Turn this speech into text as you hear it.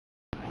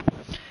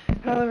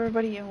Hello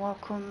everybody and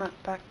welcome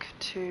back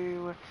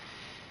to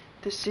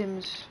The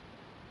Sims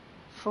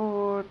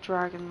 4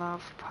 Dragon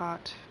Love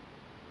Part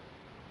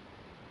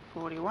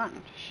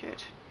 41.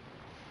 Shit.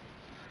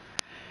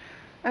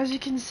 As you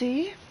can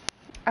see,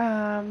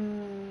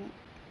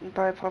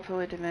 by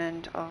popular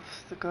demand of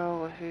the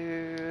girl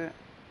who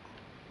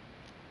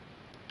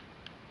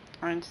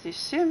owns this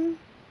sim,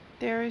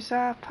 there is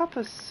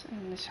puppies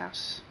in this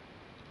house.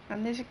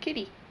 And there's a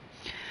kitty.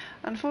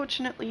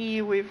 Unfortunately,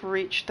 we've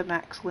reached the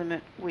max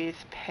limit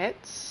with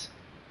pets,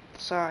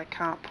 so I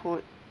can't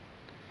put...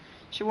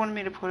 She wanted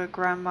me to put a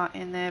grandma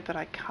in there, but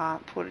I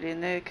can't put it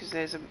in there because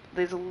there's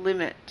a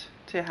limit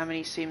to how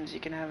many Sims you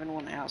can have in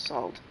one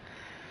household.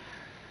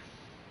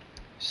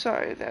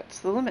 So that's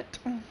the limit.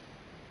 And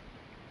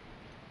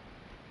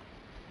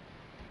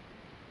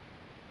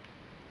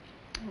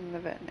the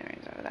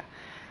veterinarian's over there.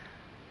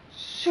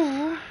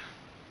 So...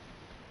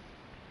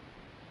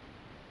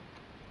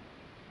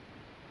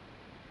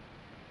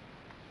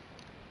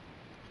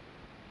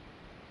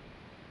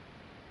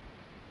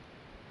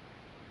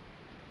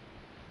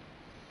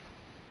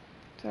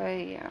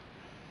 yeah.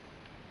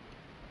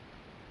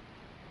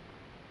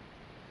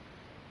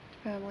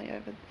 Family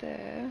over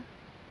there.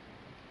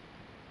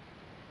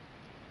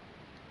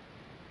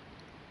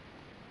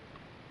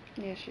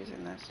 Yeah, she's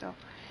in there still.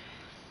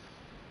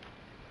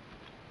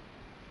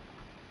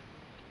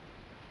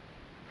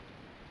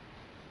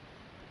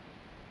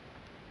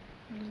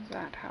 What is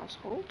that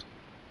household?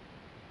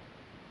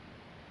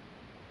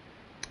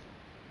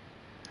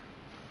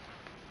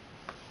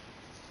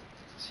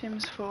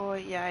 Sims 4,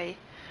 yay.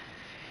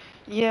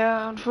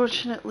 Yeah,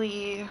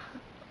 unfortunately,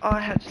 I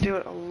had to do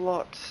it a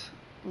lot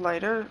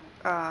later.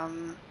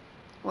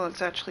 Well,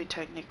 it's actually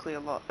technically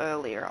a lot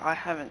earlier. I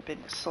haven't been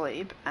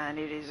asleep, and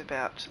it is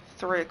about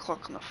 3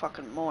 o'clock in the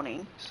fucking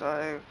morning,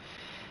 so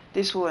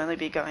this will only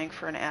be going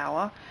for an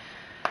hour.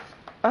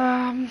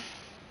 So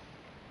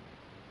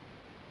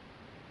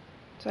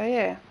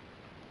yeah,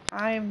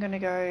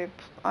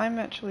 I'm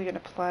actually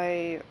gonna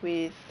play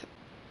with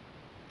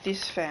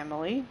this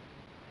family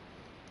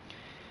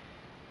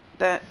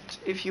that,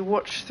 if you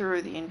watch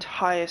through the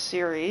entire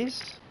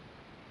series,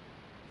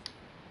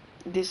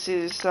 this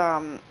is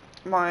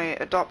my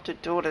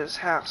adopted daughter's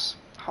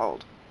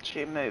household.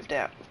 She moved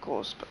out, of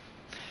course, but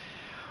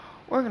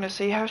we're gonna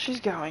see how she's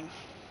going.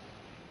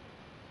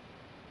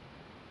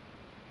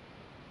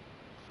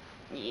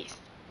 Yes.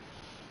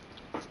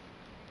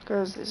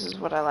 Because this is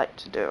what I like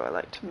to do. I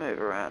like to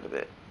move around a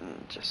bit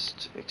and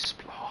just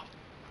explore.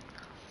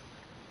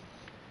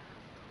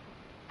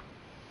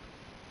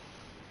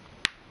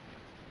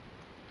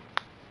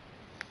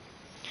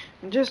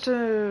 And just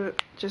a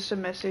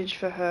message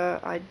for her.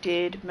 I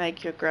did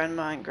make your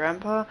grandma and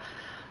grandpa,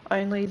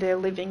 only they're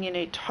living in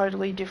a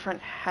totally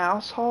different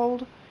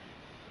household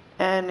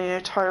and in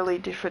a totally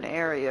different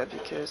area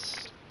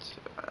because,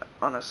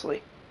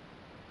 honestly,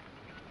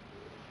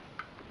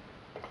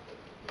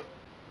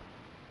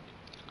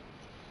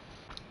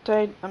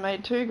 I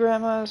made 2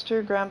 grandmas,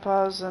 2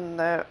 grandpas, and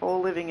they're all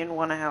living in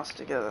one house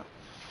together.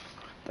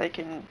 They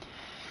can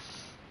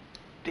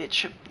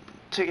bitch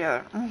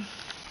together.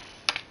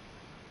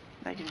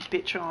 They can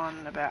bitch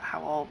on about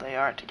how old they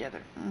are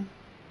together.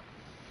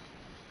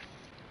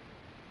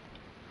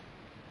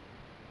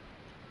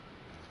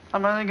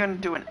 I'm only going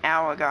to do an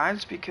hour,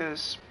 guys,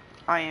 because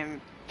I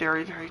am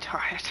very, very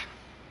tired.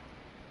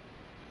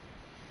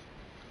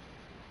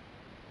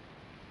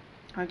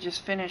 I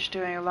just finished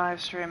doing a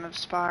live stream of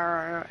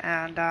Spyro,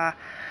 and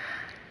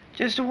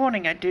just a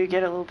warning, I do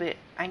get a little bit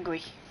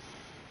angry.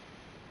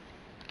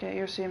 Get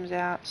your Sims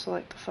out,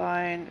 select the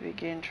phone,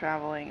 begin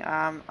traveling.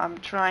 I'm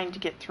trying to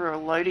get through a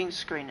loading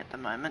screen at the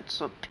moment,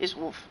 so piss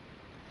off.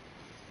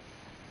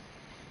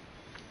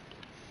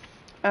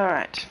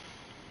 Alright.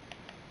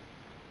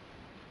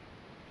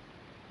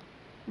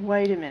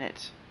 Wait a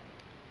minute.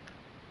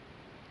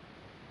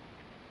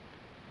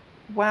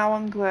 Wow,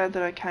 I'm glad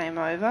that I came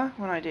over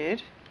when I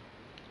did.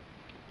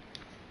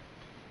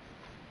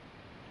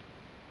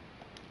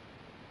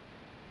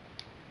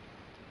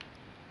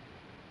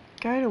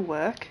 Go to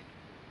work.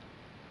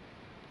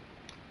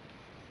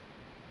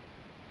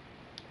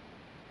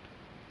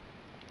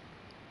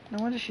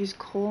 No wonder she's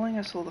calling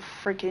us all the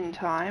freaking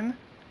time.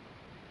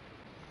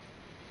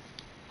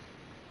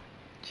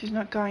 She's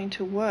not going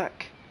to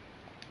work.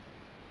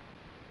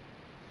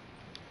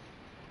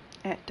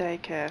 At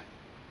daycare.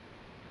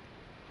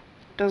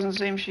 Doesn't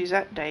seem she's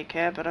at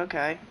daycare, but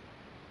okay.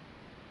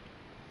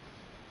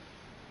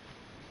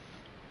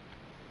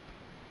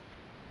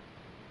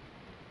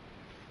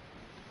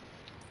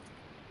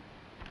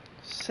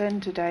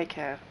 Send to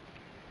daycare.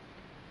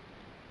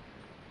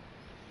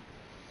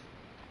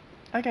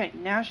 Okay,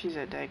 now she's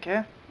at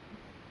daycare.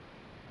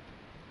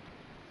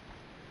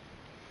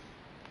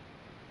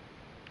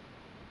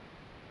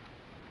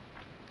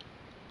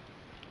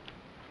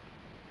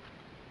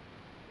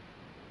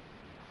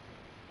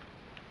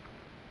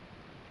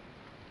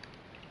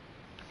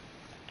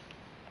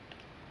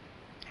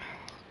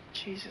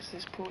 Jesus,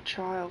 this poor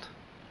child.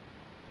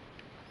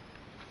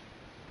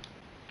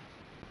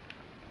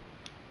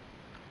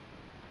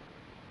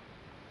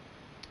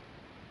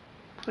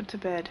 Put to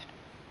bed.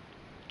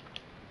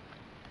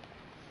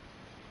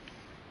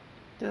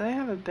 Do they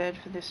have a bed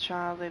for this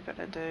child? They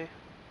better do.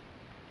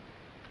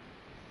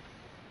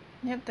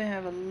 Yep, they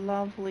have a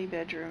lovely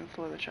bedroom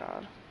for the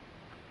child.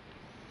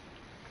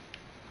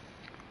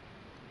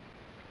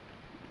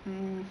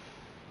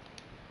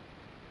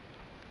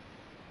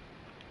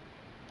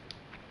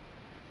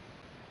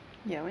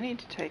 Yeah, we need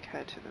to take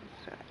her to the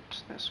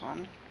vet, this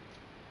one.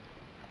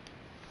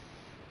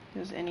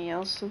 Does any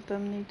else of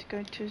them need to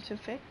go to the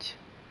vet?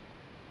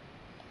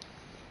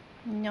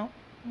 No,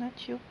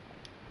 not you.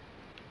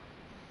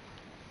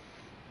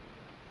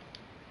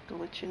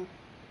 Glitching.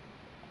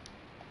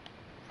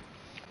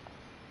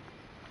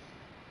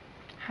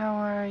 How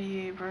are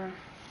you, bro?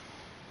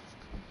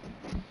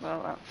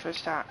 Well,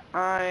 first I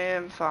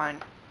am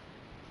fine.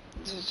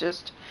 This is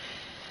just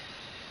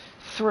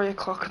 3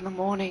 o'clock in the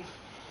morning.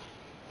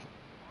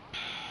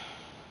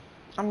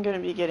 I'm gonna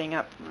be getting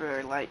up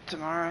very late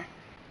tomorrow.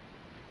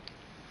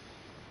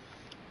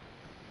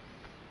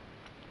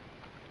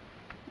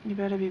 You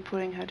better be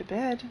putting her to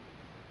bed,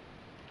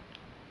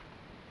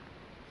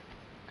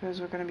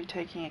 because we're gonna be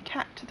taking a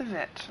cat to the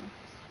vet.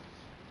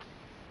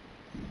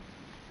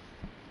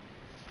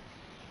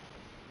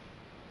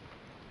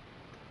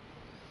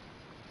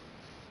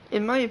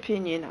 In my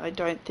opinion, I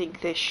don't think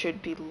there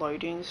should be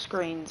loading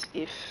screens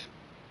if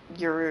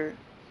you're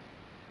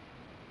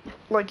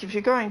like, if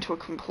you're going to a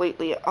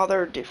completely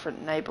other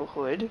different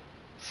neighborhood,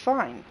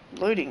 fine,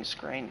 loading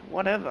screen,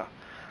 whatever.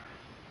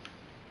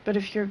 But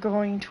if you're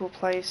going to a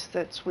place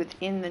that's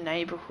within the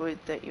neighborhood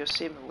that your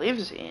sim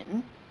lives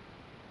in,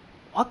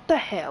 what the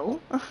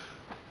hell?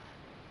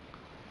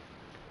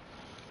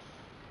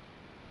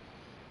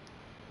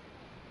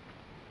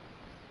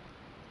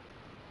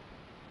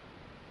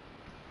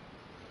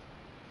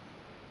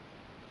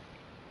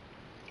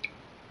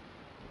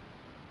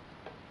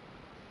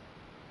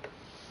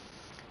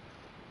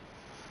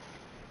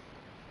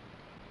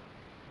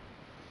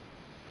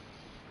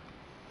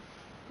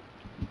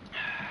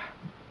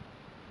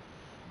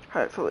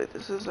 Hopefully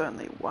this is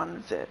only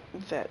one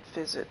vet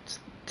visit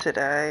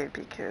today,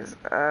 because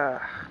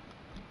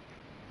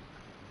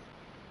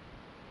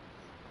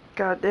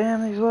god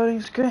damn these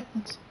loading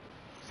screens.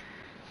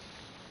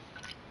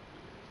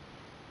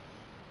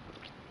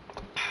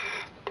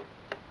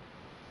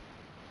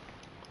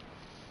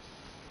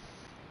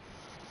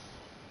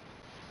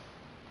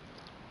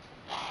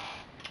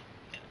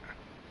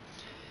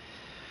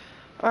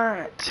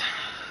 Alright,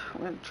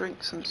 I'm gonna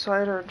drink some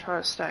cider and try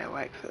to stay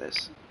awake for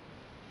this.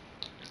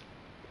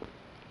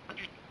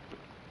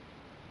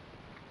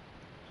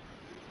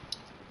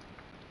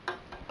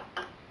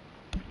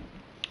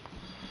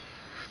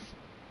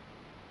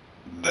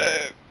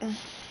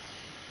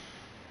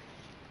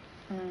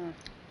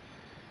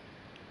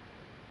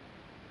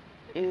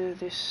 Ew,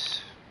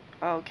 this...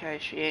 Okay,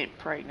 she ain't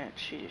pregnant,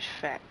 she's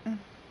fat.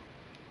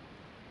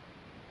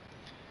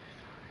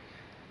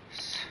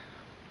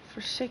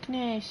 For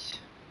sickness.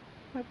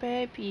 My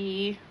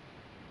baby.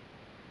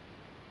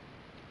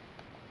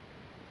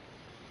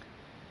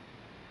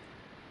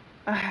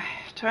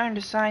 Time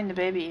to sign the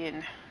baby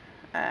in.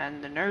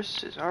 And the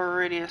nurse is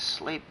already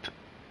asleep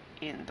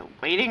in the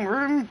waiting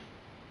room.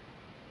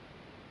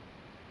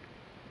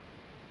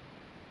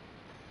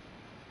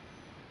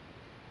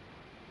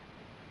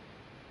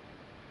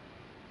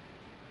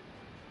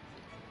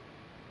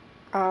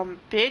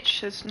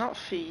 Bitch, that's not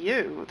for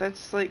you.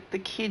 That's like the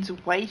kids'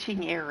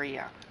 waiting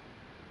area.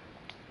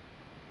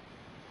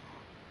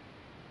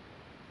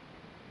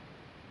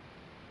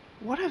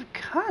 What a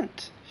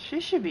cunt. She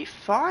should be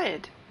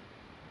fired.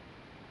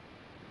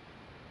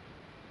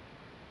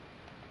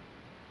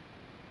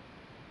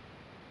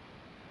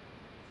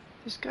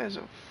 This guy's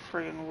a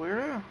friggin'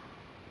 weirdo.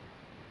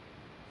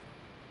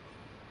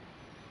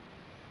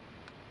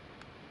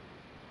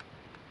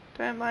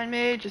 Don't mind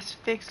me, just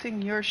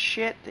fixing your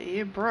shit that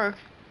you broke.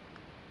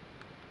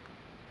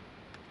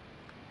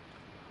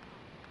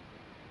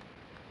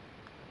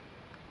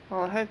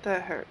 Well, I hope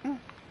that hurt.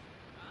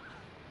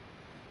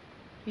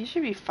 You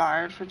should be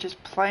fired for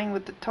just playing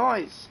with the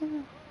toys.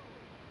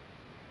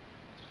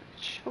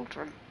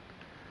 Children.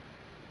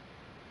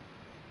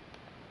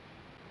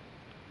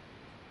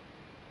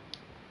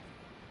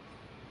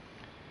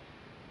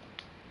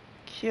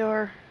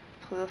 Cure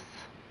plus.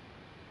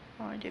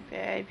 Oh, the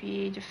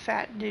baby, the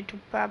fat little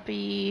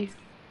puppy.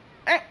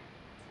 Ah!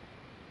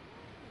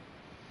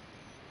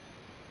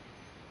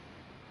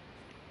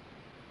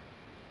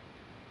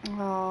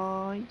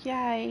 Oh,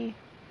 yay.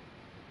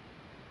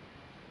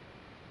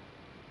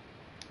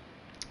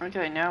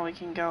 Okay, now we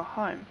can go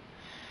home.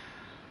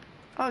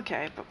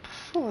 Okay, but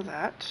before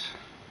that,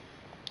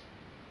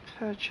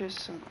 purchase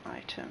some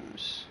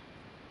items.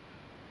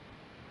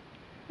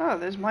 Oh,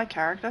 there's my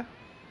character.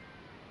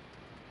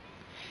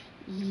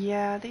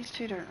 Yeah, these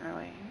two don't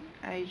really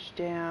age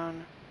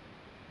down.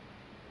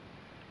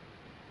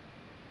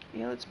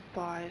 Yeah, let's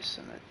buy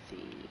some of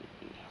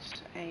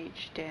these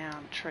age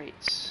down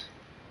traits.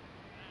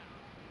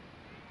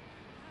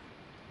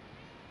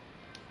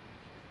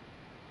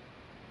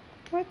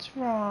 What's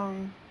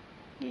wrong?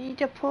 You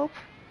need a poop?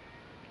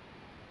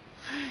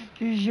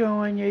 You're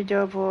showing your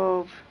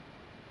double.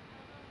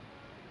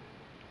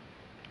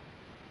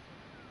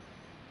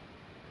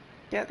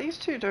 Yeah, these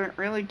two don't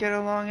really get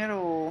along at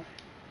all.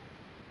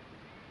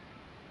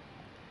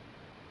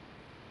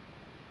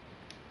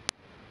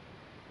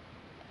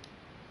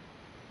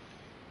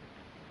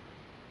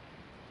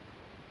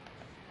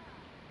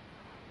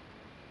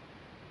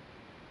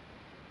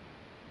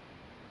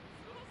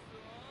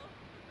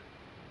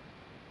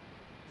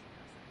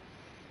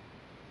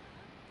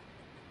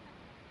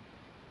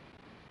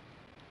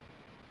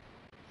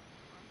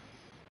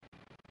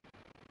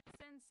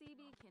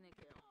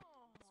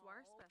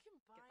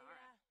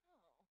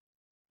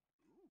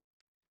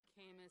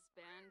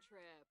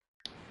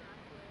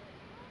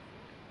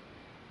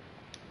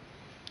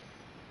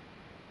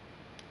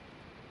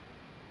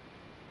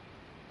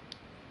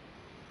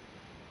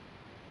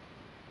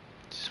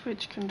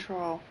 Switch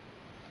control.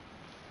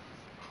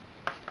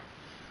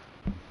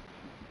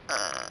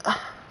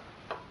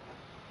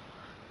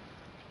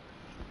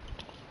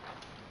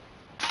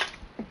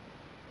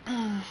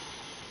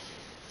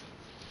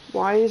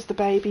 Why is the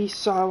baby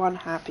so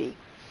unhappy?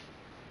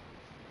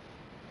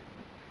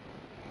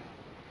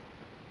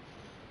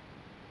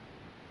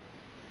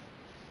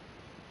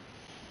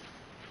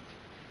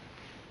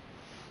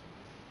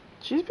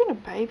 She's been a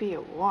baby a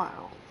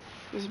while.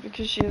 Is it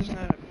because she hasn't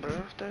had a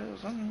birthday or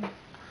something?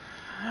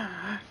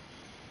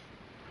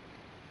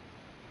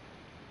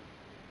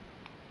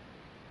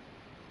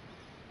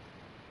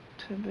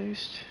 To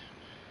boost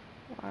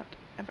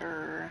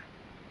whatever.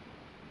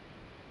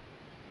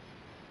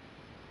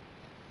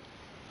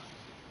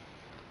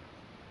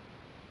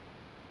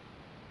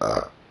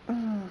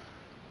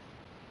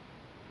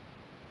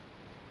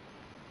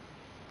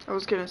 I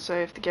was gonna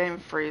say if the game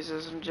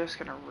freezes, I'm just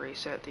gonna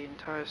reset the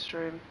entire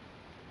stream.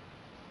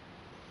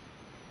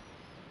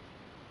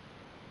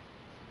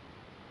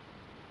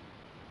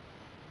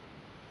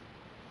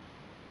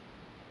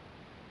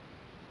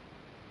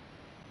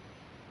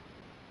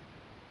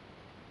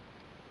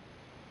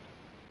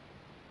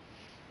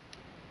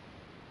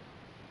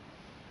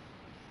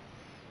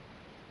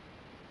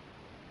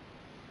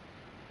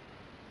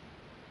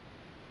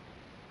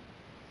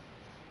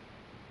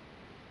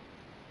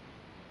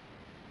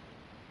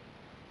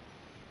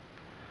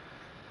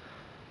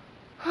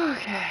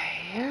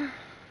 Okay.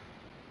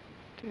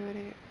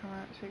 Duty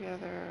work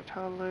together.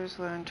 Toddlers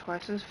learn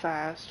twice as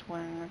fast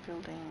when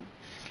building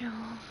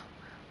skills.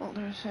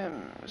 Older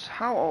Sims.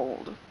 How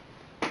old?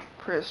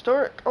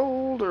 Prehistoric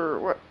old or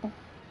what?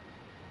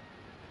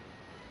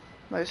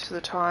 Most of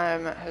the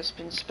time has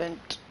been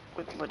spent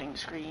with loading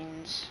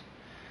screens.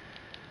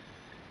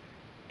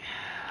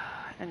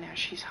 And now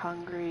she's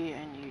hungry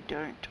and you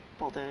don't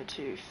bother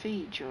to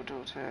feed your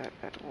daughter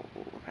at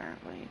all,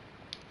 apparently.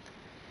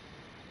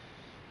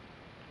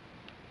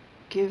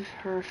 Give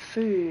her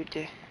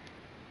food.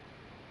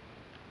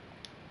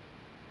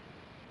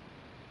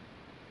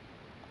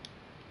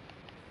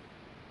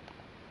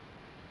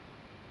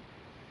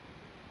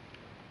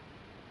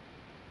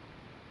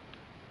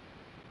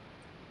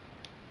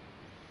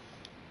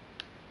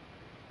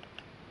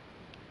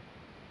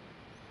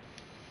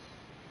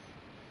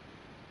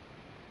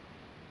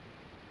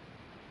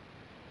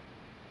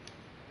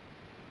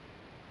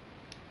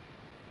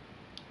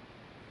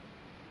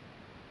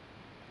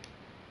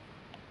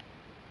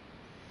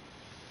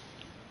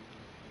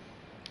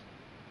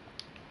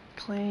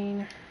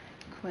 Clean,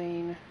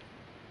 clean.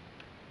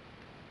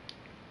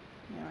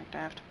 Now I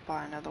have to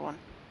buy another one.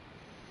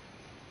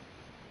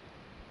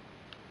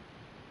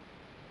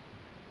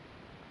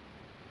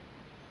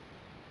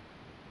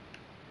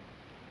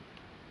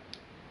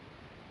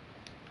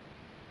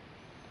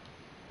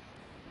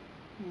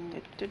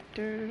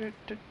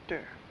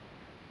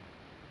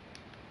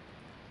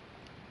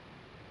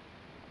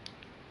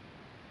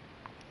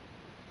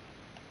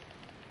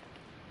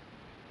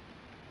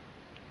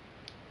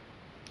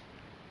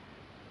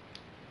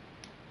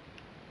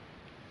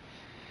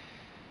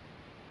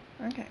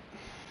 Okay.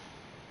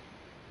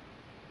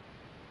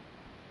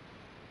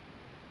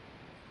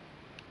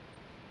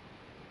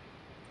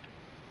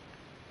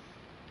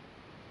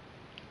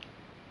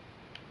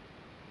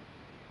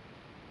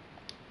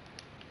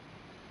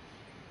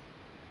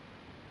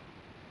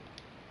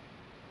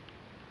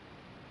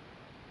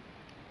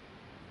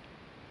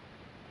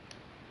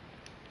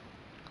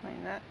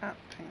 Clean that up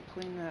and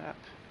clean that up.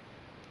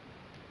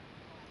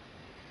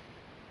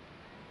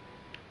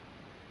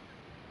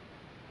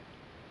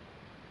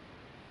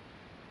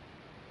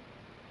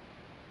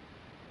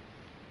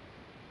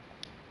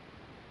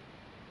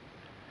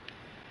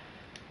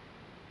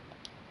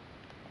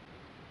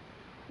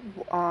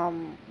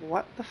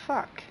 What the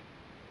fuck?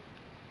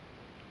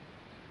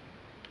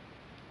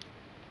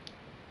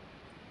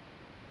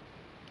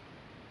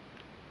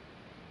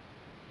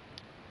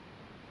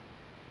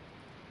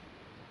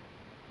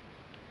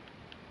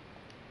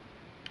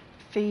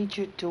 Feed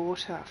your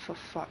daughter, for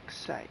fuck's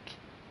sake.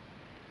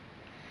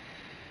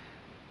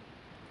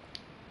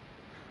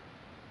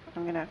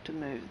 I'm gonna have to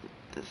move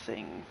the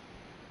thing.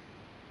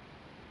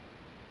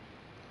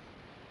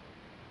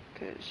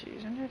 because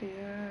she's an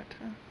idiot.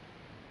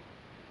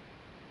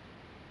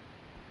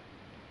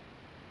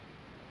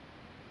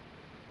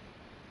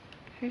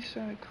 Who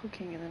started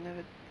cooking and then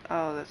never...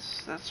 Oh,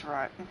 that's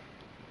right.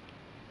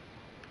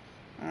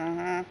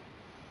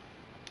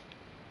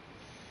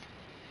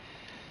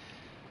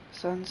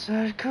 Son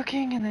started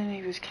cooking and then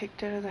he was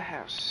kicked out of the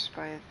house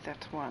by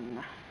that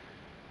one.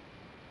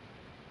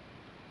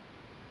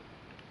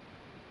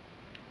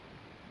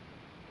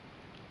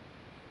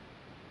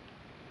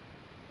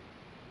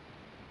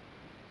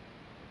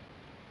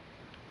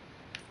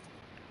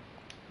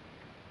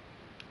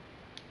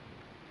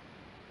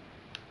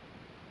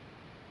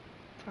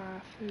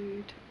 Fire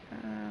food.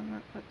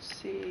 Let's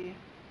see.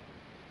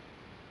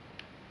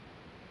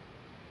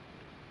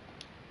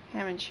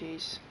 Ham and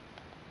cheese.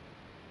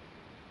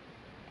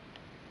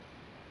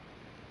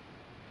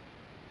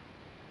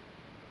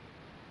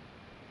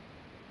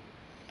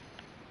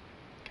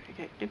 Go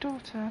get your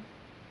daughter.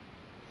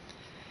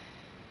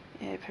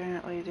 Yeah,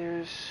 apparently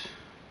there's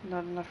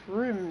not enough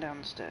room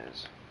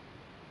downstairs.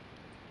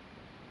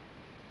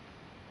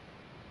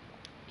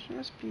 She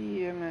must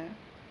be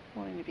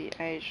wanting to be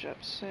aged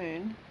up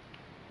soon.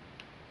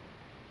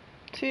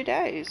 2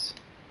 days.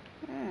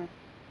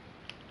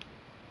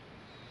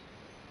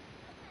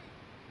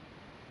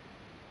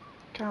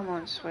 Come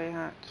on,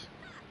 sweetheart.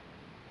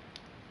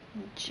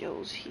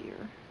 Jill's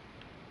here.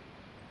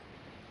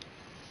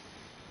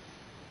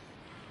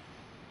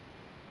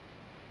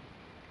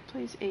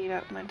 Please eat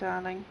up, my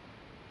darling.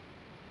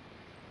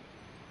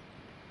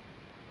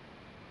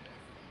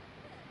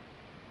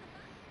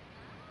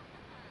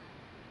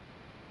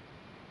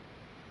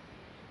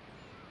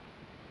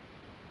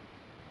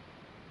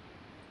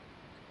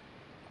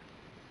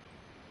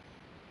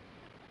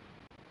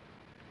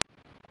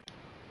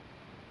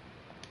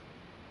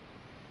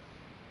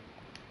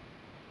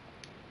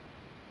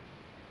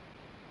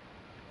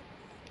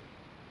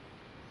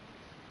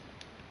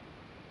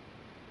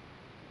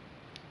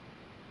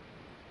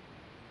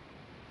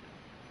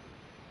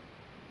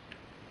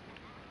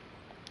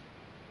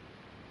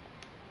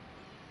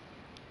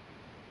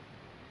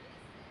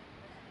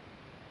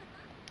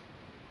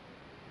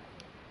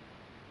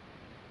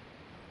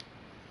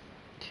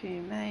 To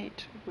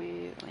mate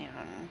with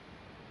Leon.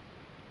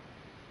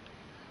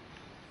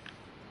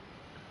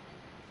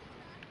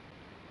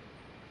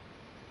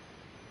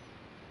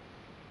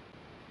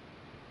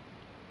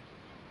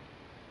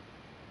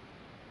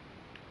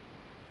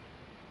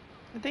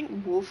 I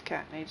think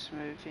Wolfcat needs to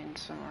move in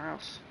somewhere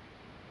else.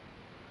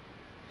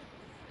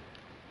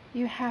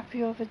 You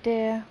happy over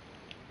there?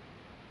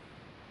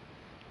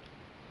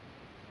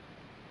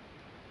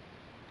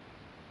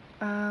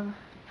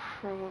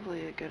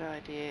 Probably a good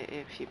idea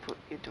if you put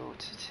your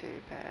daughter to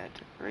bed.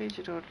 Read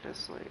your daughter to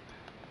sleep.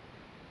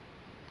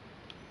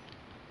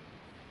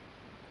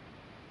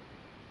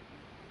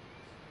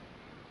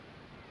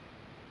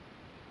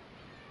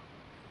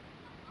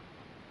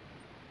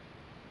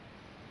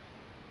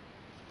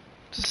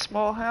 It's a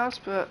small house,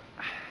 but,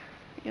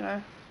 you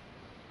know,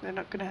 they're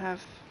not going to have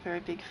a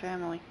very big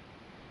family.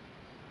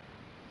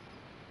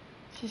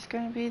 She's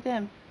going to be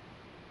them.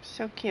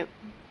 So cute.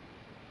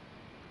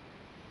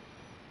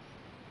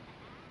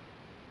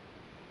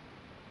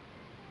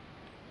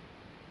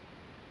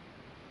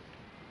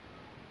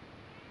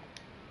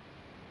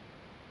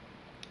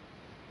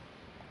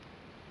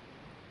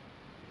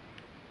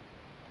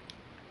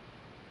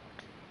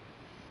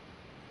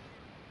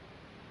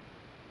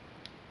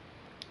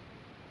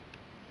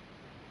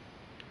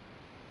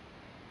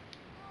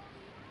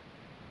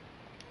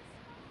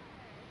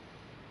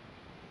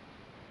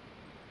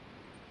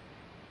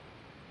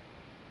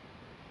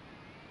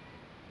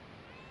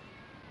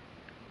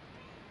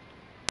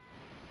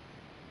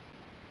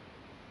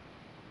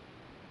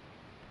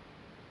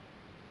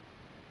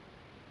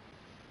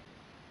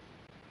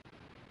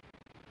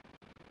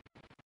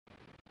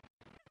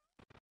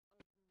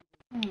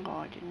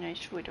 Oh, the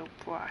nice little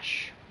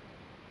brush.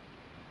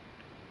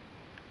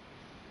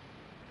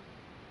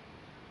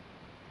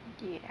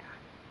 Yeah.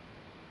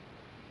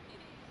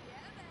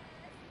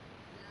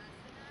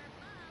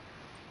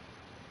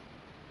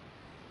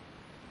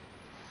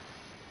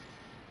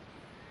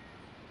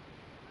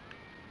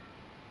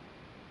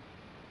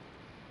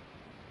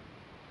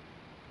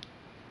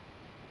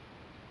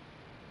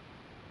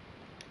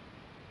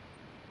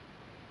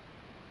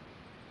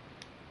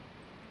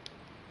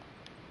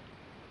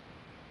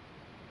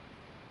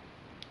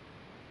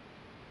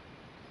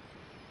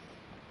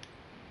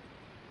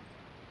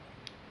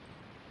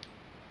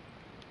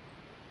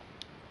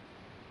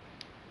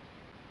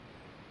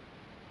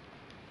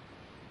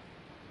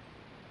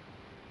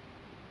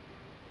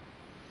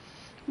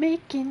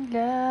 Making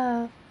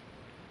love.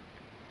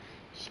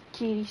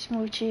 Kitty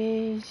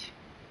smooches.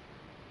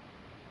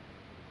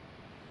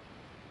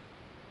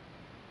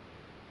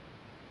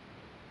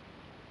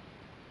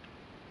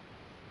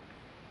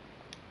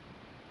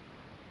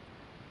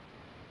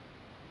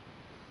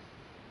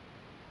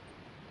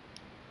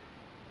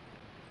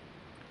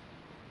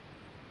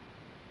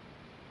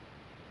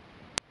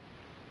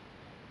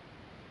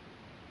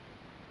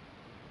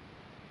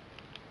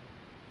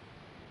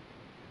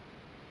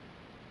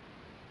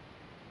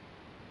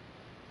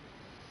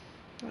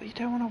 Well, you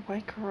don't want to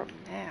wake her up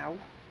now.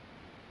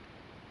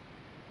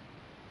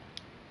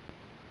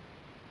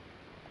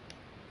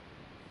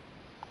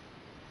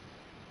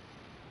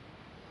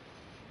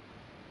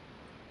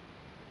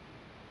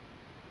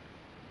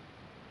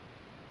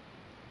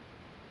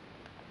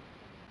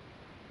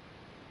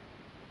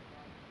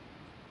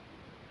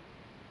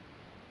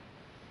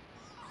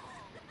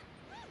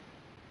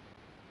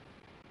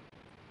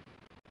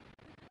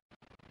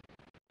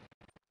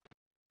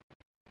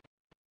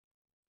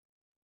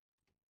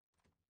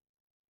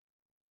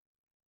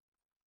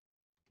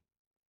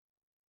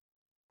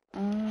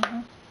 Mm-hmm.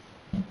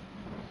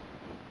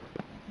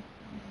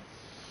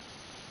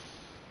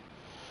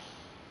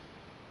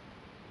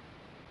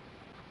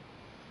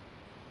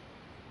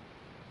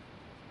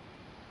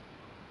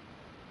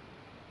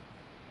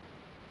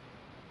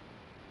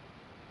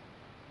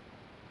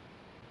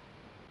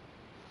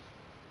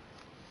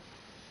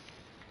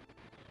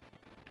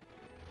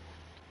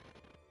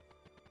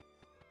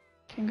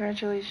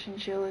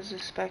 Congratulations, Jill is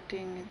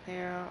expecting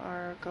there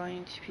are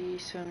going to be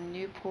some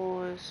new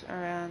paws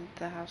around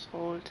the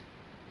household.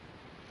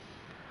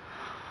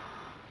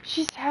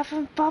 She's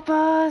having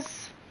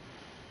bubbles!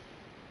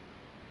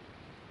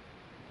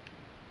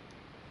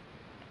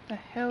 The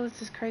hell is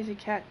this crazy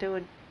cat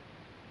doing?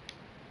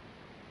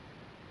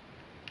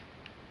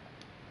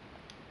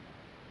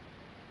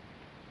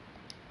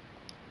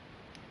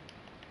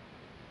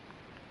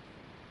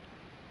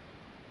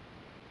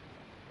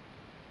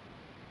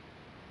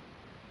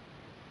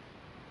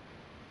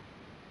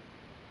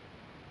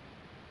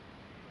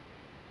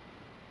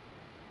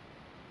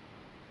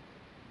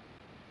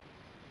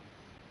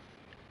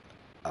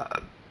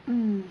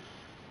 Mm.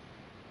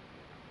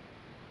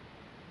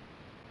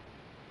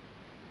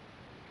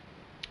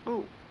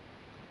 Oh.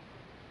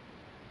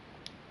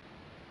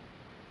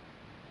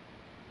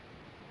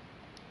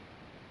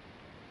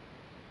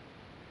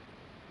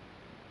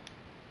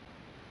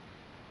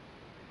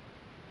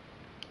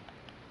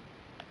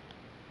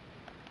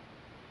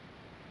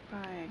 Buy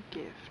a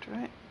gift,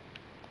 right?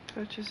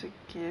 Purchase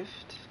a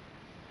gift.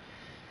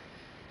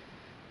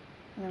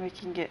 And then we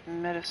can get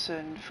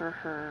medicine for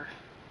her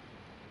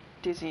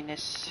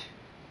dizziness.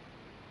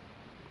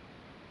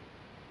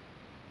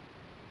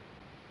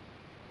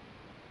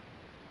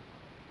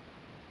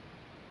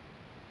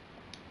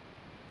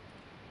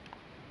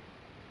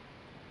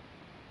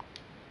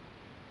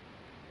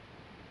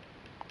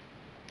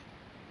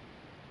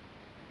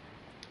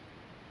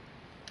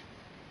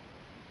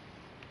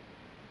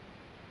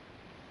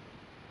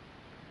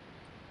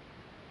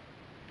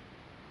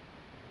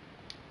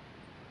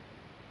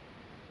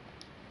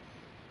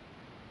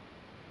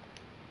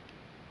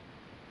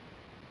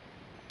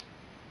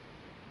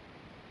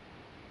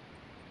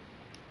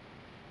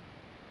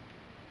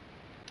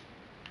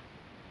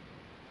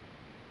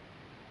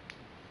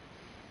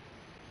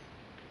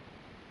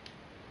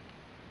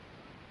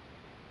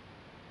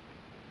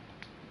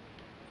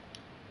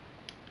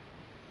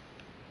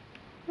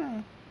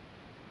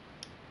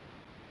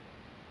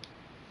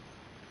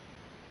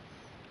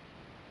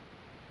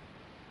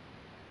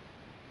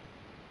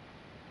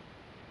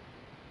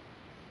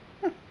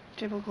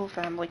 Typical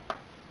family.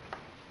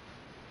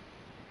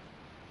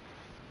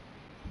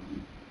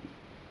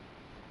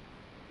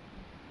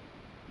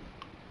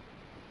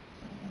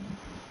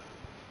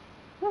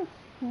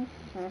 And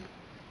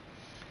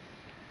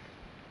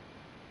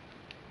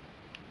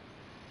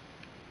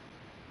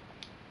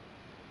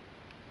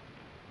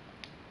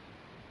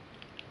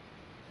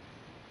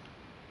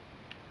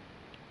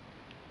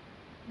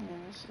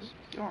this is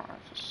your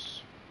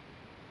office.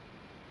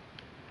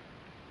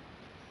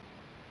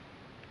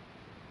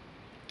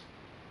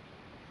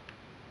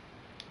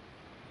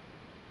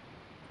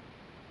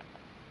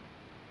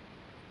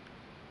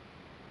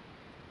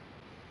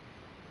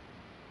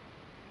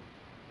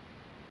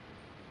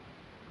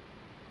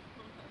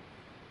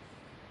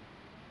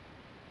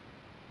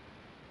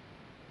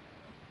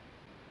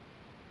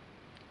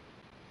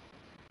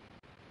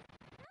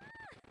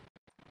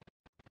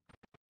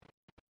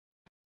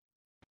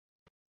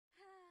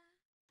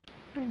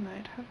 We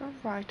might have a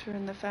writer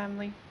in the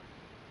family.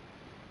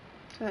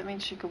 So that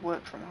means she could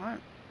work from home.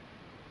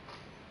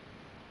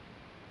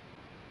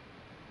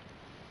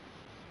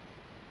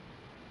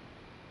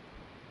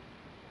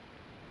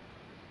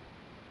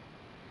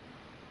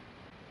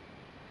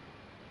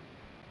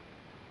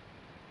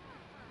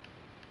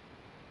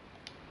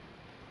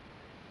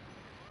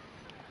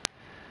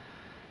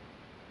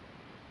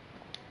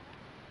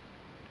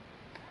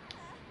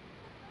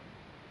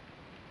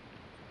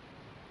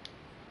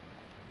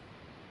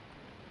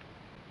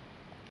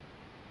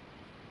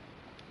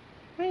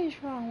 What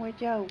is wrong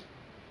with you?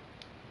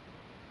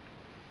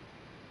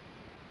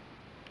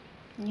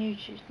 You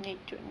just need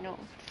to know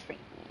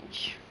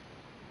French.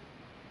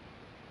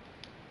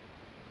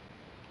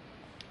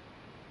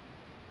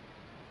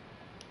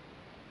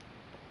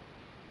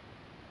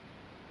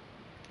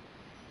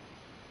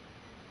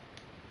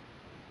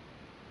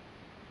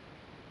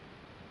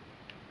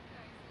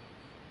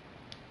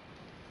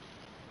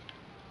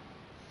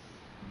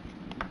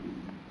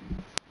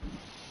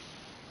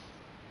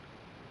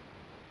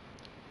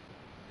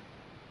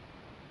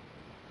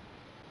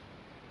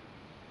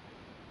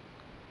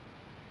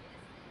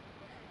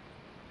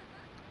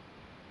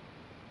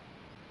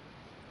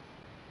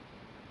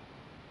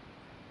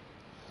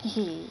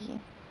 Hee.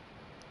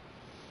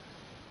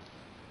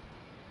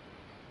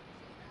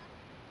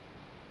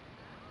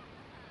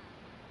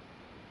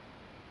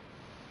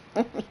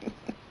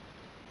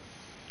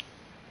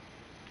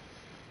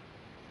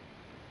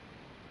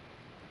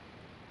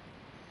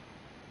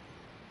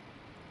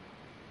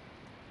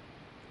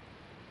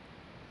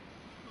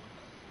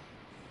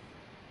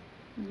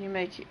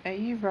 Are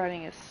you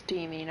writing a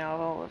steamy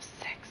novel of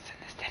Sex in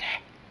the City?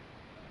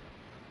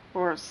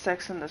 Or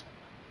Sex in the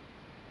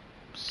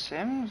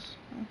Sims?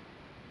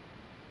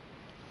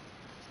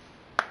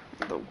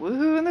 The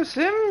woohoo in the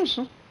Sims?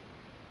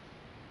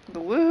 The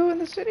woohoo in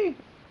the city?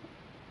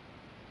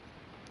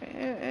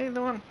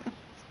 Either one.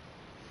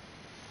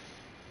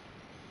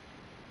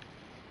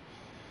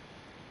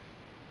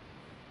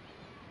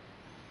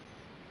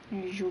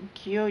 You're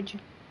cute.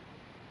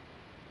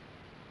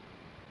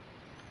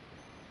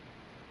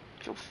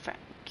 You're fat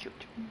and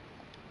cute.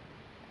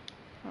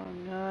 Oh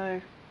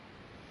no.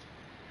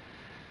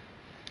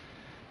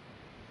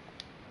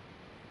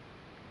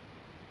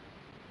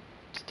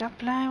 Stop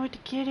playing with the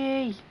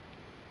kitty.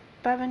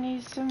 Baba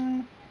needs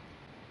some...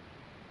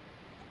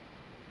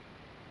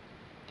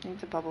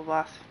 Needs a bubble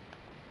bath.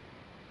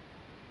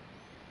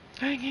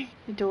 Your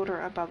daughter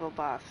a bubble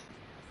bath.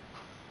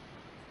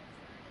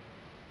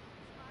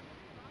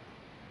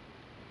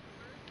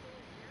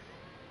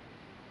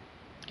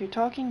 You're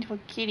talking to a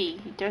kitty.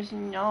 He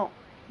doesn't know.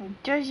 He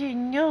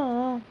doesn't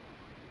know.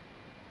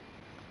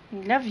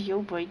 He loves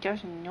you, but he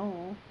doesn't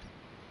know.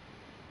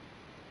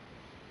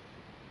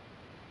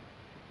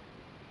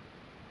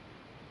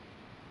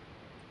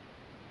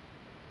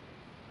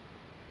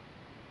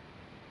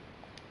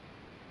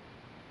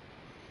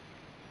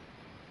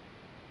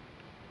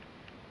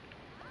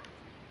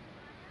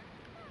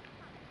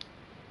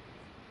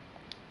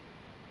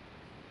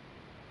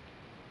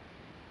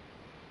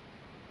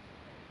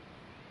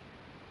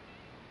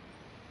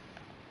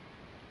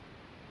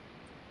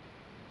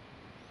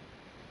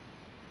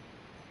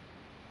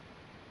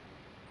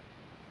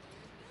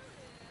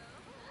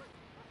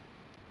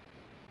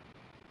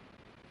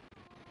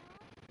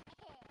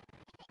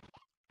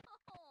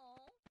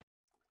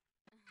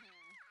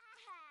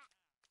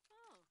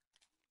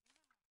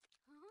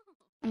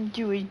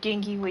 Do a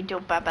dinky with your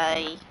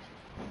baby.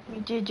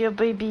 You did your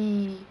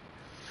baby.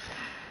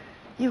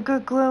 You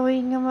got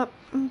glowing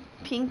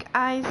pink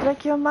eyes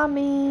like your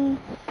mommy.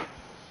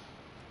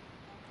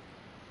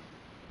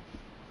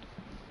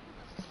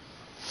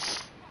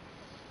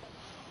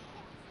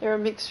 They're a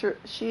mixture.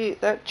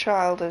 That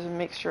child is a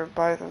mixture of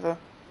both of them.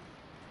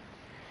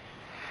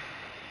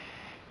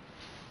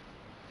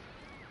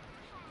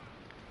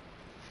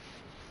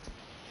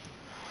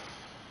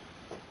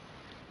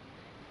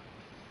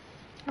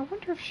 I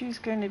wonder if she's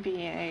going to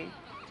be I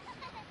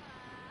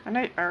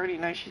already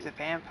know she's a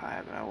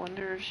vampire, but I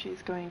wonder if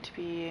she's going to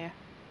be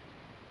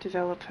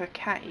develop her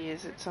cat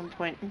ears at some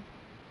point.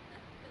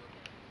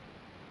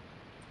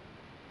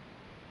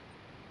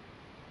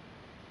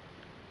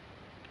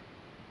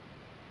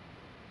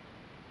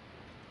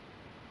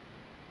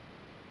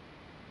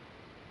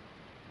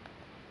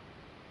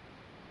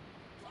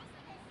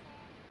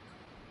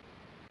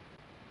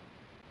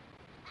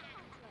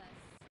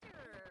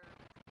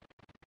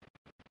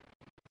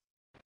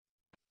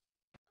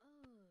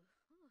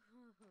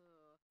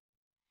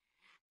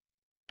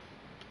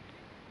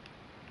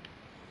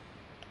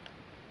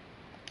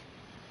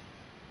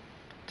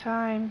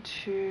 Time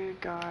to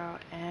go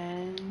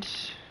and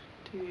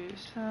do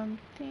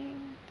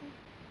something.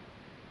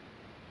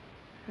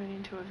 Turn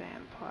into a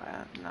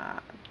vampire.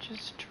 Nah,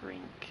 just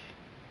drink.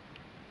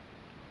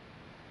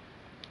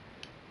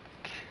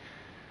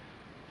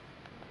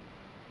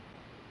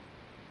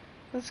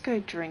 Let's go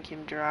drink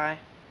him dry.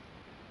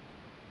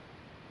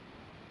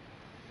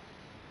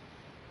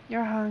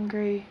 You're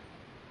hungry.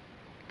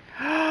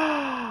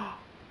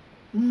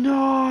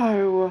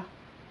 No!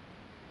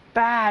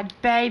 Bad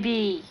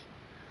baby!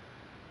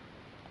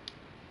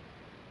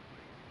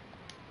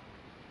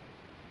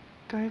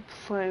 Go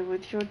play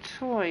with your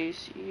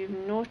toys, you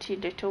naughty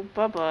little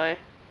bubba.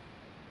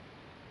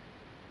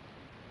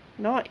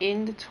 Not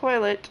in the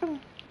toilet. Go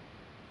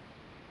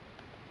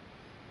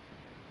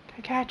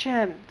catch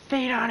him.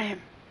 Feed on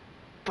him.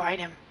 Bite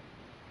him.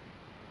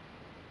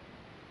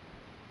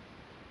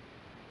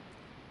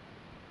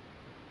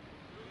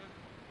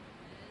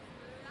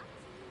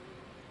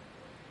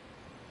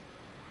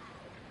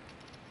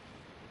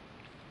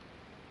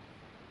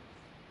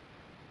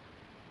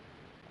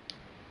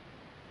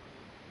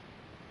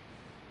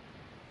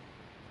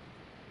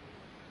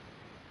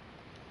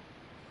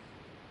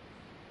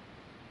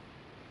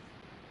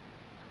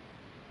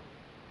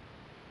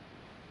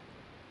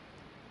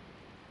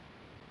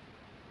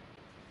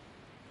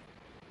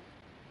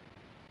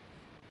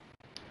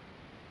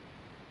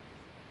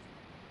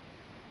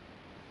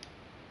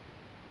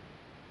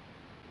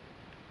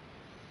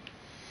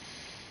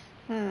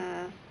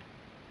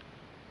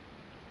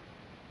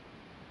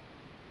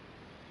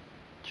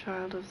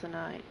 Child of the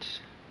night.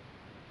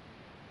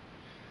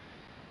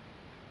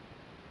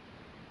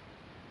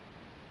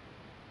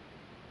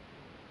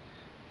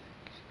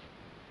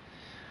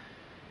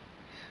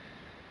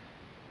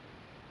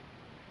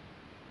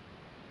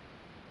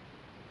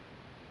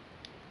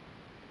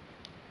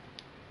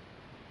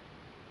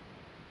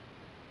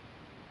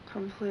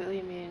 completely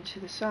immune to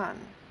the sun.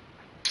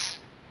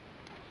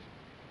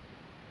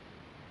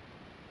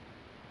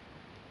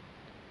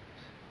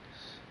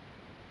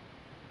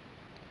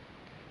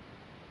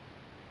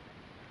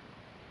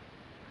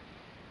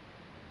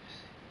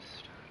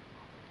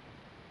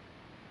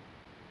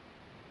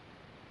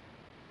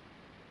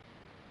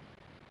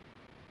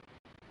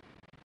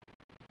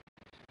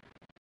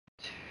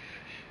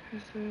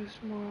 If there's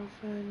more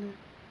often,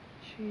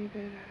 she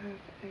better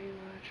have a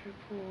larger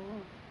pool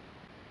of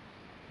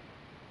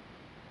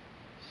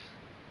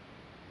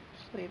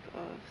sleep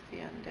of the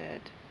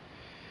undead.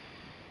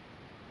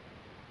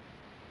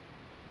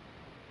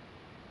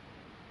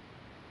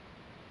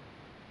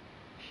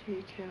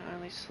 She can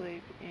only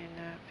sleep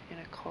in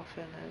a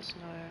coffin. There's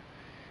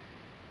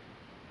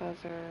no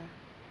other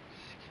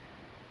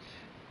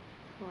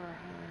for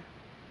her.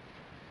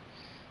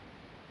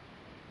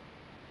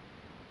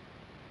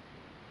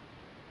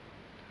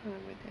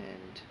 Time with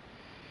end.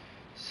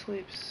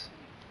 Sleeps.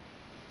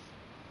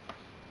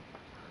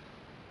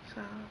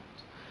 Sound.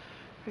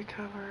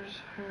 Recovers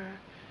her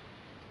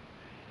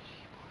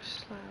more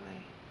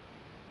slowly.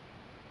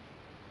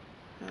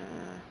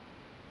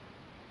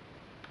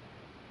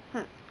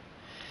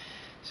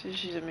 So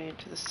she's immune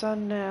to the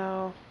sun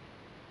now.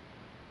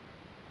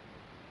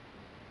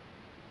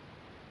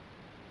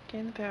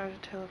 Gain the power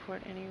to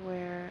teleport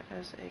anywhere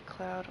as a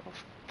cloud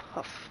of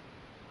puff.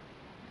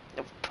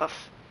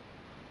 Puff.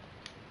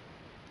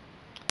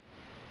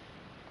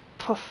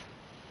 Puff.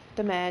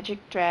 The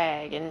magic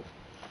dragon.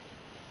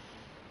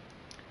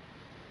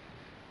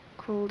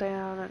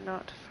 Cooldown,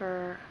 not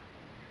for...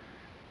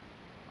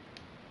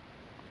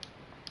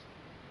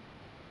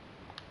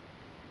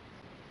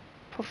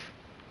 Puff.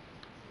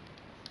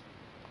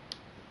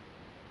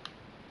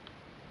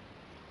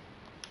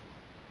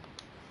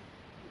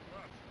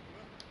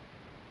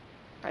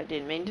 I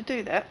didn't mean to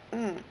do that.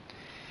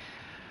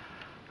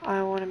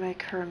 I want to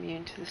make her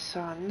immune to the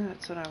sun.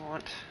 That's what I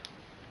want.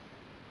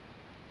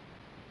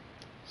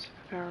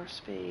 Superpower of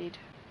speed.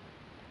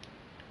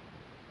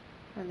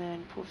 And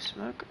then puff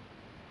smoke.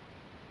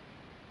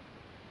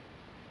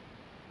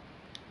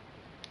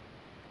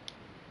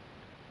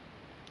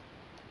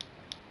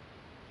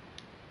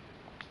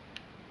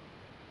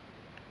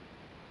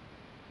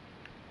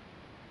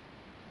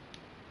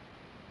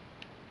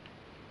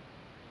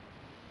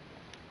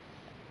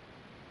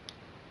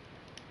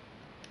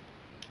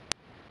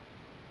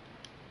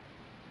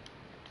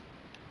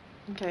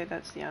 Okay,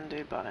 that's the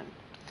undo button.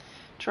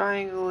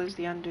 Triangle is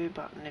the undo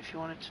button if you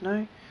wanted to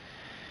know.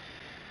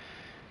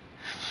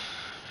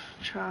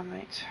 Charm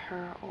makes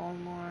her all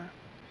more...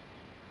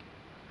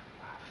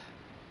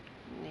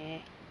 Nah.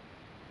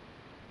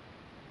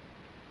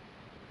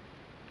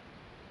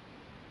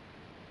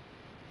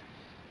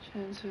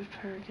 Chance of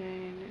per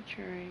gain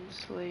during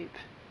sleep.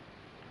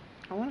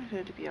 I wanted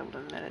her to be able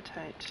to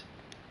meditate.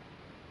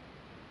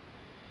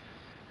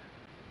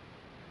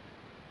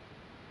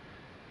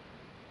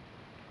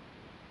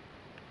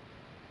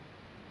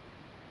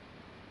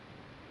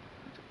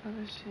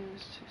 Other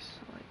seems to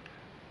sleep.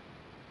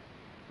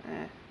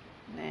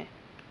 Nah.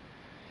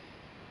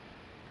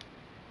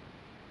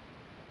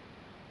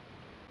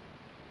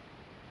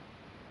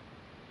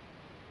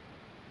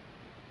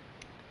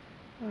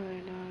 I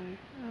know.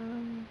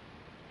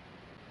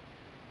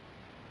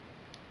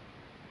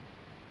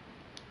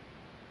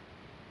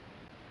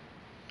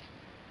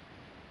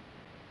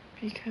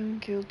 Become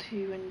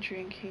guilty when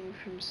drinking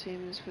from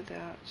Sims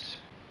without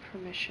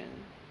permission.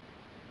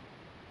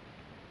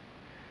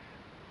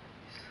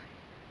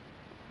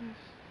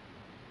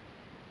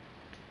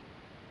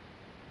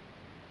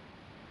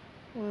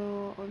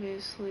 Well,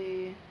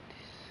 obviously,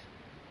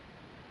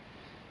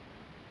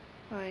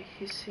 by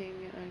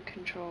hissing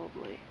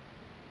uncontrollably.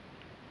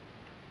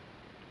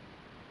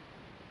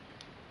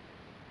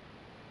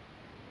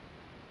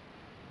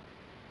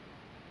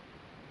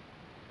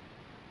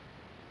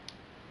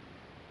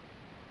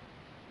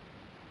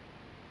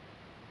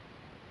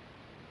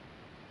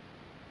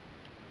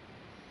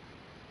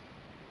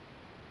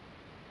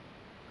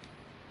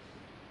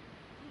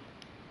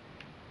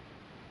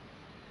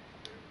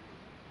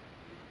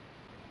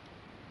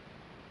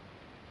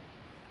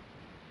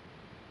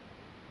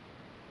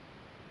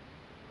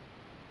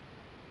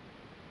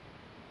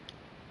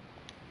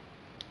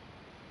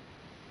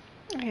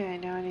 Okay,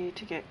 now I need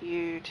to get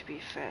you to be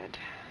fed.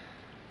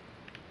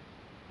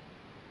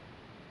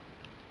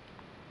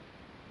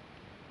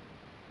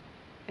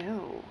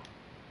 Ew.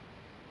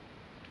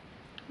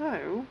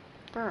 No,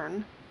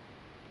 burn.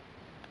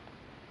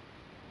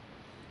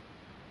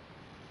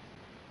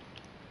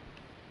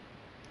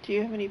 Do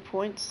you have any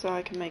points so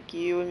I can make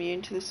you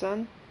immune to the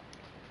sun?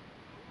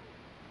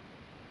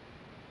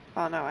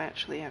 Oh no, I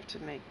actually have to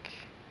make...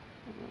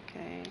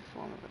 Okay,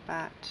 form of a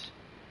bat.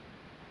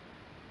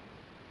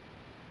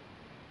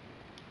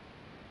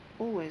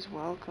 Always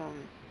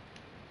welcome.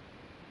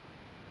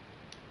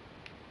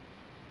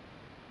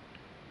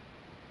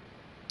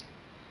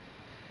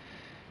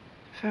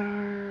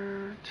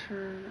 Power,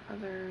 turn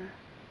other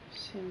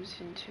Sims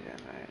into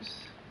MMOs.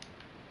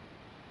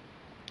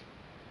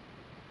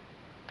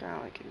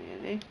 Garlic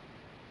community.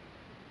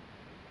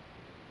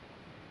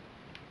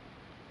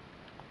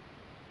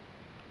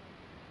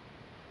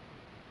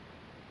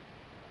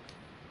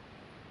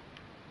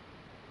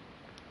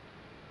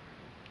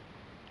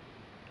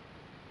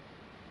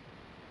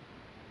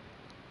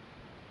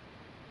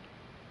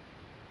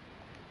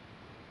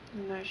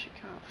 No, she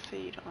can't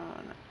feed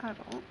on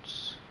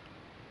adults.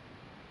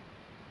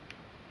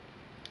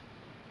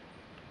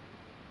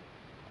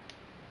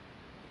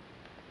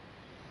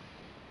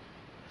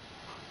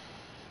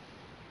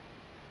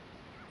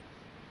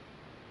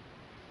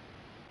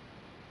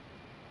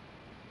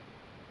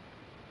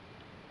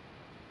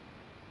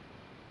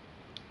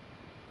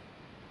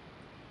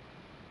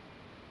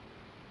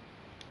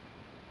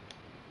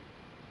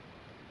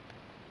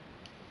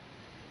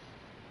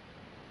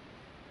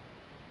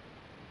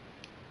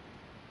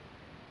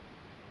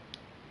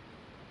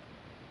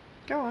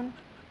 Go on.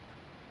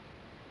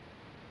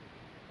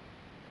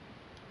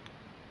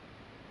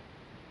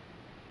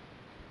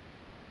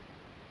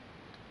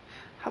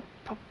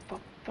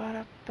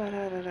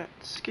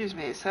 Excuse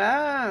me,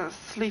 sir.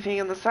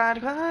 Sleeping on the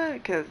sidewalk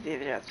because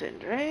you've just been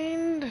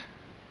drained.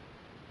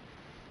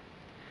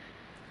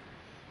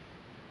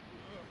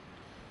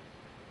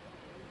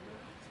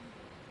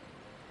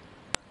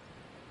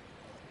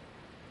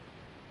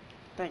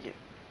 Thank you.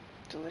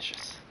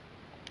 Delicious.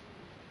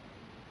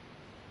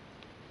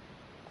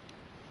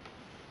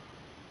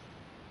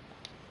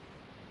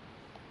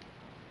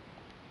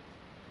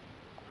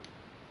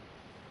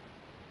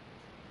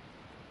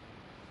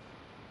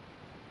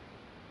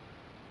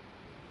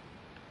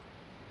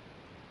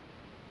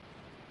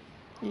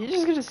 You're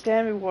just gonna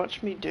stand and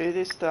watch me do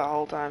this the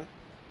whole time.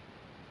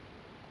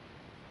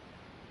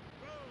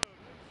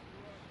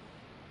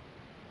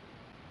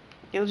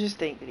 You'll just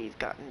think that he's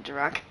gotten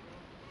drunk.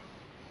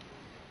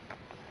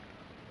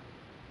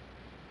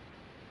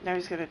 Now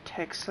he's gonna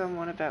text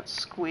someone about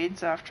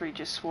squids after he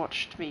just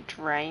watched me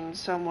drain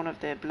someone of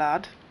their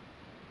blood.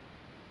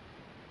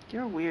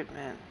 You're a weird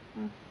man.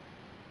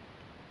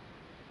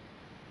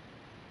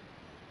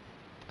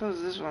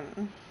 Close this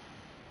one.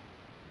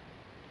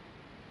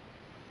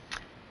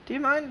 Do you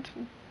mind?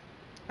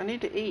 I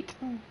need to eat.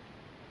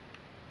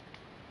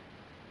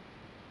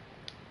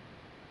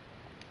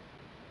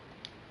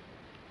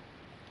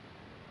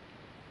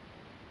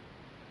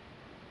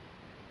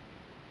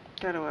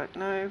 Go to work.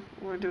 No,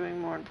 we're doing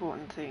more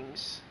important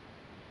things.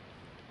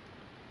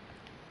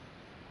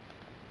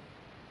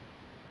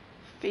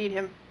 Feed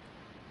him.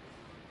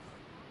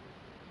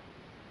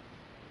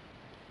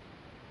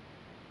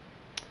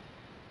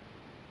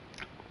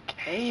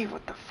 Okay,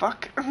 what the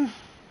fuck?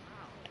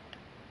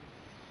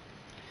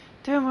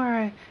 Don't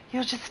worry,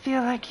 you'll just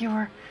feel like you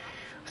were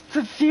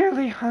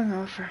severely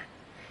hungover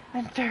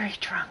and very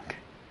drunk.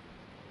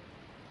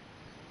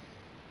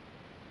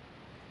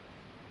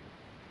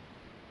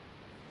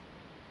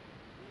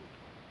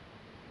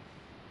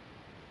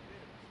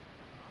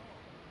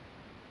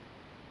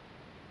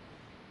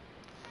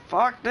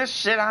 Fuck this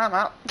shit, I'm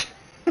out.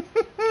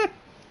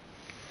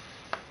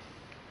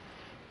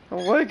 I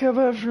wake up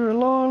after a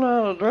long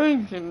night of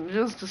drinking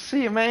just to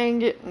see a man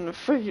getting the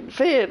freaking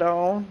fed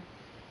on.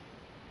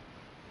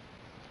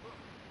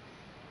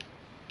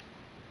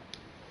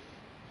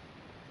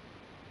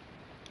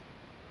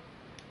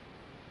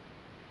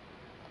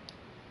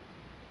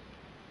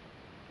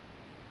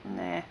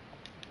 Nah.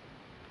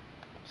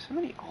 So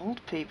many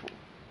old people.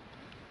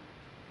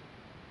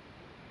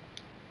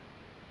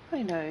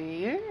 I know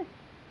you.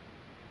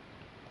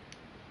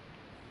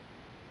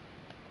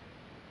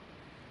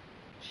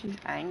 She's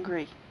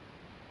angry.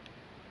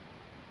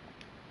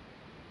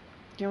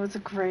 You know what's a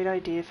great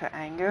idea for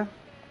anger?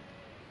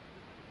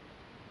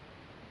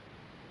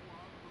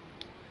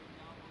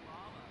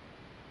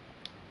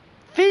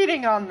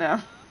 Feeding on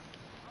them.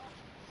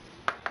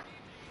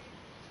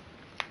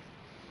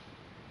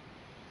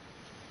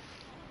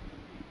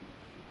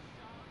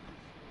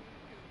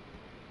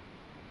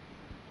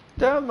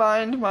 Don't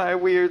mind my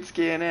weird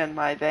skin and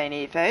my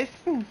veiny face.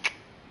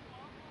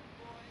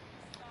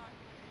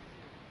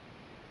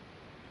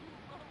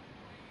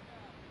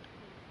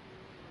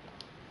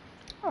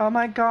 Oh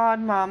my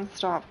god, Mom,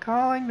 stop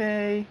calling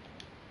me.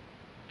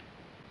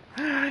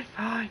 Alright,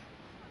 fine.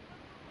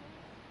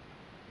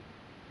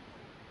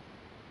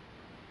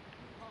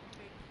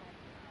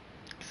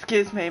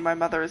 Excuse me, my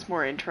mother is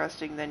more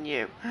interesting than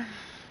you.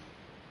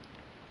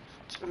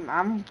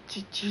 Mom,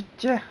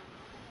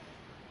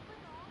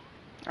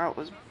 oh, it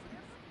was...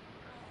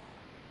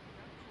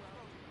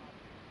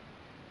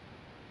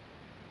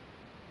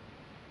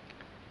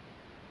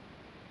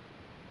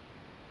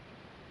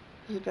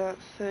 There's about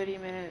 30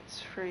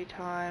 minutes free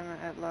time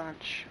at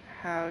lunch.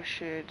 How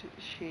should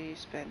she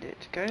spend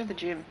it? Go to the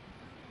gym.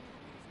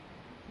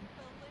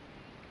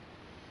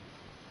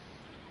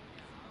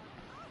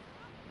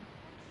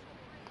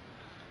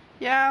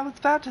 Yeah, I was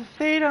about to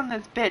feed on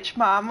this bitch,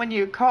 Mom, when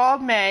you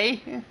called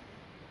me.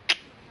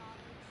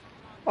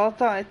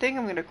 Also, I think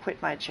I'm gonna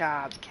quit my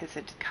job because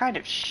it's kind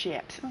of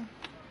shit.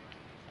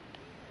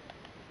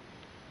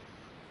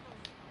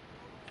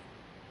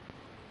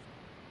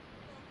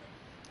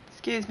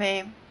 Excuse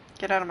me.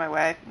 Get out of my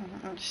way.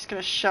 I'm just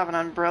gonna shove an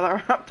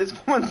umbrella up this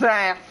woman's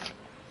ass.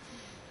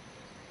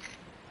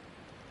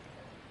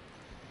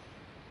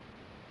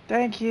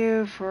 Thank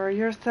you for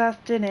your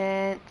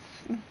sustenance.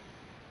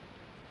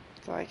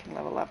 So I can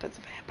level up as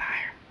a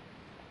vampire.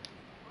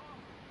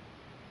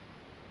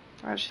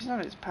 Oh, she's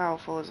not as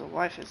powerful as her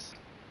wife is.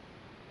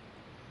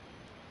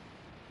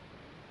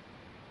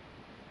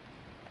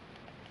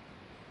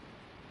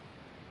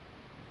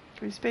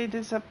 Can we speed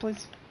this up,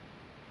 please?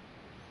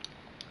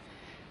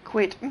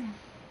 Quit.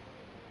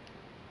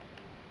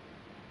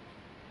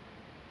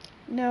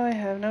 No, I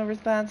have no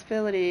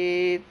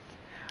responsibilities.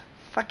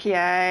 Fuck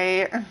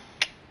yeah.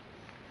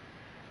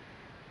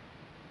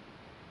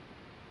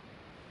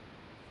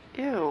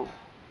 Ew.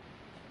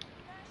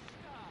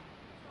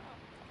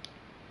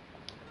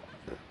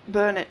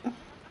 Burn it.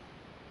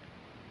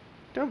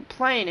 Don't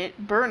play in it,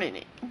 burn in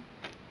it.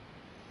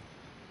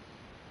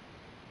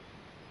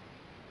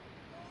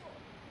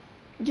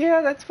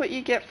 Yeah, that's what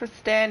you get for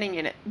standing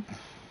in it.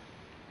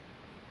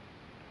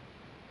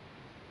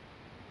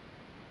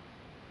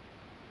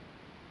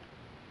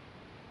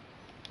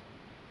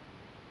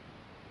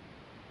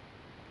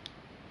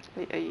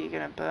 Are you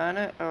gonna burn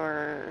it,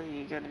 or are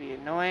you gonna be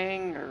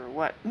annoying, or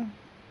what?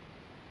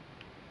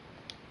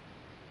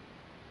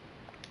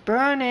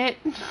 Burn it!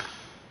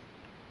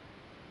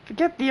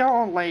 Forget the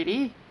old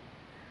lady.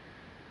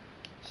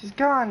 She's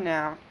gone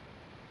now.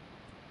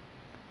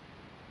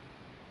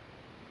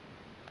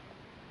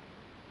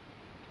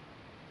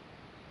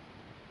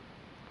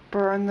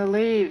 Burn the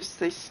leaves,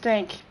 they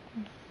stink.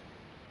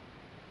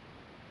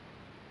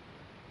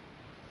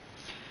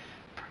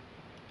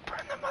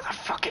 Burn the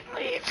motherfucking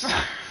leaves.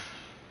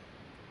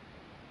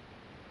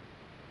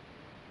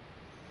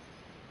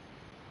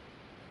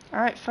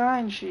 Alright,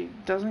 fine, she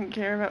doesn't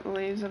care about the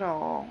leaves at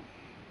all.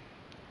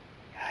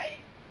 Hey.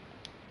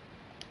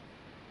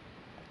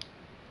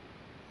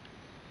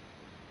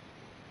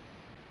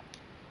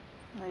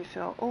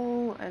 Refill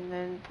all, and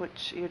then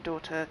put your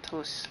daughter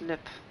to sleep.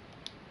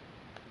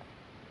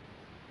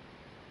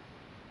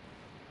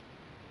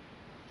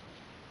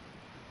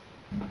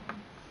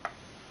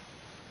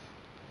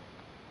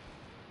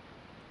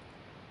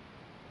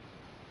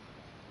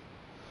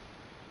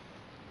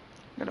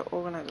 Gotta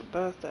organize a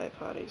birthday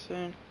party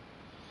soon.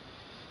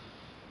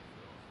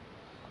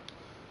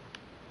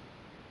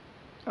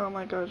 Oh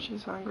my god,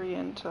 she's hungry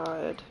and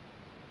tired.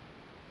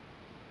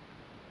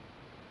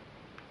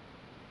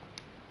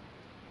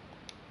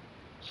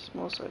 She's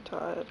more so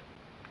tired.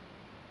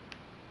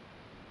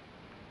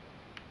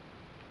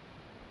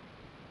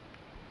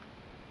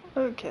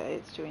 Okay,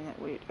 it's doing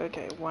that weird.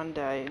 Okay, one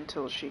day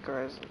until she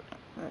grows,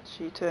 that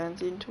she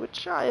turns into a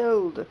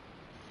child.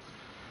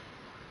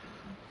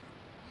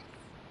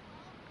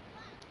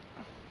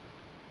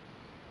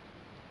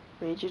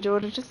 Read your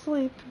daughter to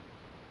sleep.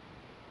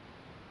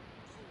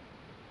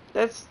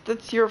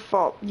 That's your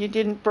fault. You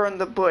didn't burn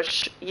the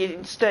bush. You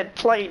instead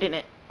played in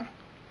it.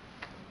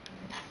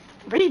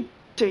 Read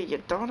to your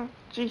daughter.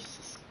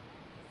 Jesus.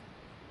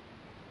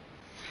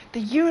 The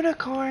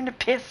unicorn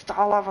pissed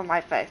all over my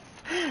face.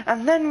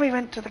 And then we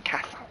went to the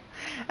castle.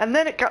 And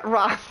then it got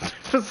lost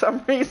for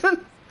some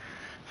reason.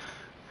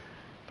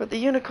 But the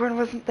unicorn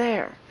wasn't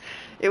there.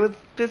 It was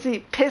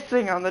busy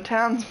pissing on the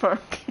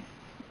townsfolk.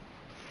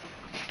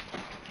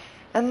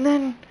 And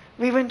then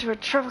we went to a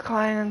tropical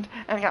island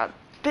and got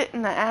bit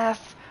in the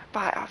ass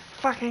by a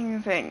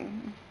fucking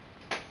thing.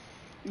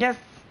 Yes.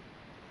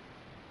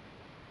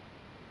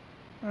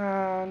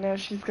 Oh, now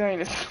she's going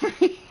to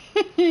sleep.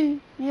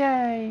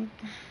 Yay.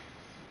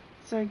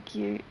 So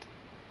cute.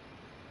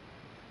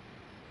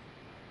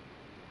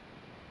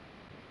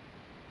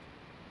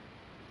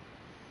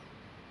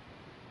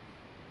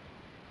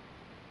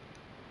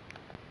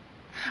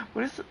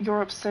 What is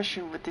your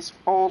obsession with this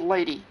old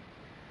lady?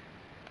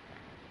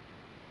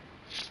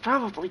 She's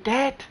probably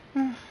dead.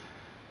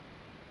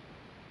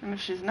 And if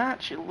she's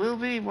not, she will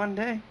be one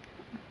day.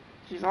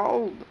 She's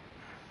old.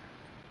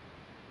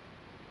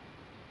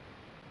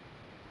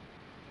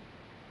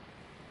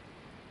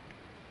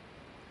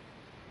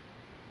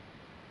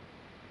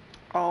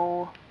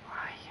 Oh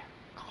my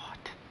god.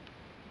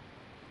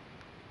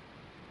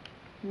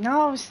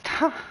 No,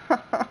 stop.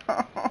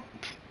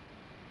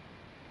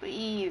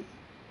 Please.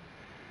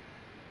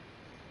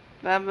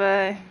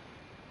 Bye-bye.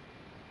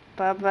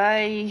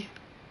 Bye-bye.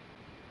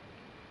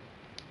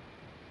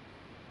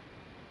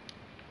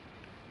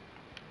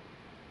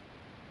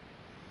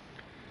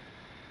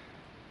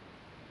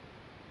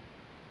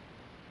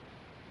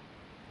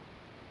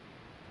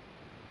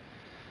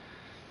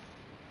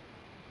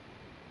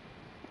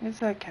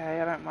 It's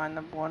okay, I don't mind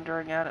them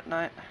wandering out at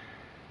night.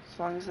 As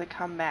long as they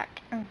come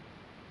back.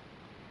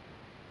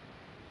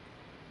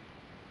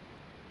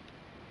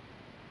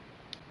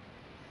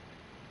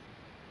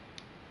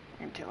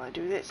 Until I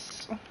do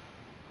this.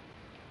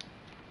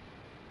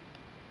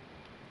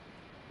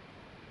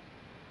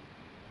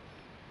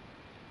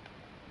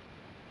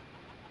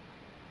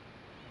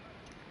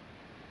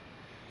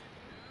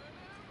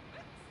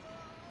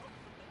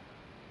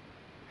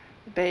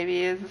 The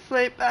baby is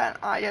asleep and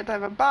I get to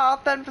have a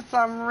bath, and for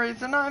some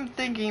reason I'm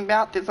thinking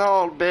about this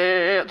old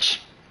bitch.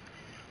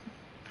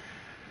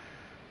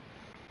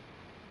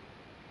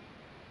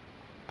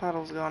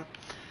 Puddle's gone.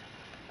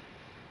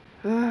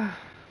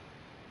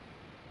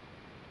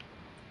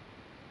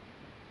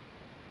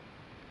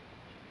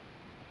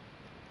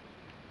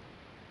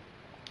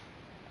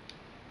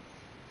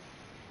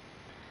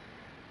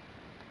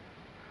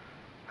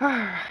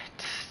 Alright,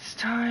 it's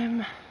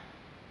time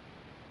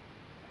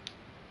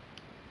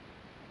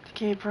to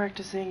keep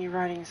practicing your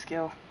writing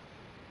skill.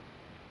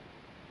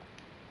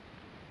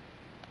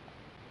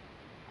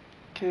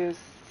 Because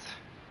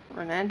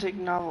romantic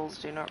novels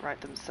do not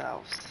write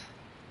themselves.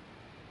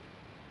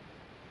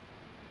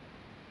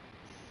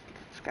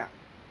 Let's go.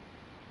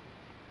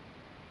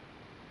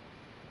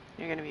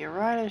 You're going to be a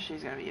writer,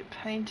 she's going to be a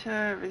painter,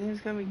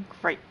 everything's going to be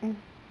great.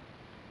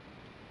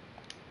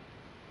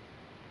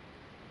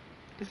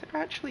 Is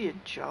there actually a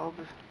job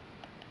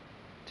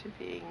to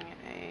being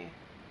a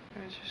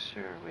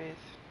registrar with...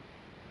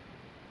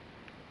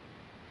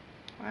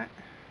 What?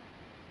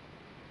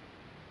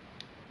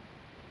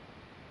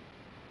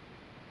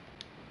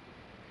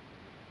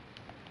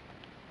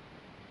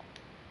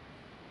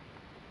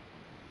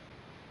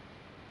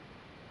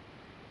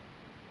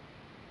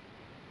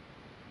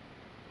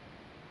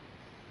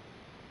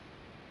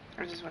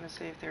 I just want to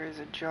see if there is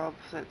a job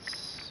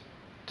that's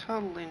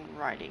total in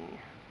writing.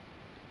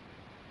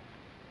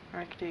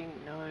 Acting,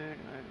 no,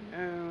 no,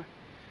 no.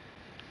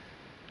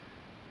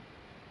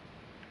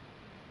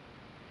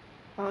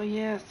 Oh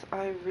yes,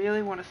 I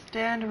really want to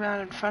stand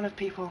around in front of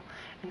people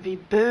and be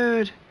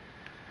booed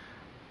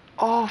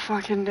all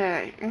fucking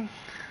day.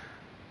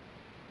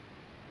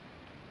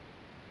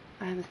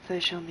 I'm a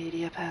social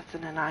media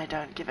person and I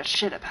don't give a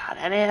shit about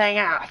anything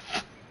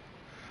else.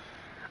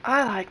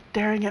 I like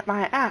staring at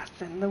my ass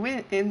in the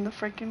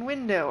freaking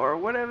window or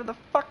whatever the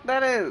fuck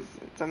that is.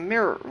 It's a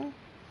mirror.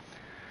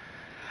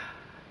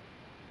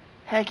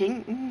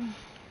 Hacking.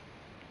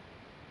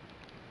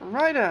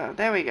 Writer,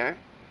 there we go.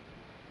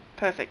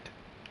 Perfect.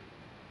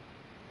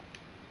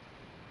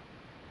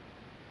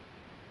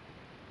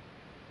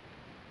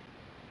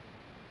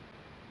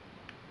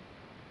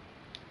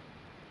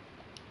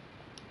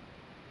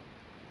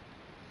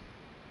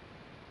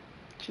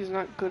 She's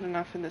not good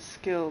enough in the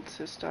skill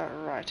to start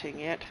writing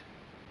yet.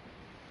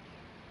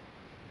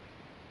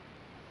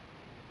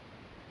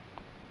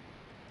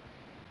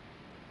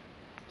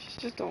 She's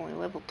just only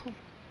level 2.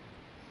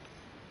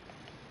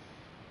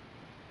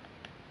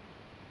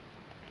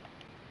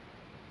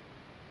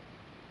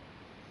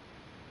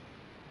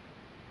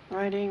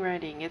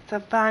 Writing, it's a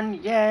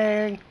fun,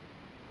 yay!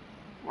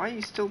 Why are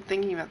you still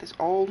thinking about this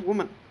old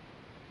woman?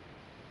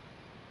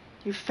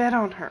 You fed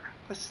on her.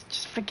 Let's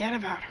just forget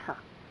about her.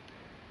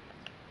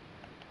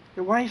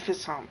 Your wife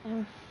is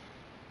home.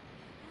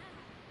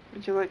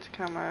 Would you like to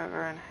come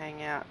over and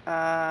hang out?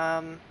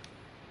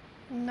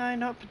 No,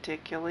 not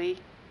particularly.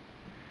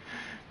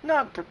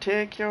 Not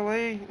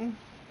particularly.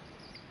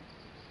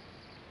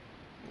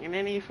 In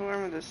any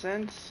form of the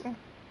sense.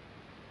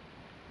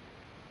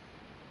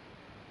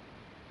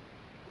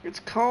 It's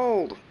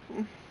cold.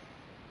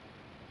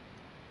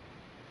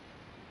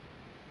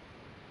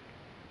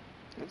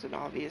 That's an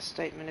obvious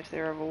statement if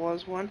there ever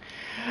was one.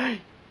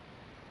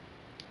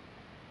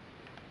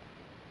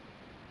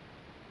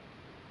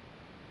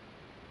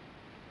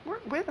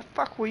 Where the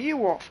fuck were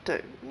you off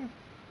to?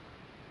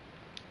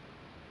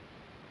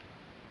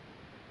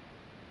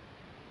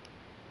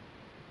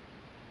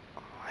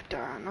 I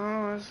don't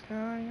know what's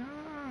going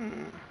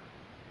on.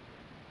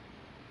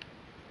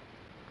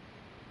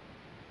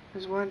 I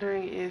was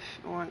wondering if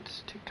you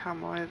want to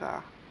come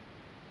over.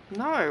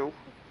 No.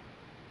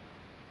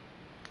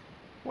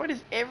 What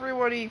does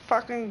everybody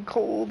fucking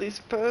call this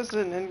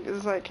person and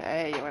it's like,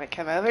 hey, you want to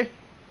come over?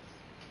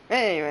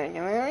 Hey, you want to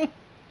come over?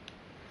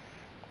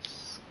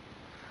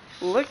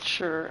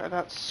 Lecture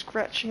about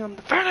scratching on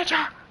the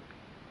furniture.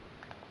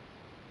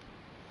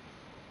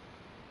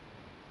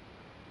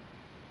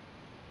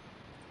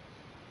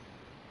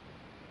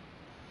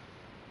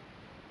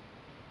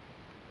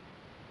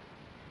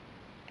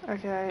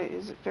 Okay,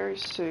 is it very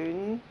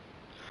soon?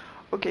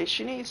 Okay,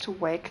 she needs to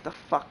wake the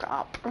fuck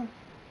up.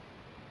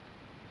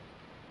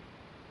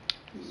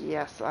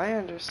 Yes, I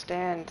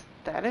understand.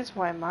 That is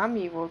why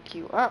Mommy woke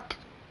you up.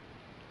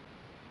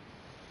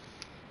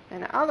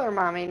 And other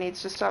Mommy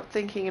needs to stop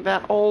thinking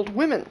about old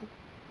women.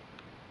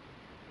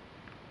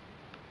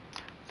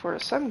 For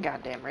some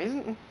goddamn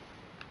reason.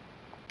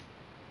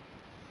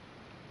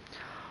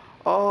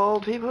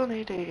 Old people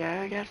need to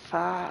go get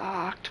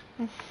fucked.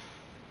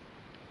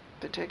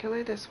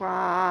 Particularly this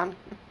one.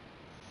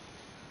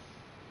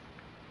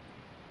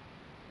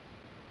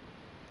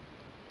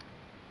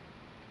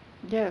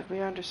 Yeah, we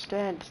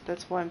understand.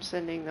 That's why I'm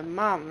sending the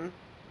mum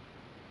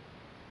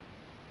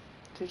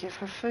to give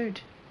her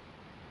food.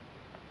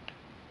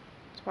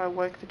 That's why I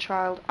woke the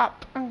child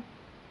up.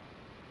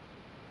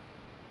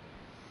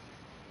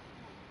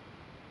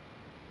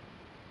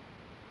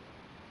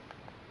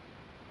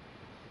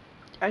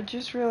 I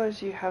just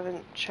realized you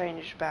haven't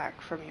changed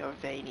back from your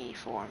veiny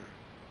form.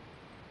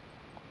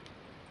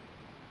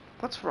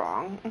 What's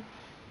wrong?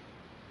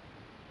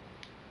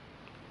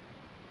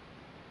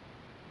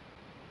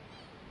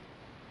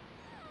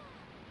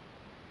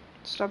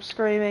 Stop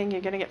screaming, you're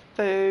gonna get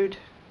food.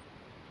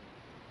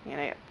 You're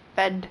gonna get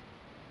fed.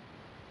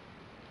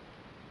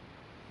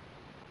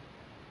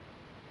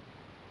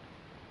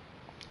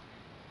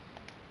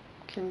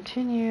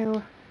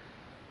 Continue.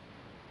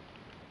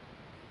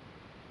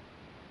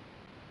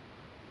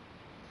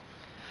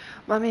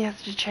 Mummy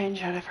has to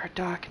change out of her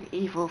dark and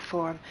evil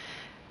form.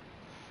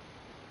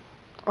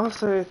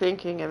 Also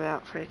thinking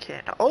about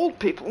freaking old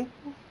people.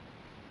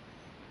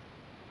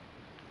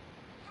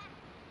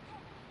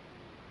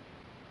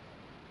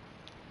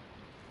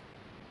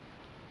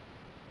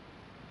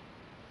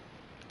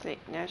 See,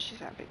 now she's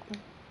happy.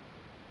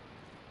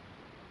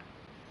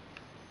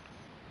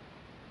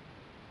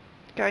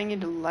 Going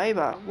into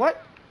labor.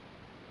 What?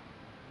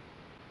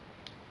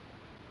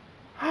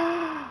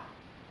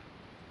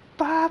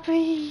 Barbie,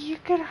 you're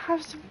gonna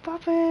have some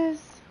boppers.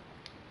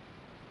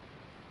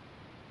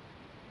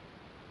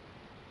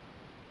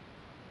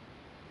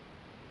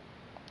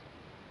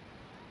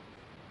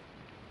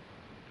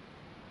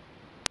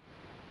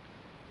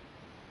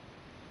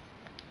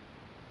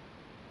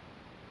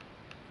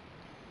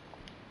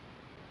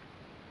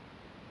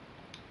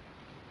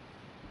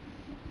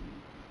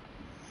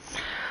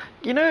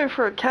 You know,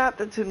 for a cat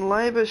that's in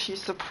labor,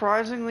 she's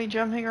surprisingly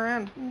jumping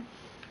around.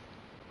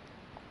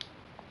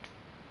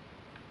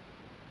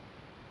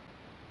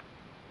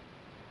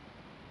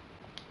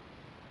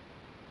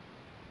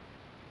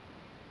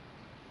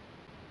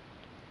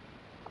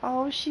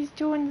 Oh, she's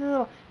doing the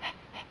little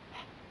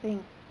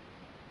thing.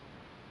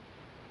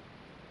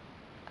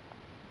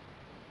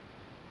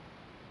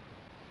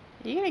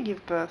 Are you gonna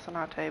give birth on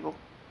our table?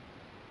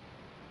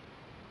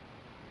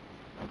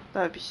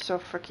 That would be so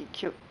freaking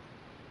cute.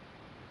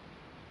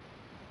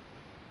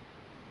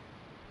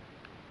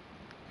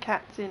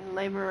 Cat's in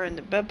labor and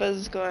the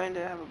bubba's going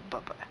to have a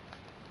bubba.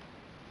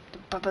 The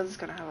bubba's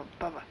gonna have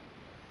a bubba.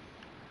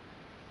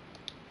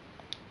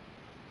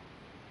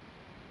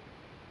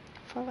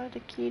 Follow the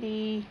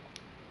kitty.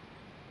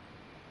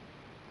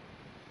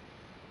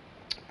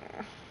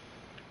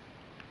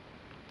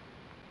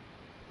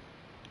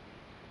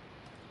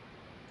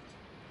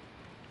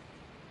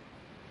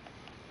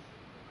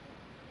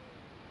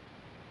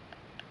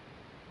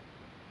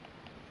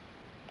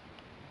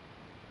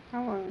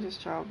 How long is this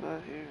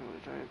childbirth usually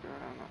take?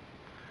 I don't know.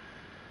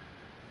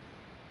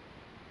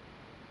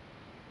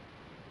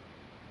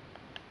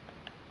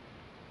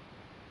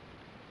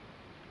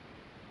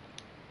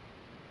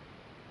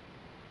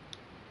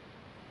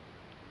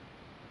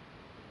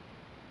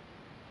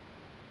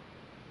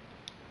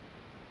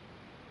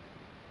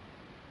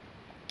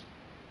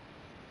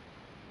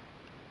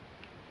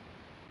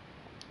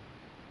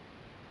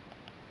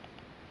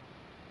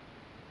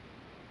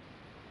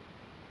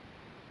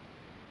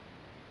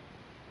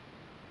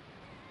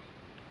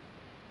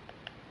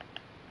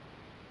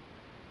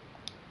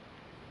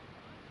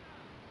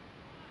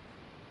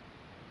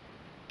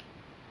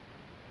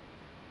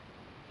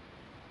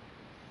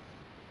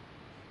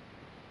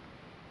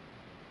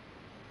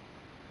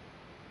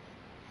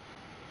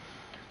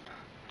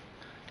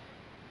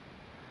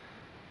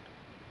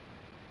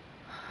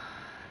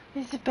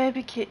 It's a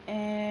baby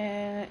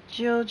kitten.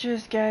 Jill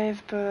just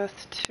gave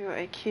birth to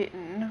a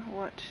kitten.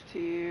 What do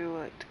you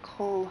like to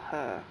call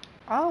her?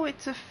 Oh,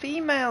 it's a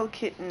female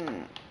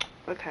kitten.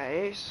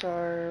 Okay,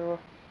 so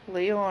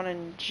Leon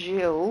and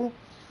Jill.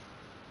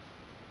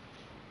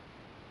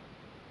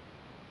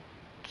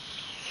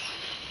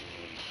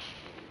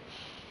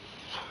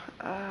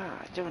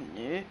 I don't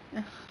know.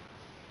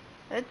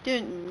 I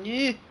don't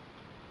know.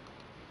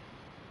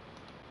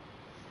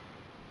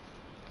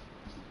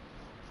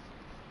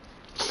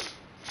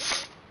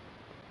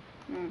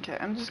 Okay,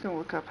 I'm just gonna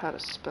look up how to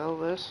spell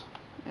this.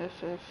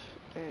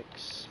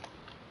 NEFFEX.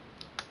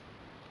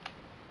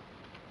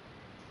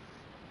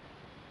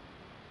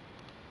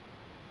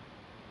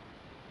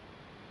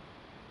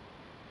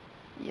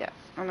 Yeah,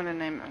 I'm gonna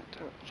name it.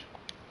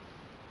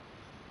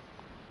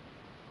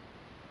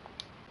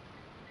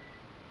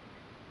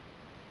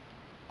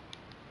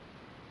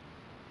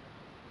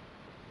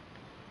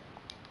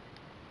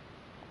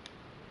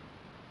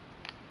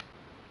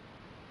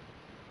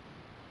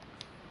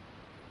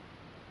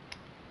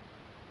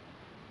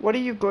 What are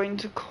you going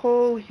to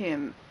call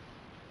him?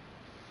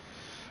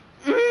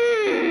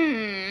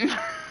 I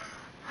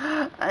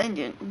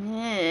don't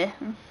know.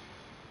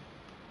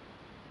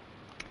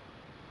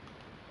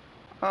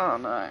 Oh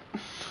no.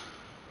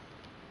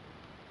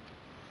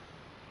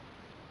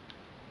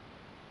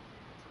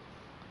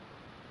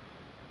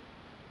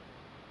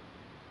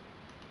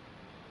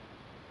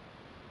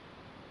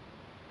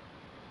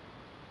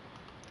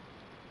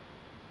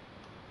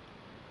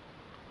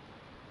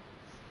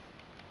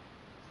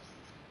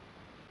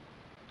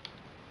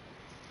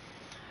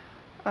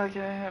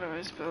 Okay, how do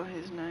I spell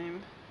his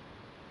name?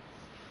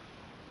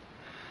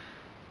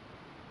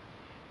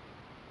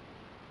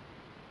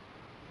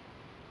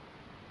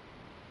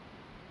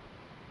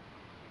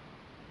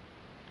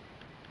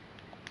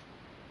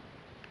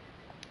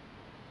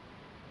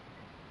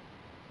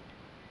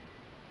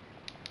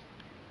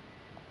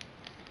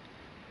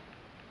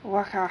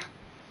 Waka.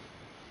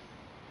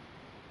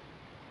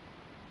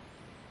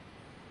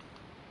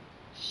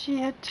 She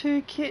had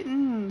 2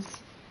 kittens.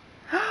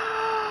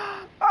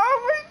 Oh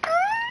my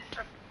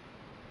god!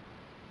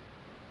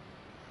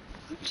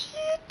 She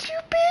had 2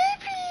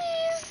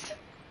 babies!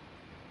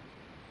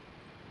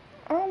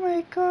 Oh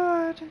my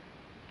god.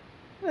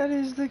 That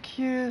is the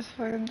cutest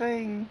fucking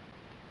thing.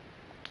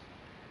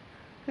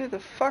 Who the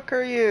fuck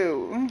are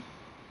you?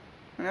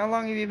 And how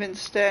long have you been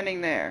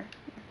standing there?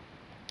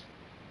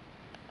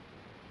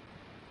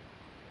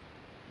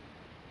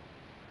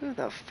 Who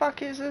the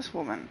fuck is this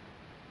woman?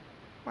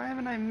 Why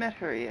haven't I met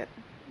her yet?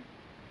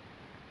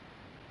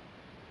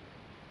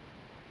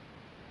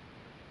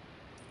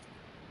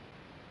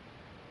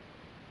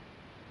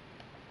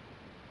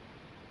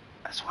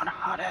 That's one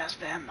hot-ass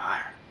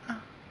vampire.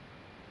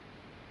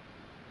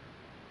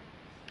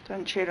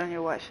 Don't cheat on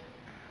your wife.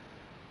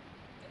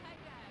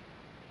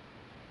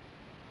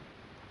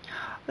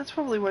 That's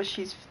probably what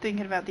she's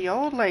thinking about, the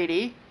old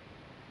lady.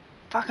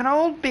 Fucking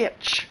old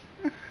bitch.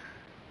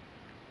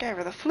 Gave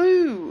her the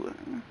flu.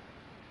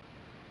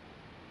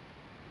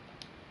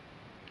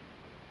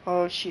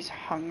 Oh, she's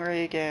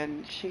hungry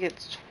again. She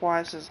gets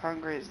twice as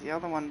hungry as the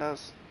other one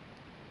does.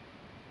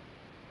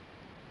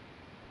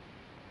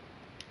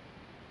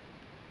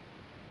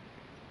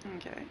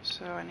 Okay,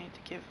 so I need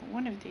to give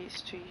one of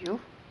these to you.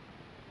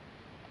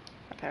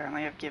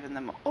 Apparently I've given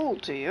them all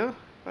to you,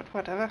 but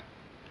whatever.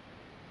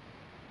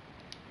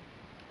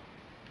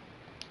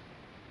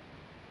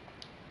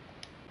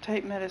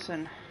 Take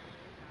medicine.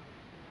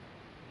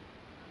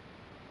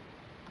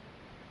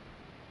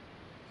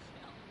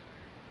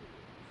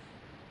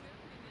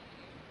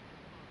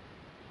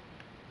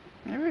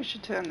 Maybe we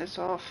should turn this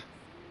off.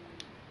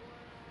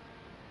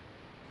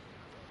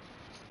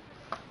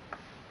 I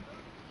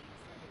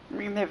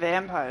mean, they're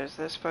vampires.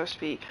 They're supposed to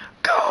be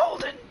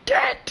cold and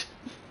dead.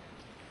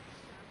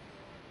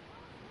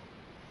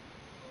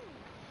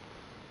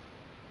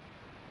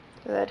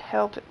 Did that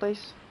help at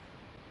least?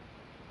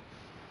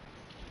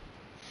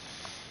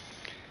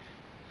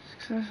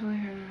 Successfully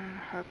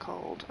her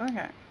cold.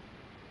 Okay.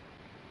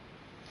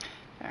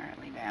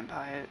 Apparently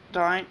vampire.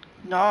 Don't.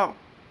 No.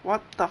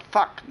 What the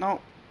fuck?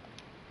 No.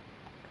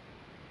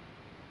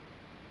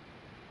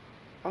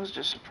 I was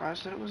just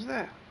surprised that it was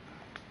there.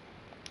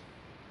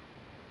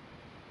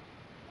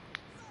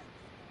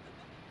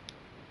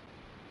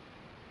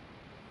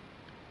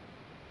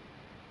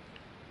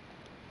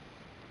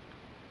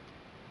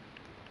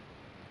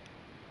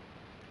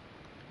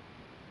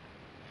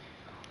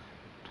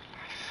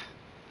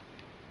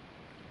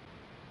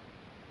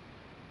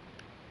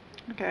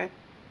 Okay.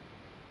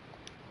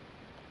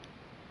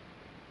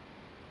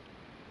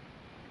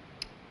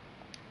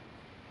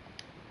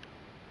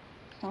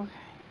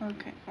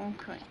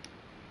 Okay.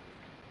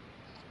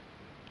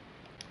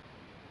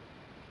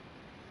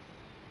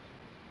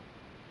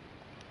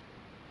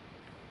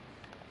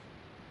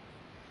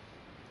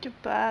 The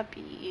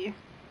baby.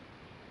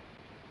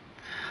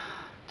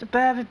 The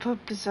baby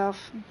pooped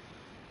herself.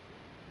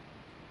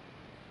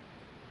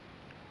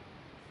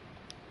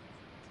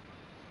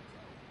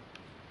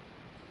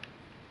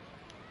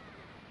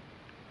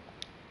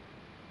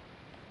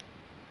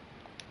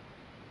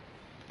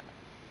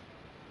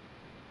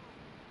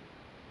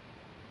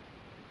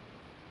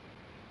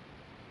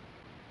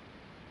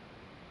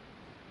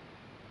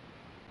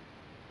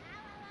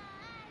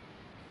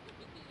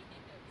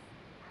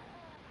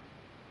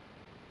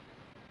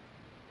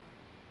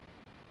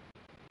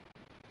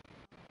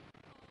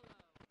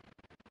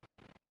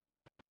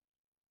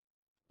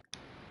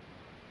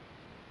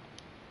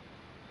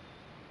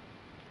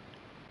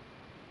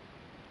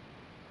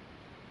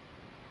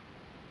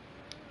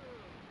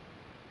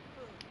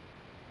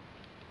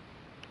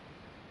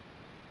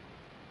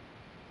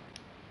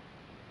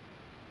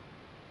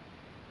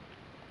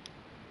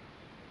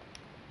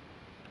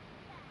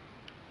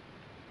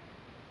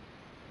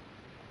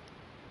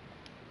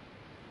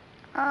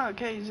 Oh,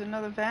 okay, he's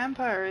another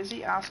vampire, is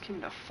he? Ask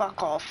him to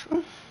fuck off.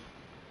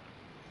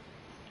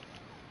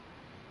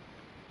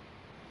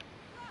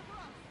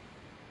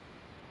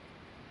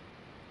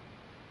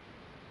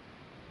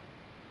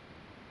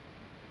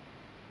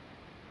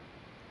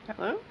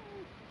 Hello?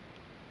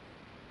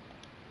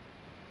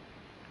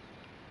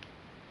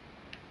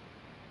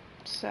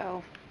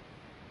 So,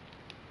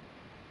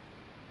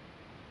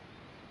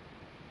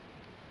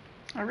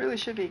 I really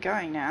should be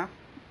going now.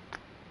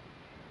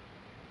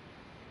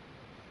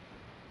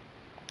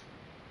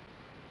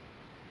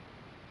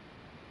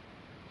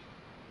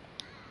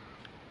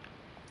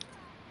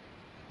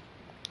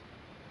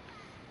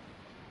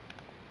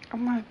 Oh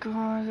my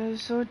god, they're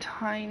so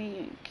tiny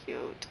and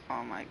cute.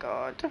 Oh my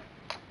god.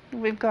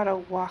 We've got a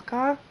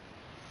Waka.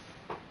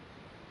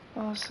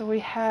 Oh, so we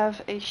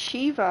have a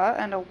Shiva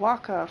and a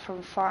Waka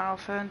from Final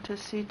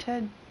Fantasy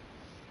X.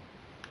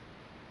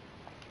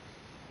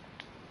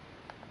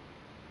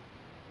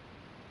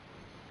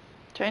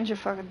 Change your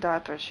fucking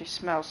diaper, she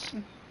smells.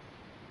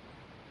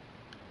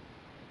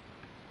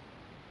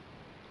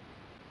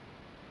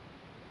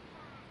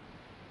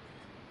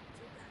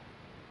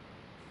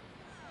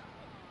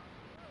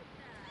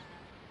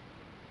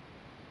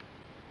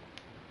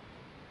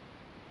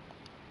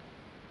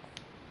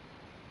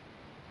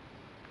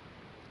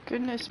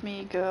 Goodness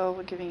me, girl,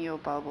 we're giving you a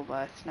bubble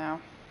bath now.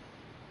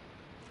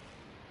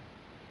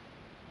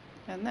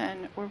 And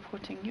then we're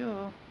putting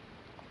you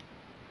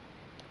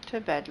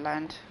to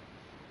bedland.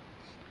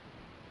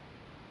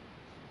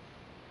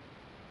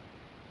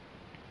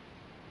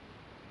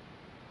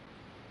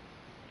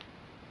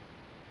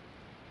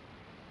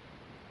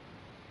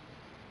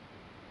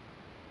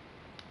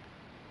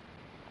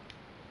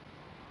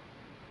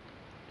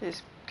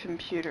 This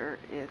computer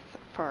is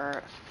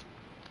for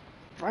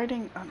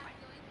writing. Oh my.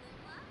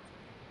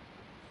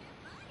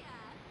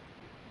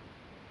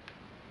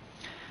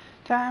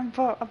 Time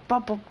for a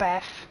bubble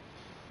bath.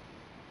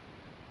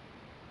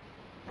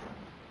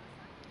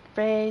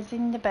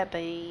 Raising the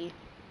baby.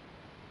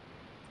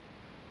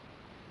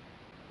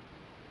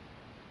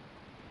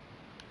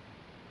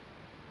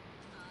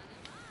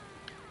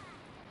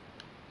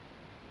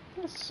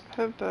 Yes,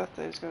 her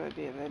birthday's gonna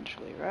be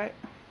eventually, right?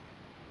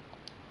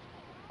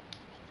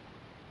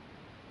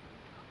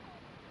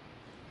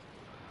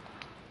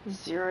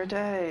 $0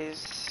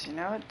 days. You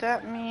know what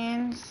that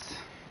means?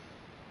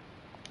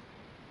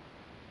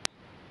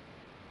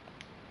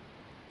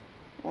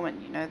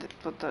 Woman, you know that.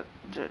 But that.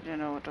 You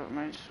know what that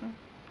means?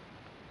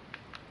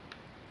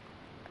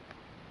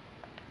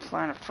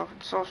 Plan a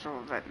fucking social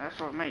event. That's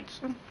what it means.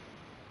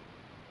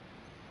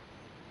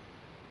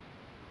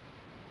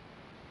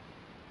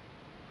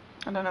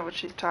 I don't know what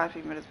she's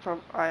typing, but it's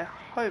I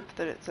hope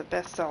that it's a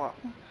bestseller.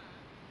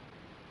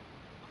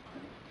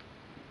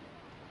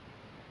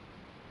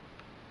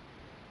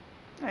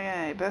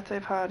 Okay, birthday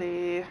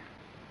party.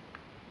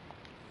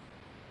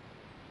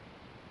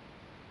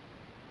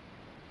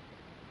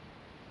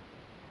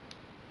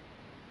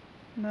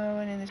 No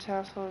one in this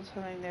household is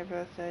having their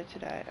birthday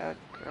today.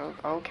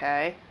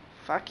 Okay.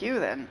 Fuck you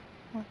then.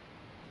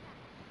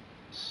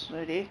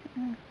 Snooty.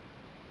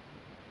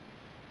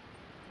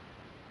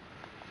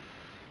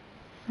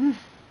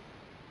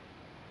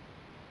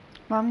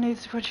 Mum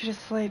needs to put you to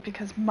sleep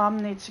because Mum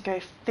needs to go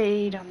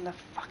feed on the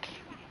fucking...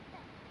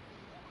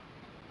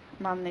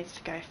 Mum needs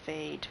to go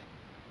feed.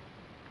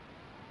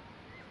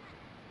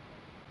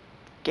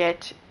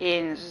 Get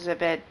in the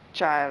bed,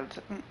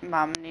 child.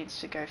 Mum needs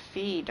to go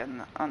feed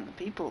on the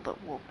people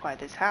that walk by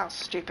this house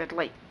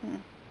stupidly.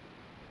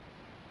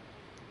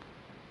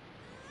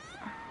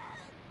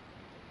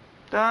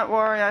 Don't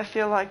worry, I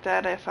feel like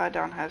that if I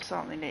don't have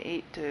something to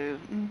eat too.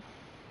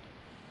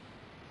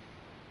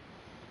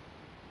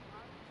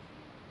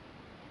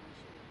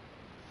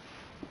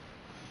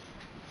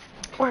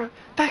 We're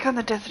back on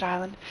the desert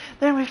island.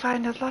 Then we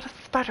find a lot of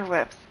spider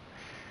webs.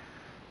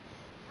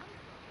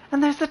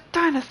 And there's a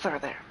dinosaur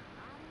there,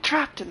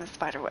 trapped in the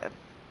spider web.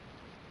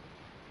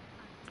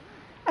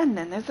 And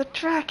then there's a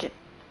dragon.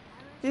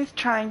 He's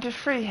trying to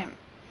free him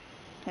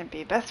and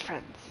be best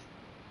friends.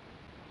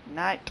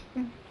 Night.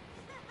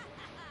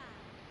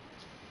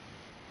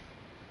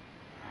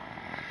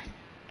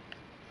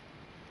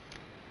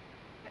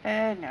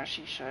 And now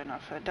she's showing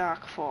off her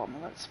dark form.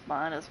 Let's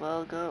might as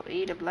well go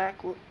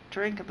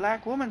drink a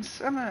black woman's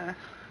summer.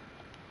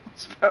 I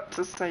was about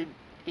to say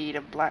eat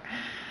a black...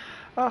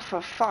 Oh,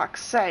 for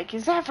fuck's sake,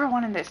 is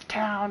everyone in this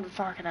town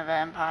fucking a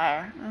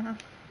vampire?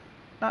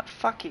 Not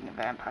fucking a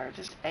vampire,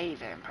 just a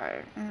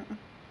vampire.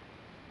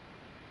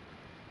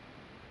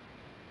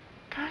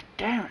 God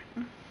damn it.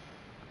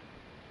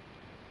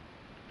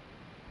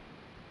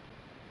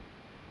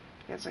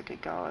 Guess I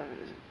could go over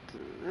to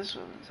this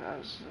woman's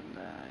house and,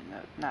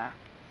 no, nah.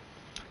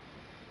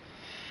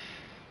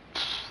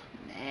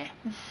 Nah.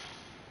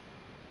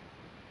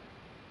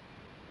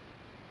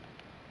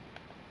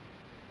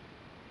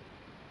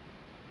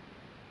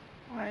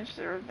 Why is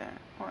there a vamp?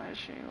 Why is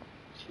she?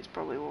 She's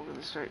probably walking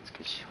the streets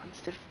because she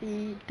wants to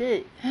feed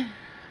it.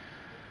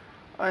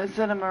 Or is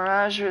that a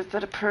mirage or is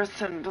that a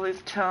person?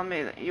 Please tell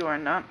me that you are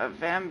not a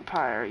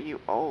vampire, you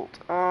old.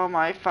 Oh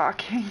my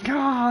fucking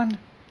god.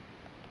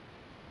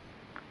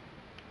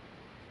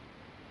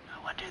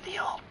 No wonder the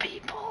old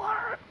people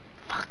are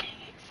fucking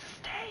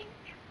existing.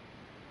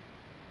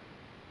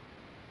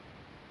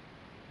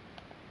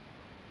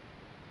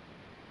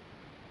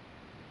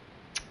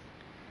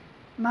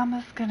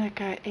 Mama's gonna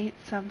go eat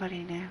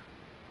somebody now.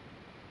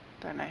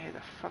 Don't know who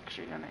the fuck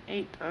she's gonna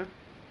eat though.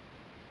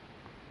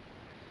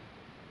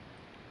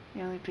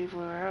 The only people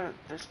who are out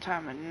at this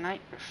time of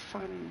night are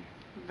fucking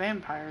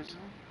vampires.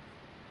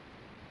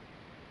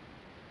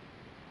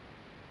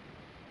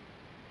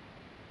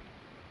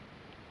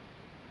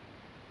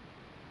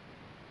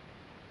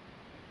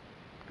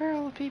 Where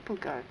all the people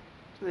go?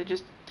 Do they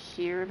just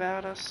hear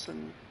about us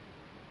and...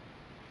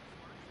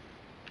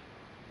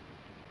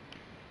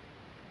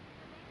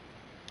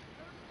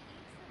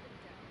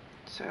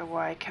 So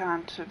why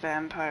can't a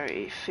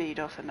vampire feed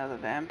off another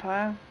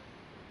vampire?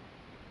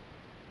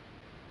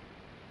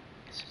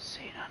 Is it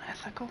seen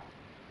unethical?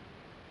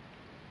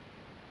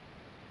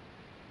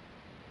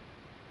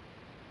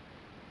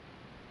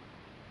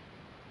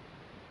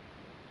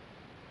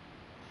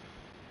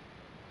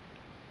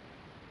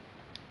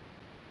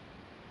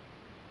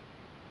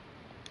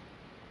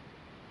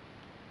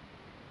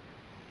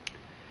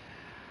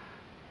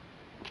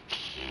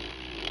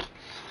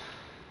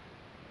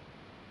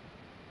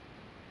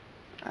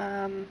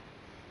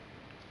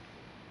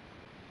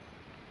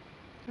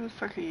 Who the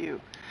fuck are you?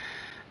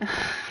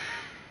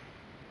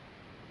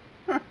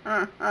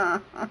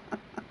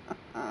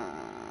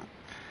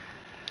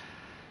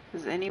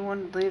 Does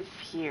anyone live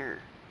here?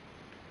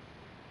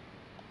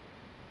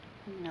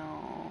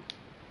 No.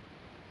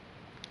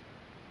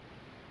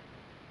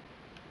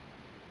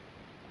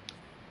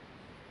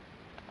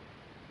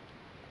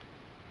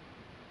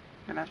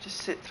 I'm gonna have to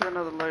sit through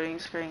another loading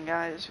screen,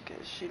 guys,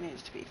 because she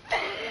needs to be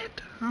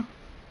fed.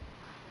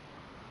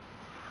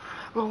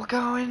 We'll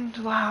go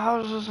into the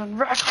houses and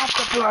wreck up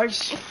the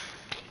place.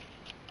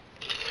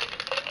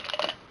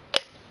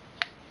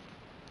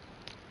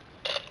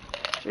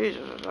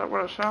 Jesus, is that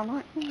what I sound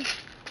like?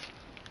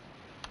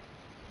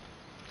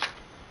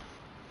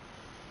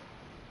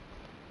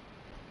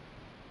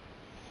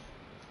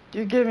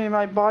 You give me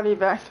my body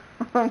back.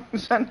 I'm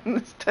sending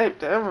this tape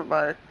to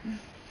everybody.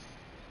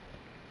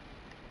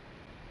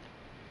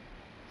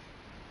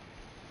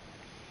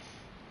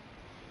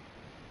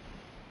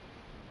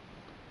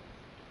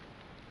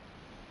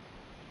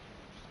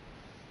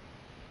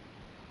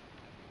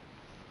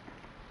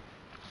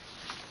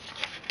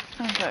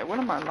 Okay, what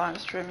am I live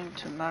streaming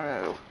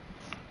tomorrow?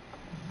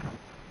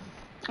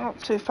 Oh,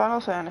 to Final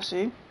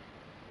Fantasy,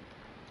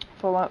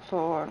 Fallout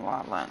 4, and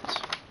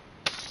Wildlands.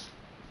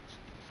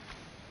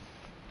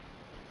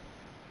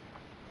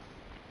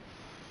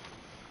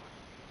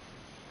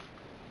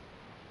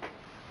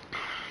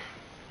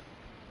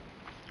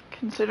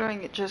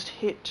 Considering it just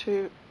hit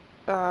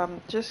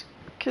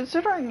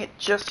considering it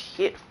just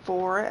hit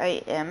 4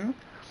 AM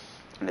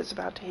and it's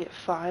about to hit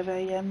 5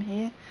 AM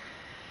here.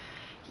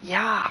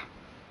 Yeah,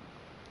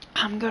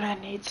 I'm gonna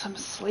need some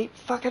sleep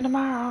fucking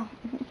tomorrow.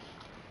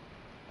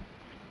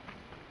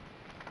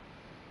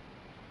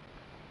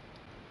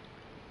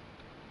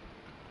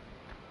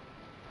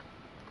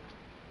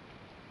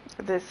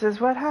 This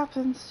is what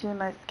happens to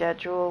my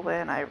schedule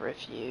when I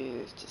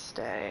refuse to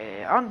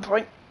stay on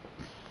point.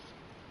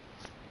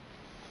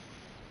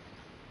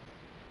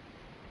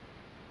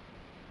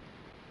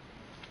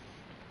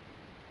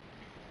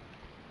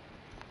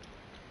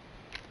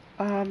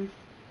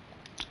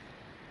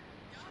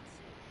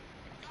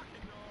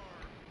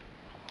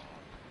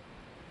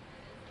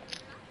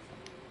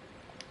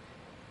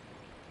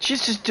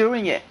 She's just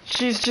doing it.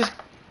 She's just...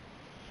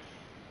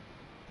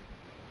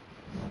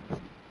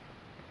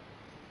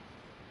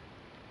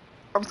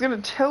 I was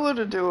gonna tell her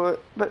to do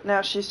it, but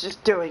now she's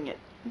just doing it.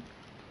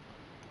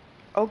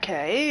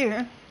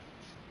 Okay.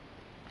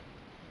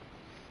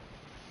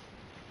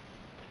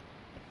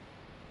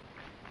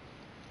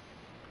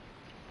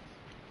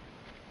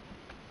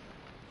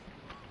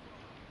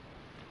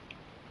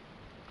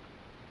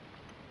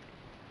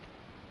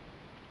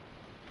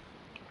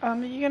 Are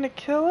you gonna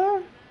kill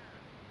her?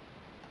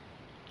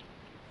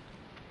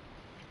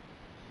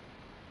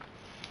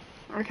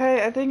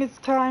 Okay, I think it's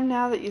time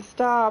now that you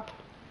stop.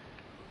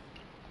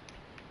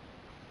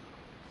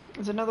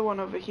 There's another one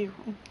over here.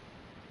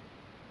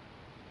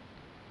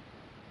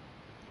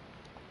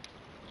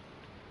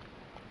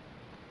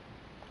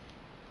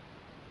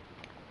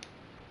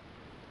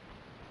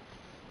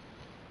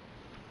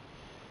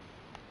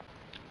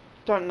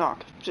 Don't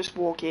knock, just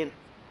walk in.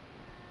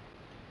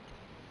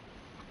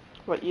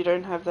 What, you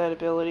don't have that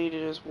ability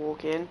to just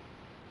walk in?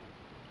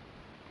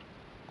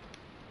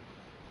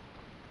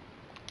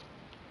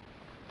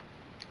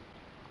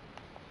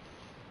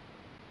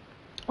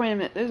 Wait a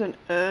minute, there's an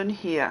urn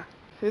here.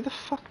 Who the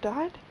fuck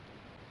died?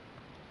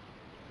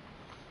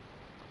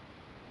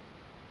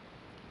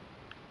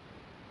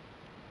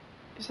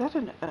 Is that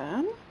an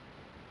urn?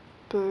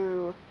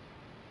 Boo.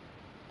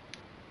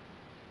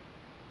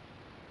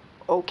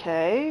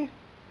 Okay.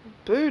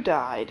 Boo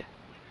died.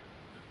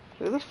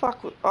 Who the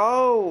fuck was...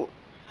 Oh!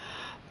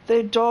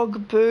 Their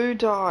dog Boo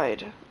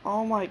died.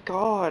 Oh my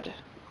god.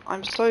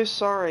 I'm so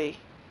sorry.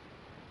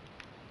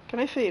 Can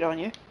I feed on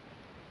you?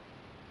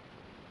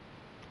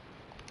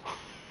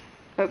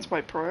 That's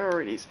my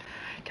priorities.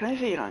 Can I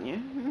feed on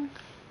you?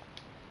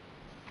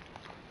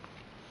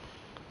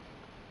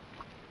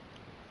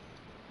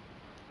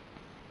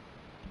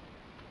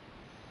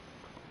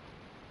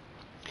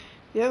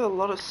 You have a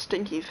lot of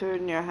stinky food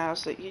in your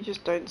house that you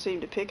just don't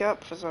seem to pick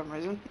up for some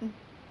reason.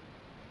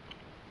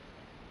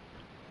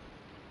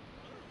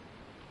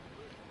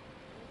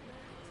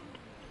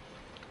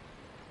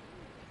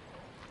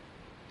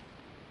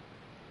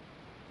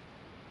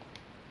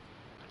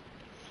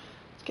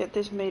 Let's get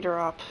this meter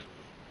up.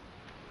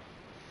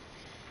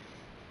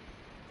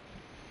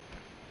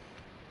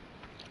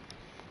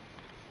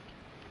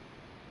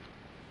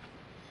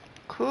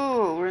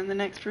 Cool, we're in the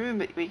next room,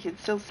 but we can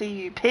still see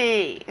you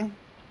pee.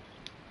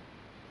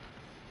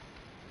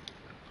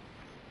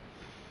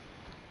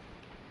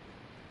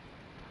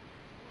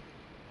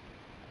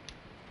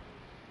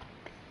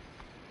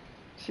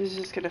 She's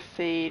just gonna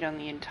feed on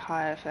the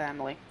entire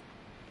family.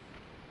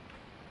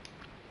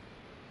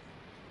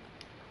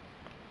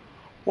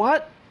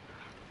 What?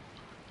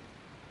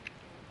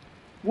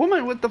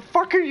 Woman, what the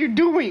fuck are you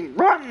doing?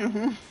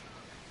 Run!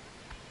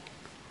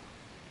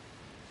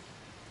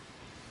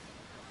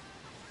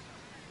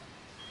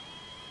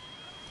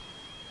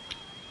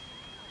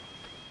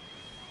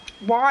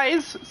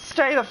 Wise,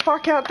 stay the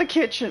fuck out the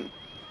kitchen.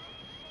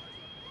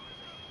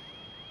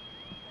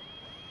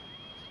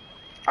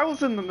 I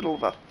was in the middle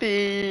of a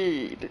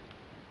feed.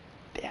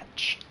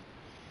 Bitch.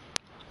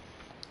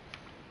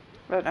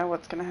 I don't know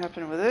what's gonna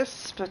happen with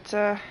this, but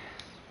oh,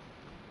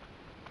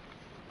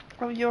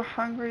 you're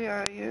hungry,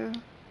 are you?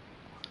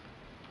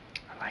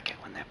 I like it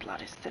when their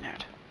blood is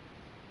thinnered.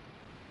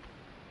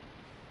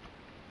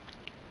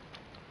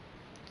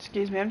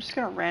 Excuse me, I'm just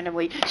gonna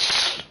randomly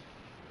just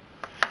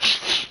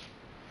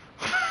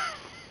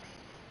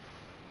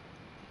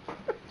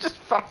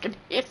fucking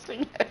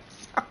hissing at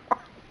someone.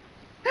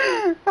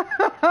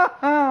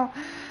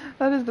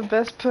 That is the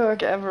best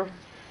perk ever.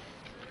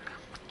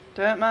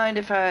 Don't mind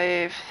if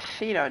I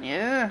feed on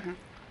you.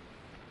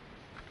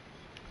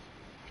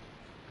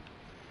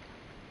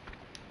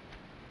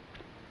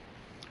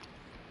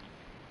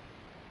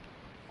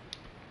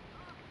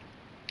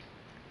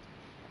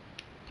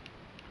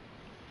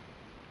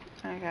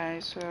 Okay,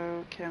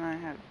 so can I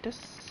have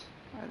this?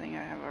 I think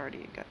I have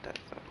already got that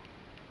though.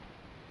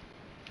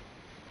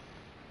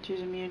 She's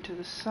immune to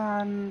the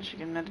sun, she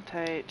can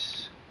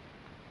meditate.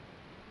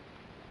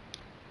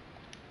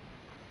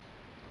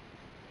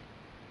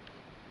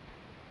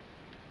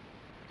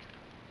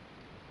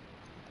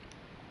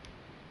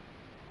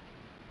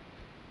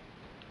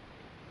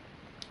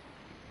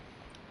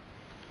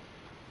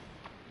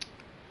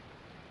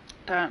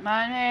 Don't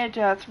mind me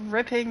just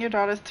ripping your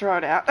daughter's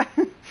throat out.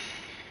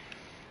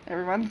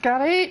 Everyone's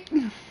gotta eat.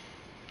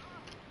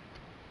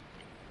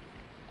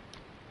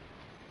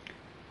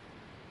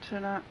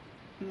 Tonight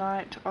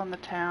on the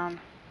town.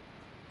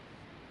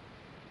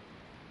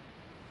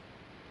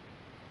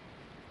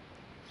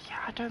 Yeah,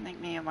 I don't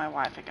think me and my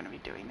wife are gonna be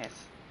doing this.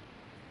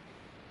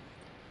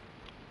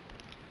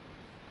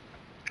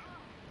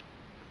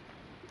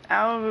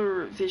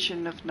 Our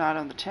vision of night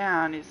on the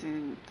town is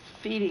in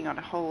feeding on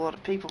a whole lot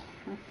of people.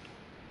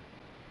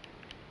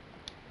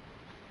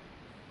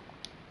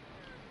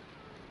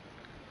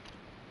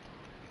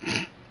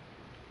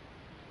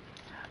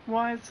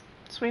 Wise,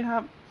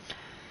 sweetheart.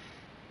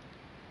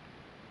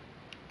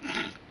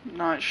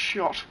 Nice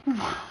shot.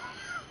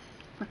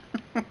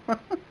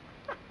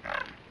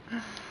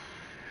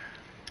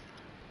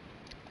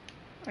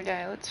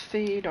 Okay, let's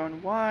feed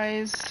on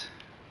Wise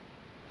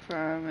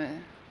from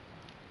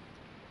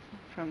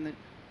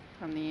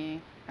the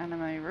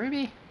anime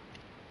Ruby.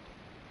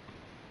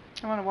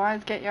 Come on,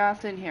 Wise, get your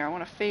ass in here. I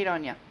want to feed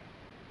on you.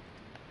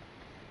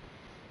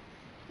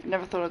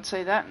 Never thought I'd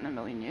say that in a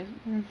million years.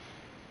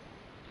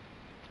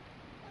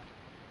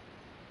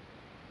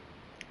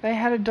 They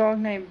had a dog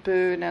named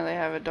Boo, now they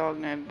have a dog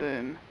named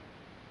Boom.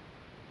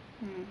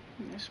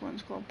 This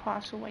one's gonna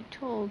pass away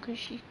too, because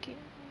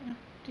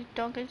the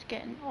dog is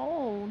getting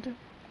old.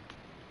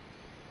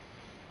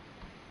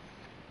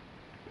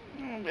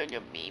 Oh,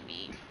 little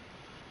baby.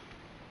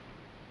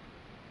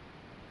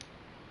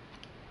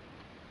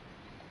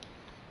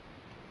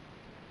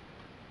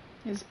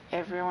 Is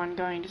everyone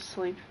going to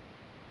sleep?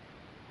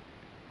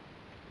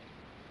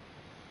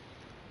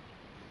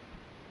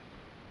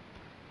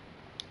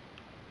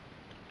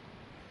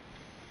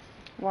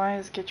 Why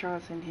is get your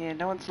ass in here?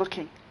 No one's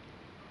looking.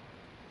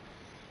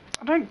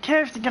 I don't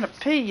care if you're gonna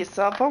pee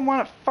yourself. I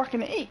want to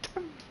fucking eat.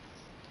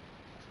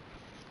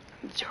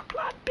 It's your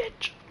blood,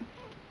 bitch.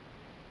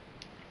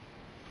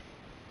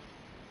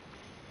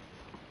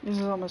 This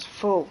is almost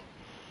full.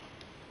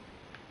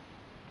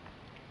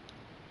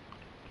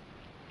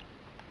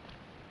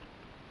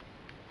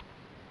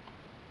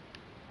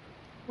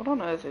 What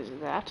on earth is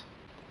that?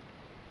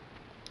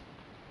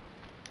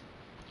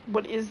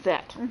 What is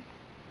that?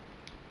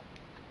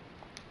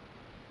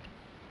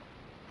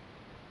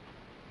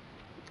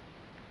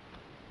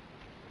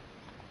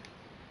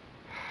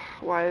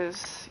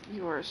 Wise,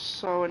 you are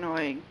so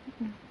annoying.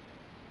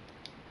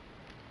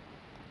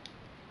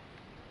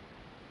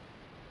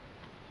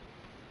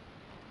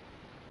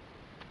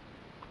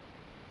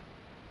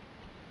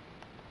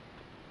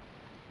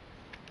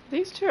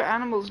 These two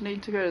animals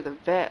need to go to the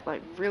vet,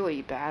 like,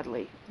 really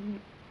badly.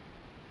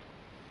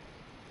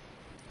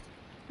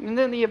 And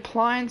then the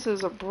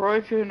appliances are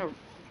broken, or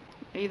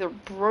either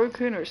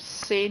broken or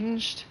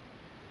singed.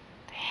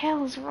 What the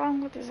hell is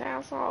wrong with this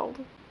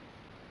household?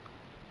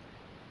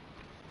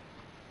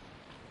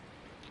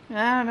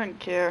 I don't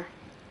care.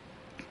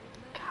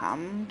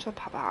 Come to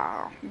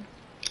Papa.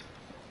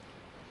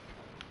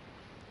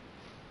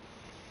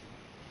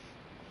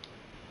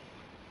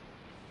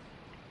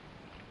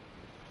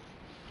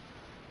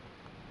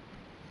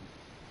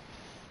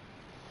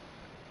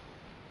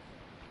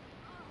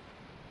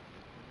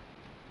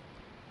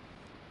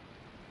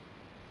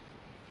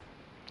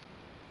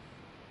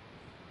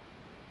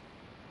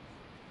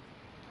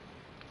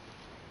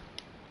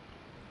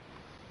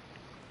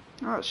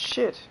 Oh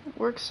shit,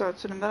 work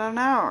starts in about an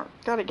hour.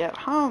 Gotta get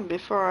home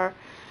before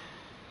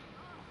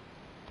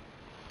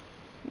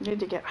I need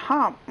to get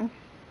home.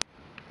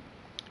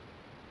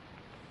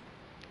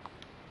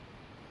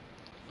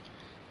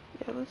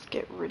 Yeah, let's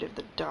get rid of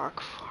the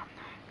dark form.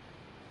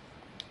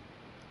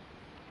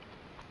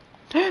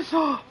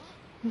 Oh!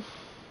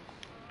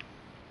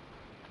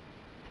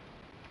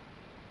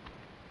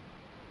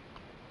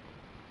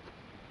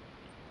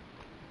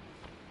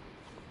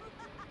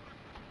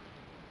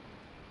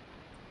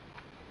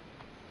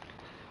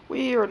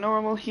 We are a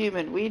normal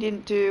human. We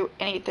didn't do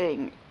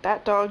anything.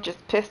 That dog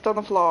just pissed on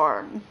the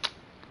floor.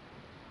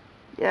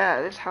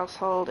 Yeah, this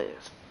household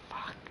is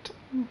fucked.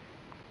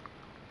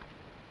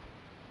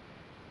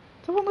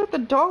 Someone let the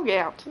dog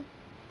out.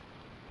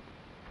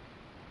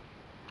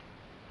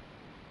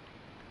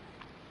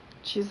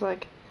 She's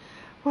like,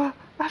 well,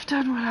 I've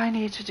done what I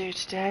need to do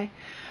today.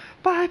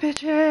 Bye,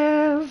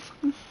 bitches.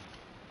 Am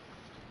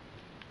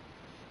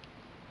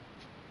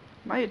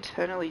I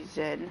eternally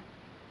zen?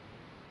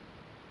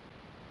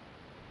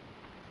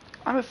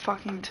 I'm a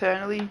fucking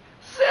eternally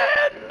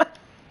zen.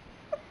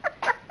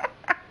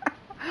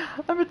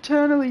 I'm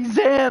eternally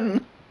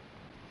zen.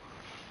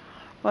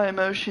 My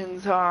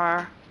emotions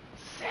are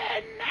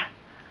zen.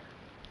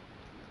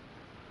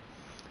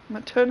 I'm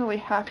eternally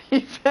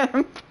happy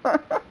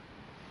vampire.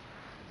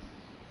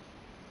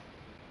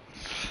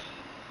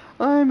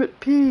 I'm at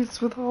peace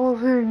with all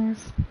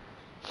things.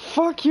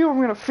 Fuck you, I'm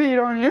gonna feed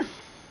on you.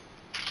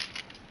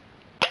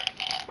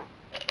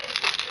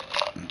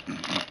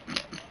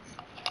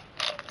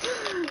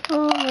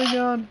 Oh my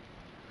god.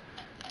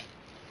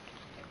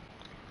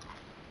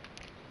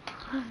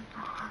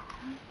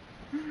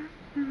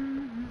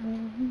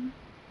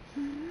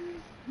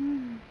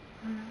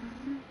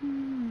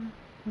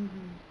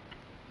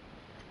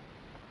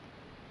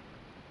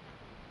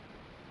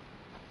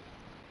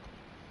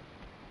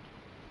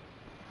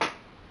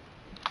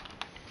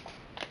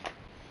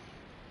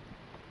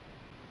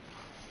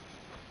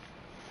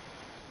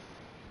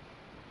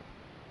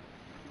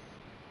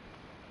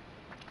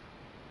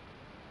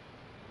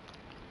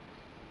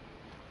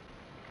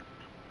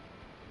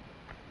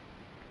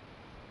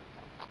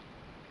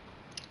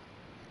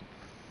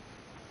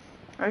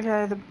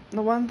 Okay,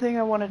 the one thing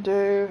I want to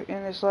do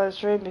in this live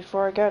stream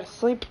before I go to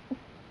sleep,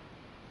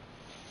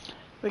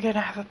 we're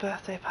gonna have a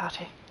birthday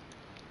party.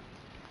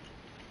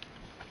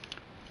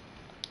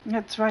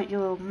 That's right, you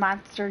little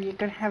monster, you're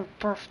gonna have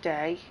a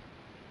birthday.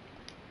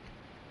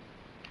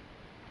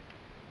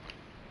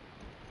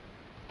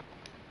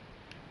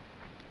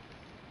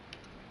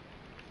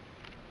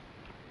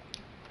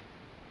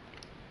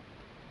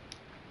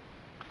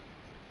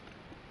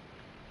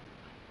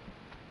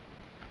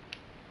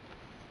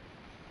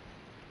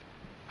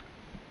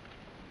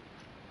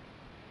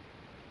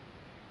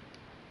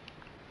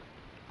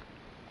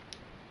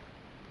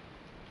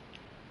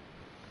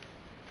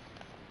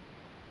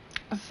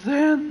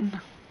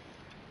 Then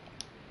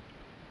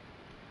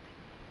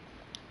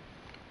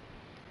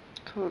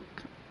cook.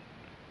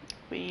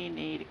 We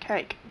need a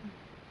cake.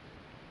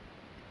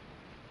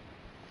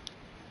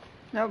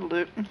 That'll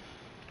do.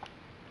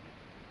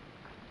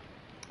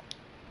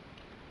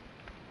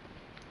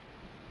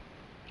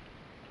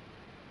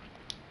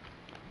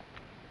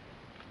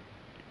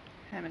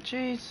 Ham and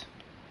cheese.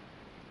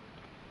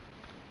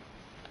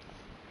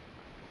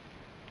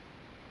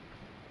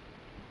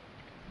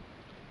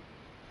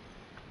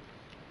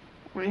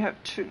 We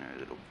have two new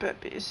little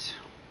babies.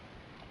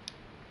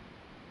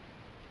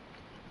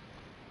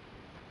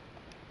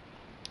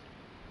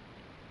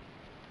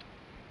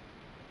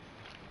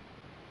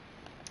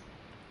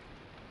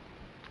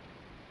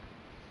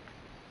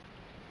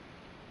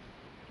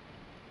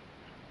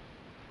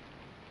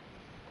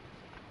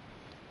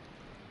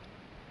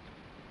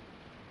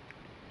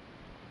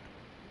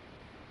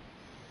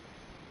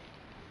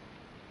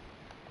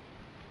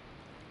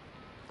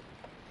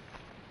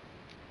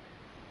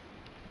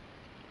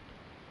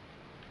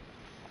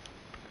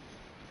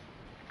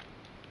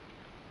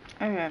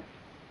 Okay.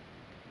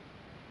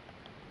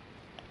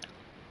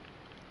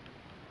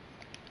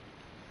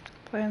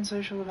 Plan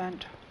social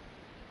event.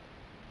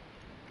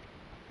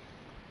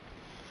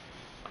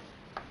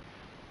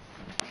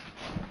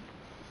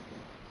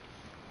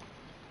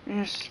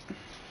 Yes.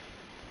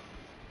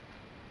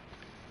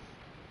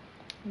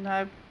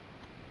 No.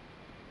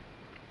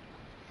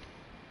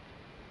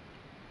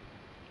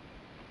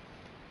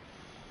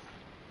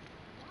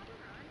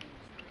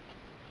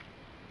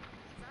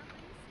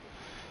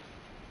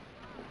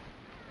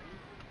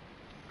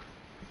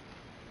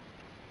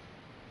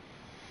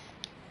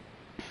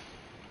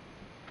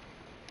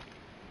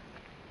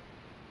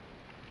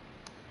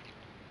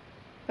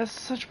 That's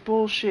such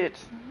bullshit.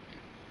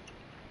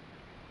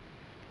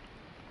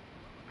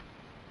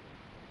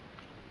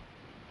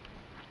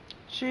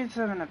 She's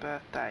having a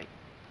birthday.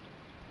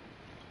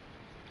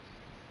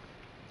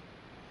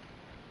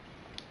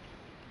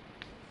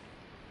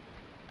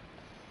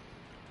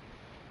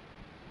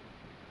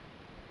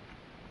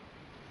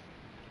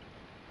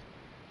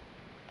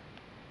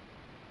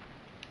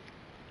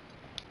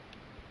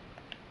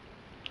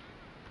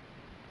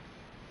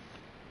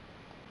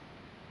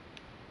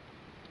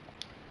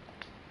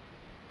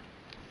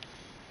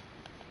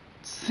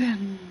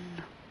 Sin.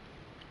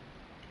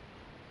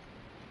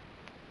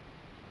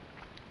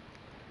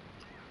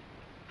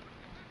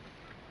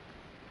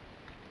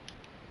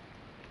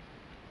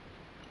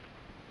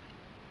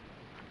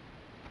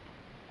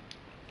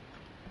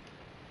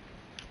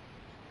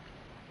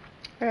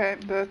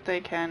 Alright, birthday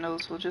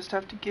candles. We'll just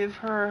have to give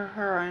her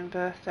her own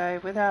birthday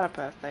without a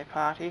birthday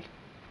party.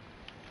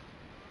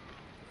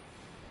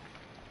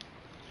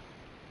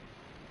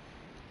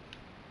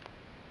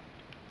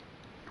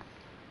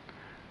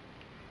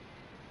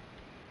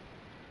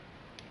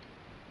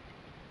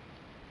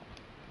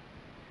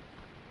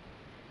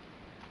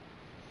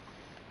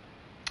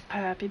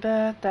 Happy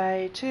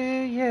birthday to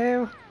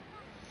you.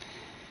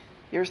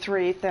 You're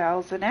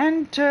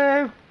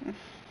 3002.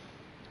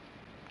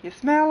 You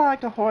smell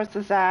like a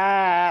horse's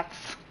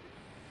ass.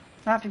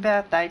 Happy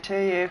birthday to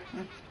you.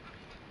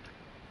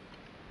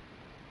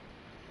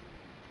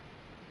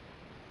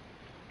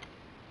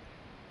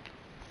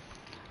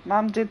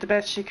 Mum did the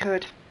best she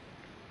could.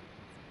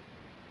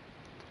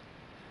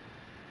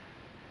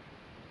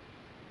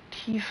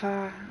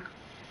 Tifa,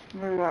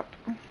 move up.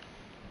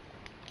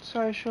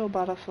 Social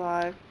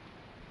butterfly.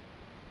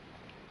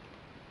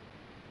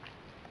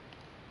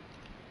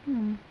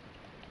 An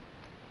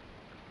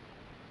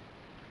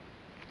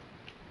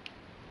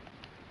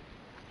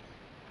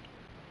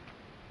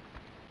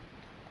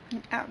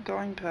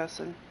outgoing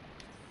person.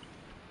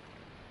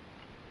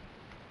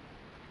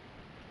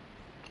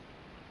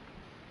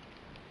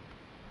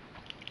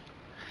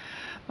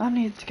 Mum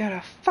needs to go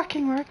to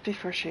fucking work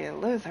before she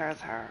loses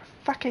her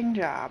fucking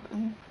job.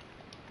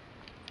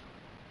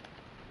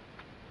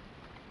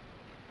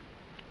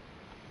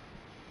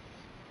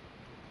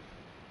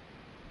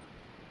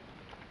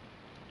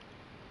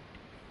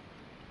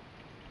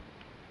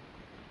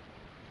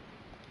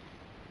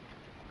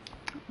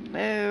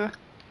 No.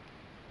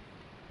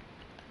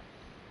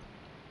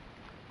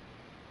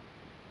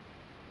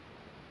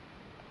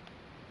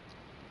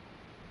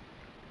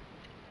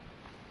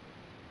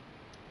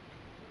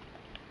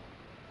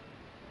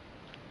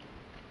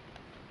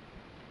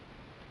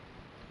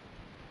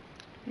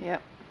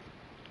 Yep.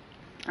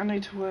 I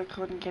need to work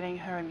on getting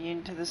her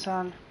immune to the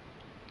sun.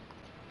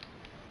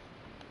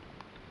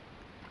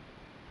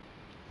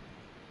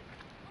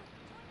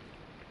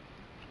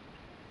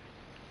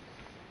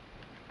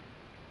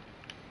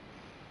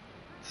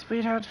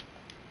 Sweetheart,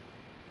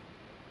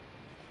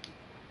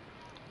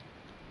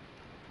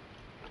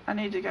 I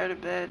need to go to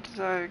bed,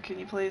 so can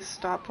you please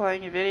stop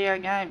playing your video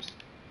games?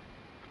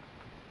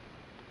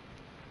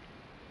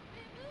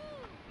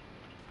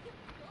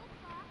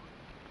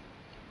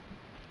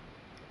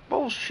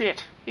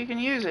 Bullshit. You can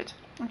use it.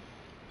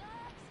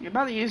 Your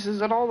mother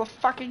uses it all the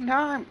fucking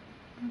time.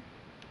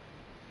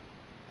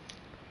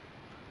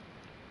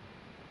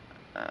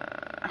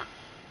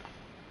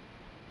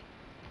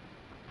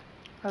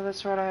 Oh,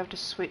 that's right, I have to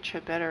switch her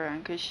bed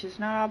around because she's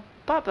not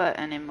a bubba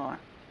anymore.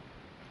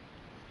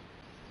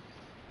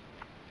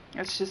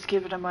 Let's just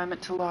give it a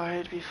moment to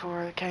load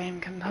before the game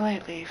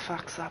completely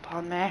fucks up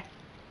on me.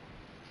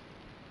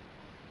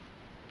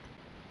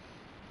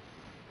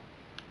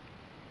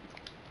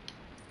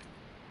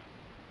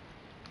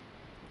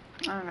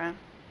 Okay.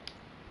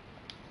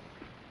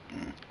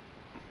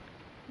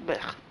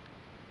 Blech.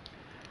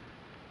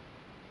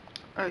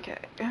 Okay,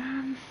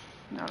 no,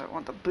 I don't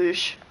want the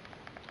bush.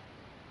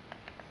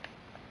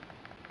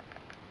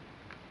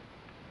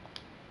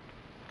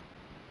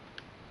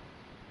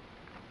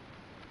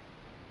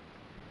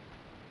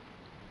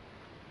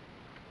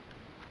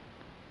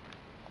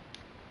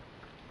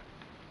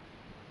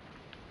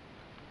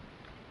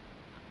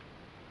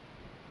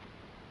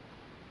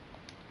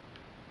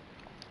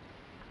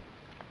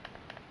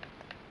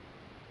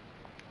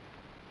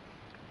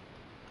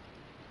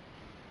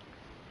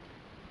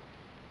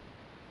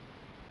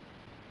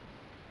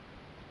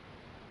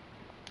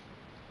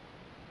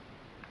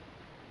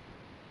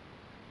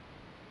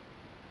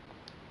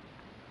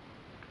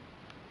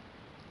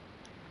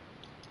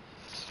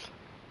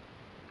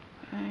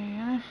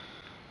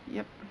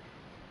 Yep.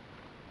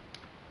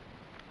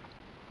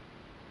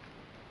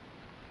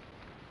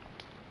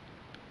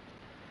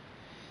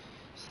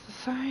 It's the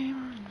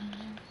same.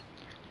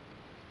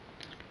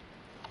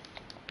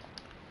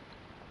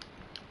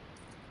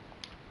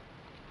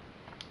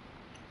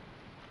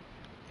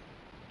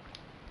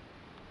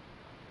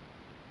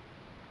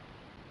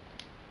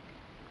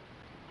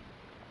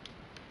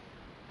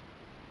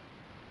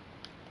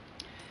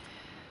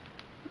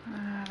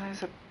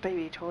 Those are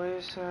baby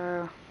toys,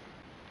 so...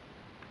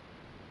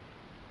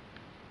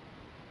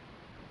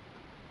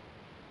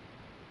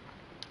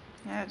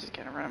 yeah, just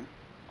get rid of them.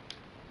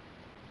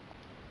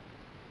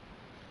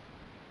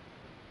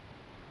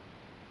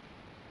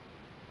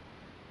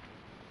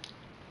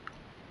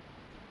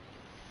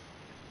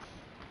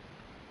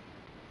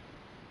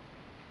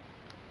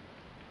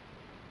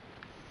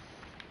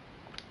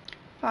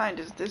 Fine,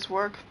 does this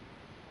work?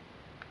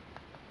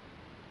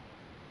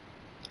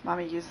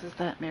 Mommy uses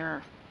that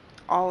mirror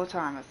all the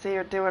time. I see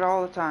her do it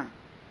all the time.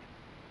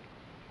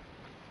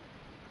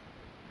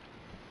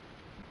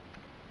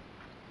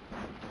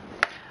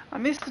 I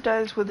miss the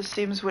days where the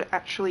Sims would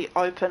actually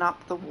open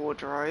up the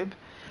wardrobe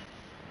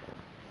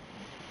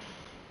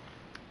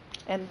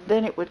and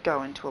then it would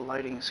go into a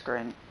loading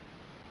screen.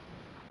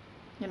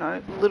 You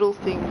know, little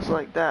things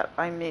like that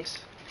I miss.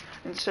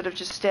 Instead of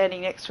just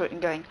standing next to it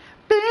and going,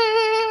 "Bing!"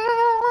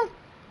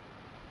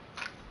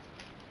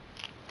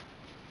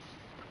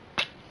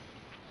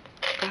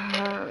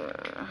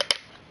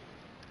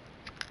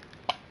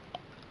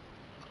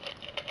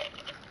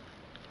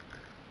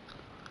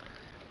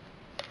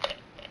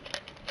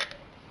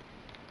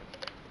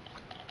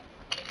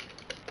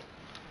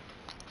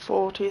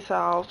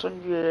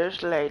 40,000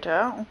 years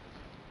later.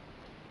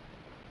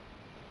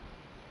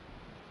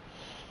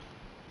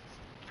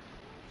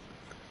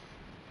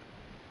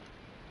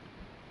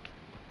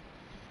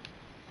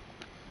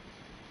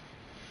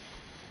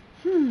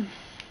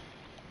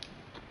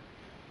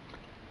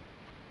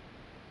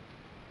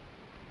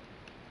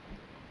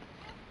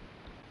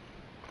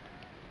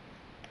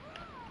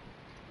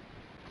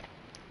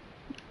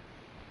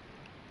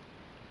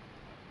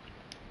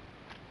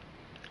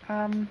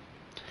 How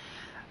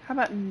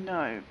about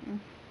no?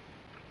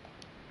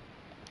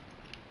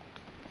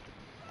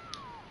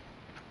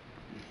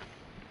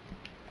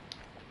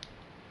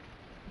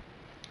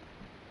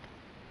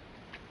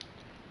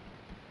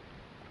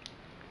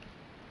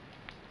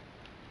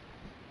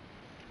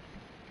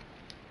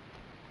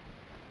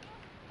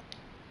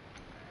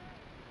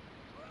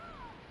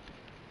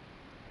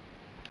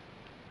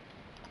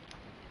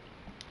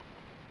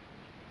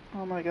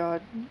 Oh my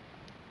god.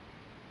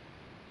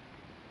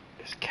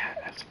 This cat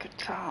has a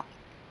guitar.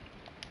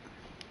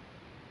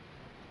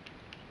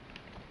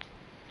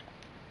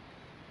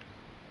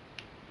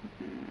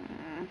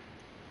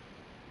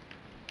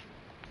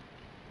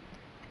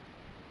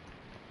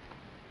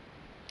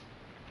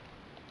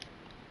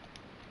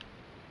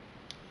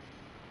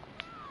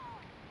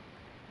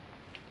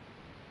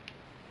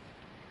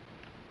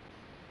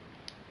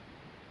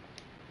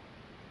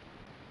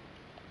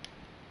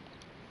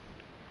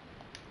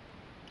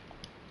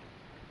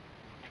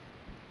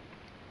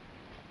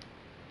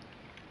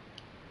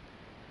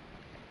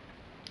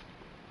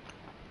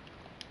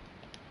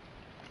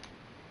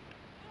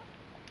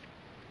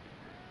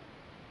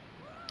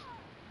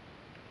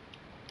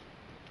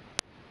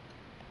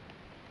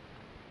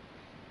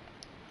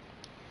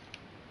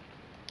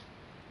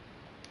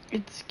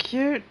 It's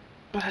cute,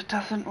 but it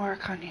doesn't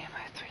work on you,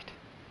 my sweet.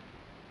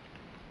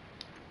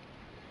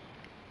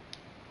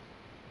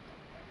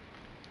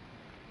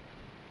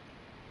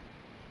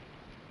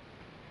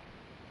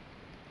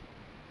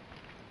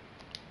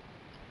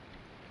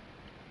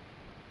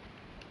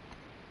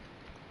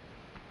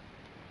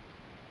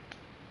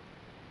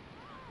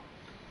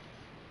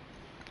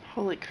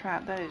 Holy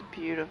crap, that is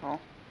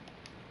beautiful.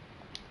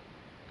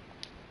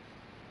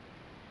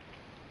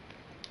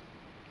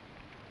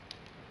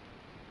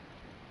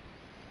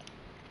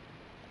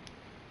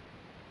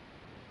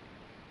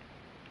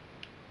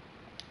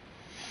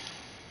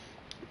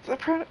 So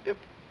proud of you.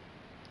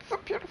 So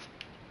beautiful.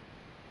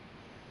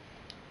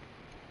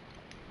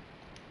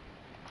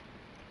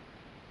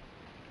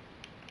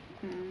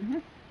 Mm-hmm.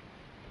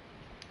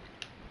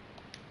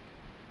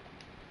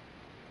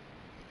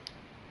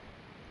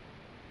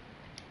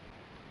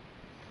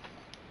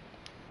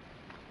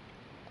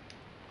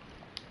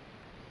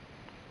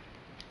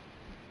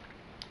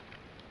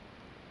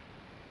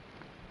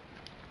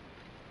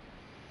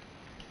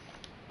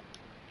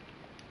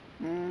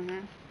 Mm-hmm.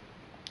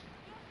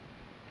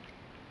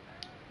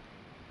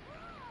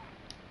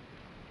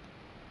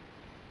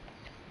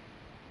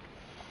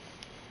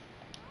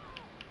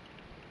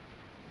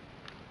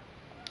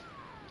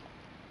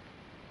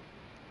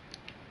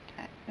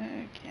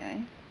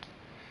 Okay.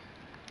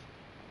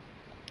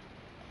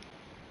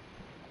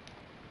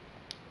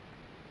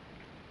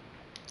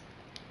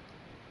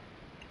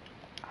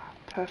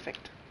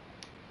 Perfect.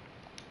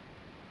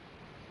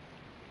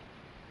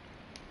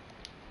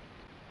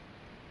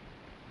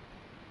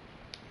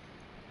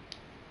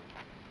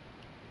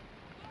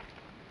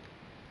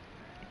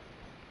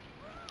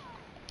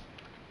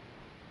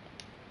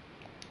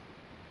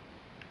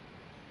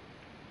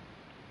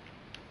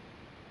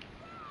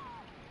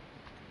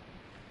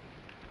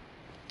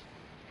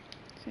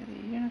 So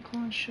the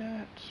unicorn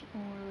shirt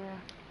or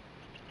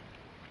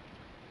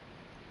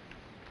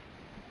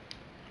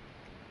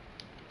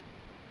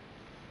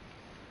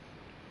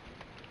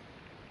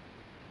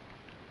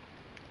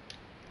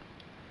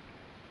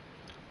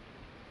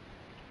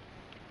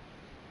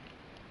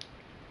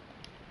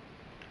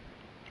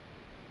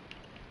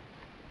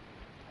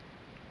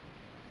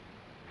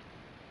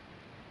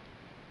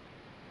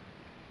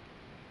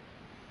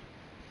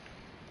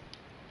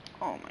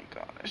oh my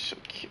god, it's so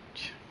cute.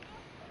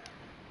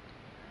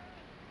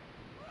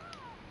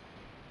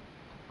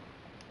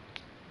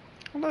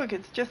 Look,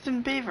 it's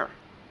Justin Bieber.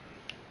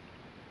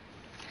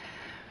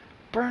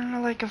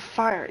 Burn like a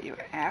fire, you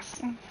ass.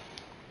 Do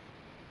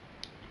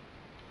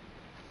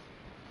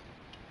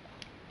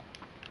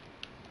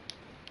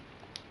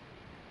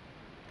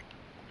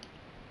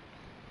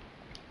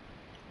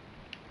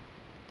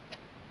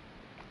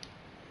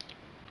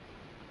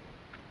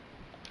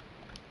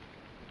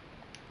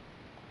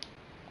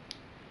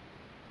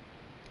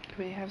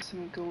we have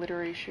some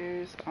glittery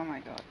shoes? Oh my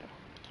god.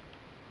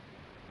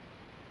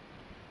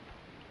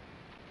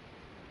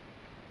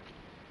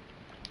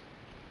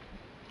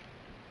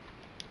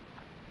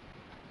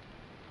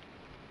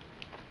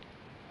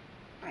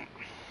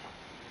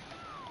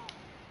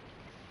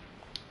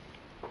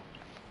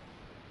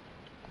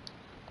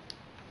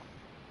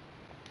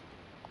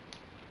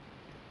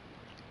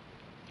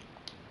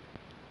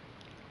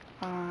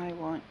 I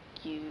want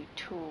you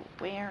to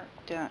wear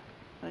the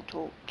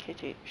little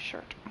kitty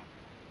shirt.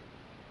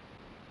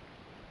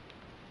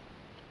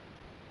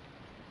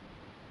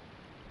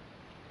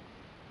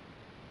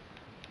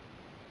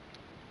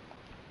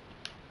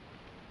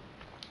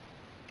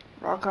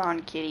 Rock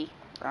on, kitty.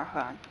 Rock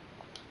on.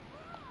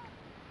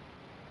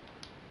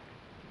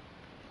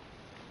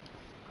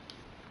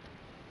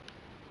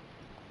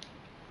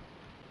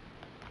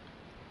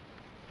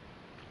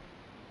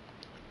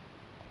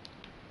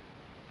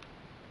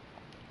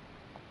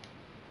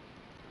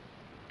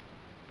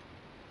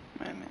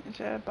 Is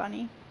that a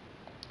bunny?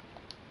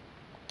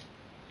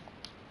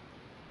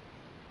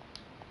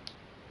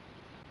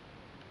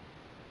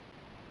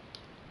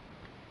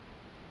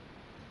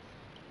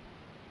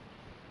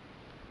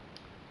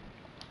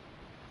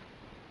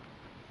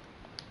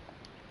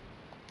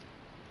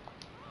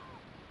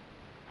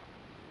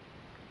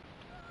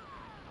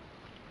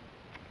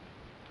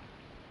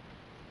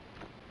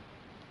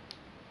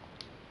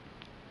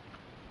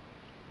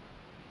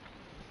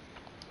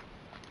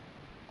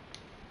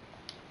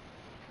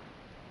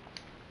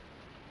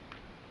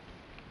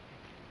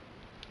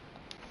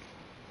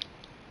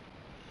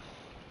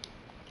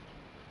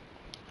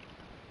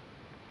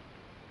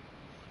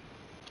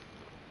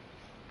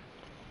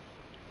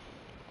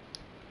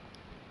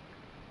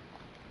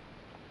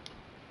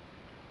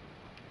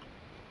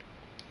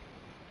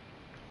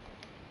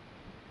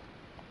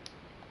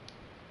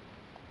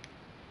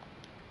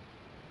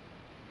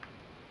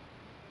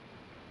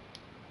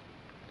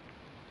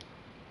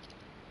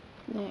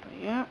 There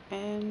we go,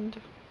 and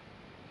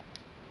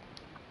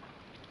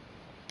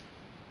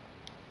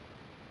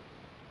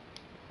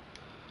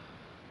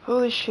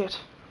holy shit.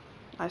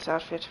 Nice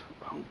outfit.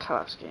 Wrong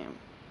color scheme.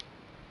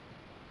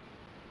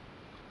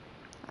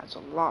 That's a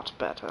lot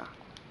better.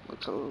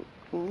 Looks a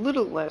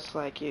little less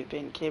like you've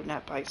been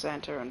kidnapped by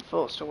Santa and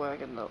forced to work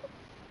in the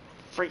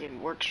friggin'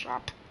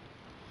 workshop.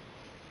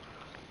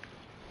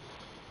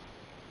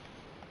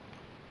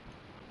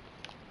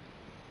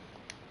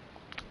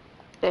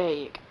 There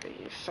you go,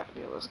 you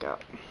fabulous girl.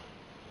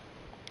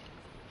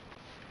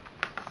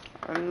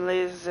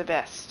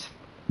 Elizabeth.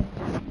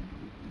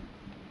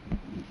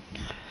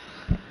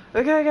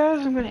 Okay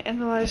guys, I'm going to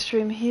end the live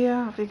stream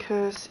here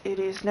because it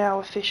is now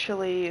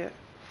officially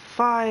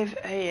 5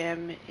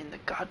 AM in the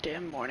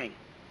goddamn morning.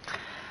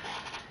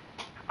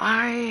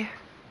 I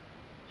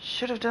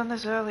should have done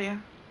this earlier.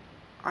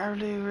 I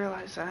really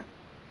realize that.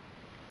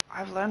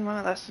 I've learned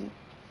my lesson.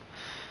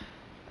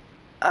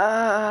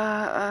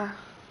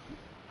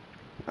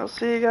 I'll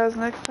see you guys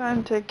next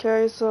time. Take care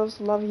of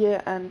yourselves. Love you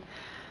and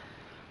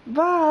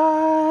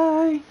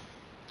bye.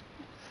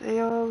 See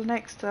you all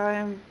next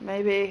time.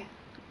 Maybe.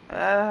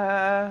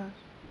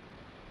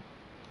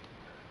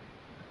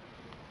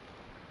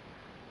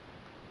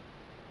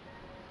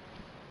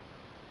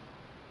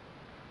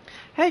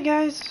 Hey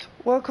guys,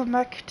 welcome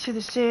back to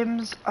The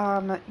Sims.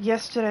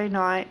 Yesterday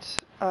night,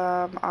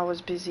 I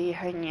was busy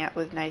hanging out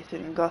with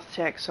Nathan and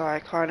GothTech, so I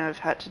kind of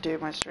had to do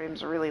my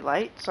streams really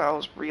late, so I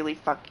was really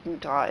fucking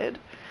tired.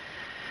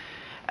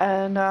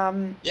 And,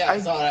 yeah, I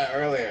saw that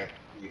earlier.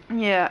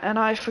 Yeah, and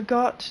I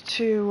forgot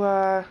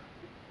to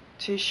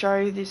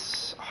show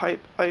this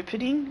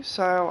opening,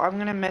 so I'm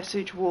gonna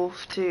message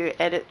Wolf to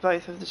edit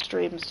both of the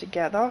streams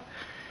together.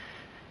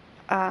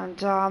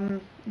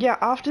 And, yeah,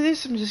 after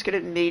this I'm just gonna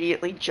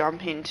immediately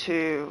jump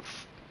into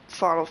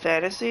Final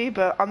Fantasy,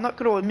 but I'm not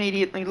gonna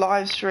immediately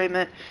live stream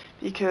it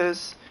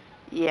because,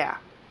 yeah.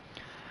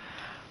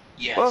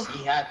 Yes, well,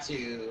 he had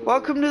to...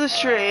 Welcome to the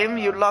stream,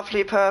 you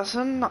lovely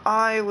person.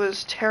 I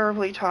was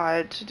terribly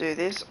tired to do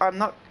this.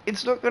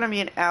 It's not going to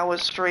be an hour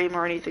stream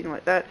or anything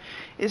like that.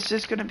 It's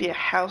just going to be a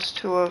house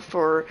tour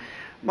for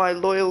my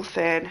loyal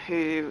fan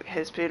who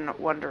has been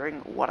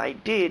wondering what I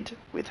did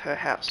with her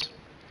house.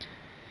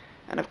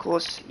 And of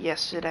course,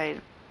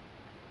 yesterday,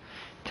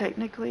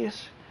 technically,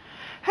 yes.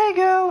 Hey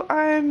girl,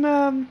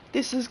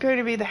 this is going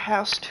to be the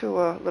house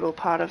tour little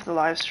part of the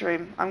live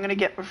stream. I'm going to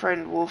get my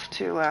friend Wolf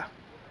to,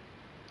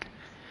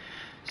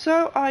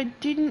 So I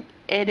didn't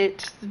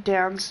edit the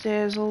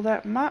downstairs all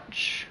that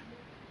much.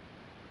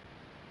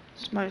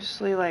 It's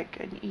mostly like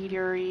an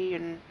eatery,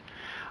 and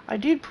I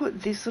did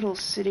put this little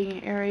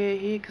sitting area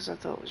here because I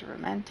thought it was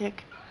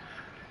romantic.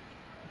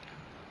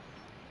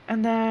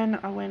 And then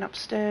I went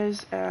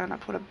upstairs and I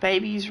put a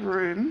baby's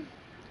room.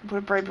 I put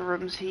a baby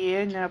rooms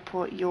here, and then I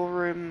put your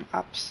room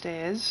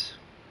upstairs.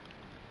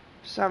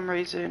 For some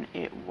reason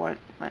it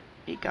won't let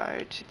me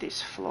go to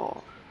this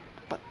floor.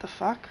 What the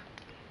fuck?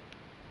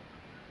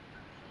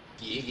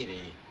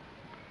 Giggity.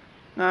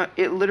 No,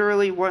 it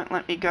literally won't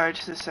let me go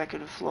to the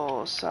second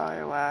floor,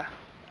 so,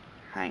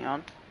 hang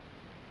on.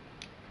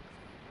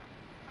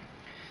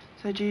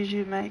 So did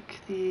you make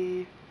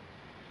the...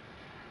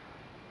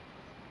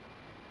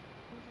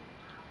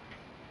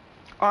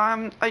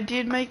 I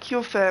did make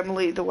your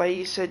family the way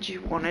you said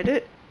you wanted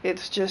it.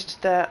 It's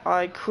just that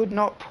I could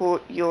not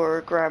put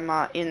your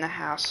grandma in the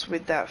house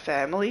with that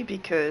family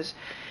because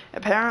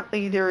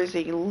apparently there is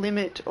a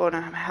limit on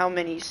how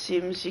many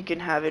Sims you can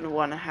have in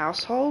one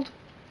household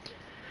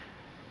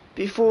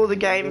before the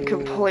game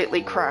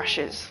completely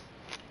crashes.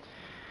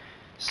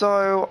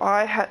 So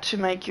I had to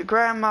make your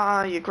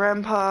grandma, your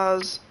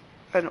grandpas,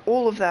 and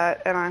all of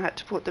that, and I had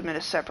to put them in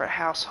a separate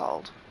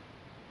household.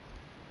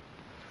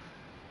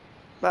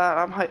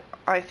 But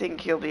I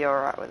think you'll be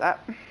alright with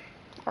that.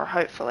 Or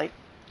hopefully.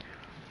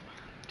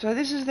 So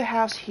this is the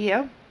house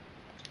here.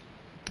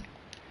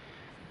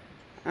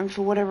 And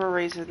for whatever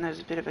reason there's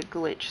a bit of a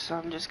glitch, so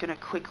I'm just gonna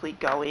quickly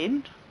go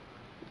in.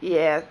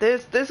 Yeah,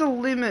 there's a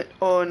limit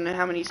on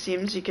how many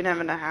Sims you can have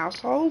in a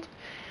household.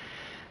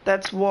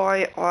 That's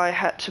why I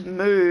had to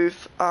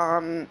move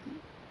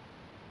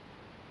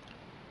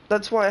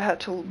that's why I had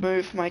to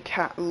move my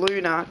cat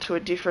Luna to a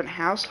different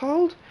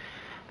household,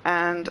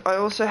 and I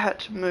also had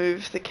to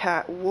move the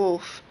cat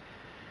Wolf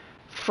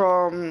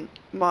from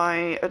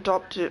my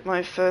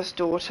first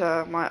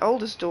daughter, my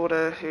oldest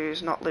daughter,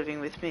 who's not living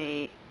with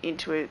me,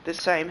 into the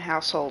same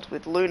household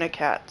with Luna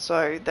Cat,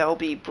 so they'll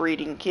be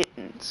breeding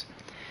kittens.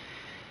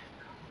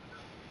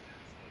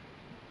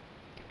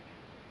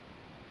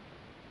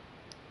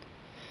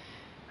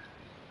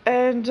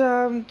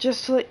 And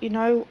just to let you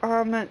know,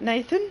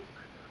 Nathan,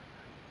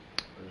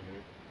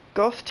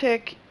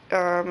 GothTech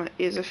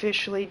is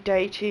officially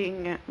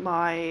dating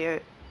my,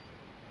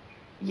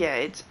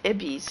 it's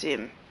Ebby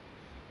Sim.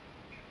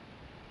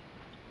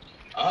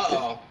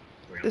 Uh-oh.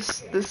 The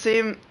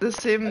sim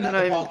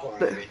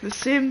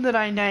that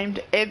I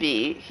named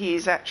Ebby,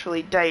 he's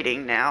actually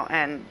dating now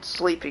and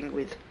sleeping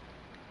with.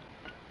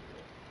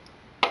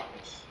 Yeah,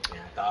 I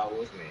thought it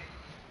was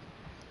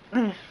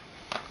me.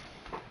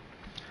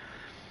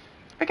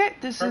 Okay,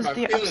 this is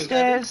the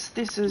upstairs.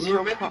 This is we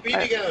your. We were meant to be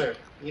together,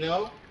 you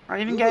know.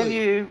 I even gave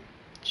you.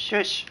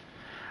 Shush.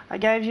 I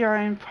gave you your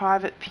own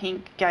private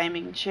pink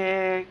gaming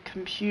chair,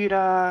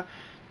 computer,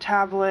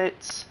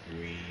 tablets.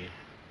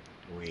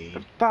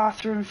 A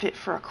bathroom fit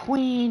for a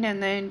queen,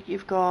 and then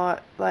you've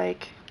got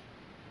like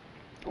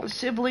a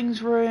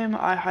siblings room.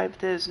 I hope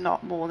there's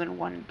not more than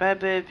one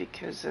baby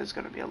because there's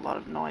going to be a lot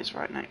of noise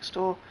right next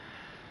door.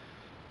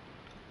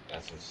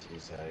 That's what she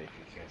said if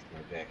you catch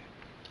my back.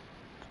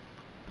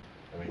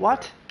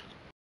 What?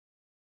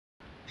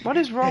 What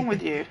is wrong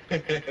with you?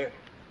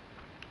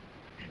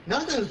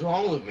 Nothing's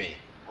wrong with me.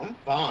 I'm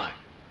fine.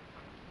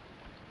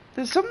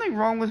 There's something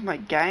wrong with my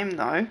game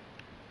though.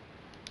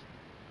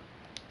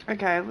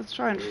 Okay, let's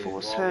try and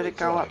force her to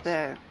go up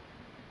there.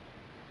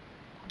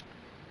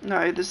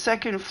 No, the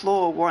second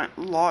floor won't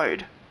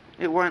load.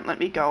 It won't let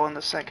me go on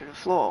the second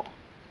floor.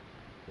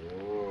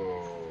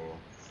 Whoa.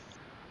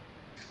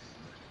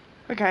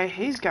 Okay,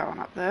 he's going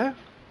up there.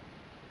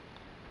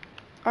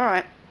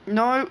 Alright.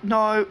 No,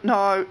 no,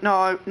 no,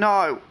 no,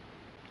 no.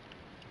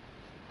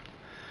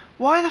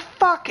 Why the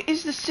fuck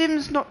is the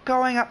Sims not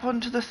going up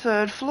onto the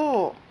third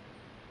floor?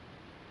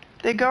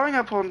 They're going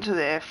up onto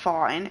there,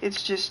 fine.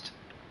 It's just...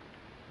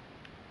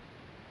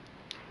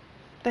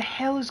 the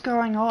hell is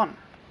going on?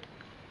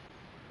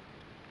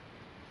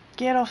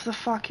 Get off the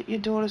fuck at your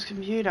daughter's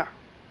computer.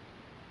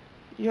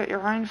 You got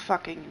your own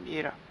fucking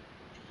computer.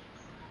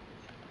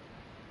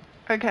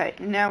 Okay,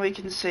 now we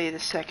can see the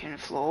second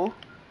floor.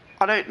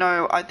 I don't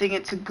know, I think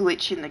it's a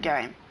glitch in the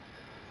game.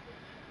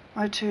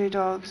 My 2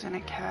 dogs and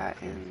a cat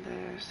in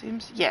the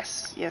Sims?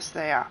 Yes, yes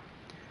they are.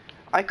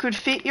 I could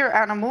fit your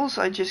animals,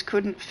 I just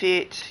couldn't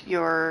fit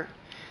your...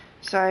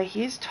 So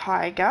here's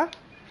Tiger.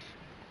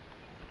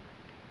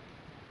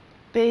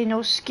 Being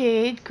all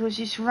scared because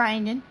it's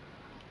raining.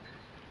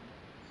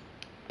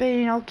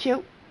 Being all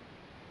cute.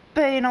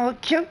 Being all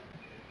cute.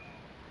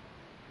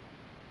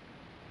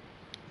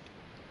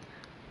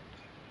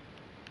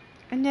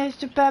 And there's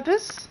the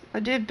bubbers. I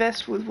did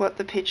best with what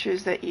the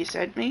pictures that you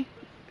sent me.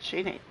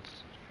 She needs...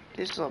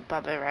 this little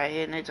bubba right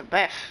here needs a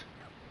bath.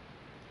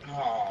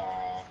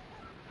 Aww.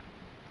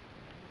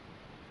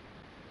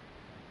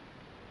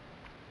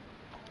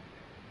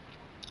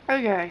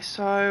 Okay,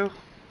 so...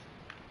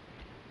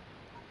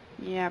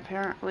 yeah,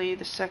 apparently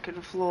the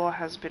second floor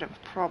has a bit of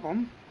a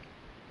problem.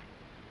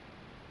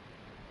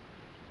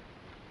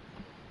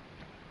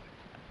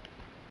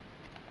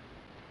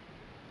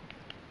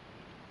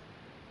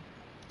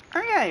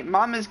 Okay,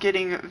 Mum is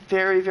getting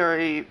very,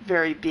 very,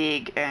 very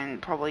big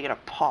and probably gonna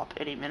pop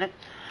any minute.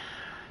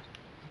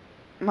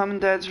 Mum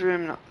and Dad's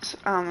room,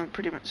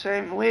 pretty much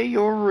same. Where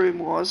your room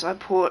was, I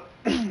put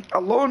a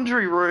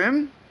laundry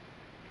room,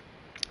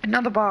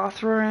 another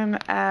bathroom,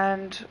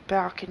 and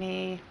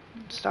balcony,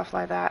 stuff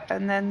like that.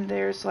 And then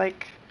there's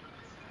like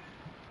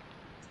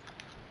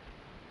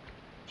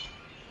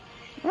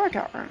a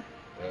workout room.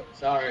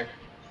 Sorry.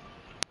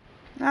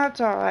 That's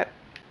alright.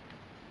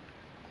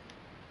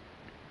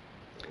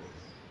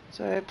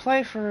 So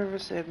play Forever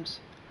Sims.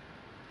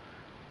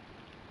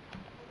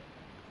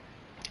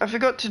 I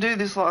forgot to do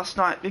this last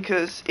night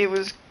because it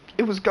was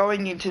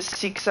going into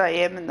 6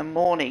 AM in the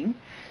morning,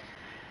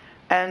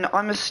 and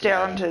I'm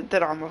astounded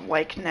that I'm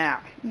awake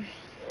now.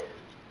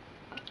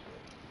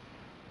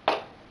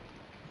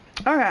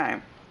 Okay.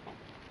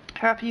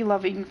 Happy,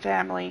 loving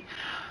family.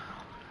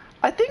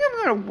 I think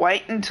I'm going to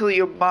wait until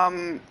your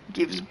mum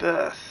gives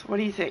birth. What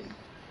do you think?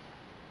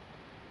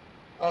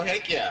 Oh,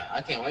 heck yeah.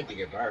 I can't wait to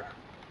get birth.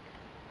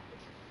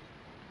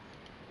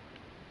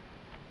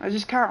 I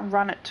just can't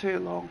run it too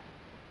long,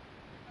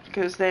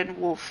 because then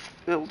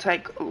it'll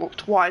take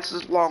twice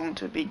as long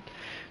to be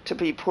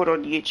put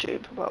on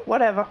YouTube. But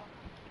whatever.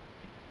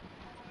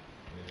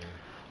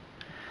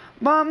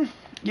 Mum,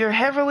 you're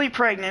heavily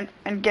pregnant,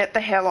 and get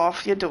the hell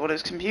off your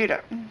daughter's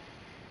computer.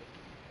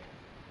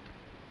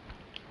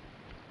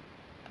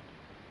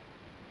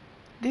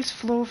 This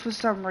floor for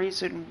some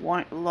reason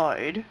won't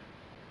load,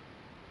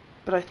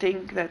 but I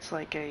think that's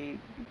like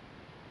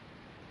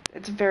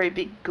it's a very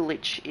big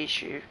glitch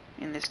issue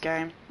in this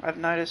game, I've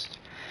noticed.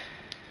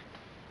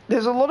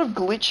 There's a lot of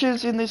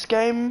glitches in this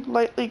game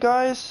lately,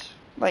 guys.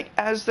 Like,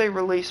 as they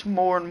release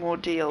more and more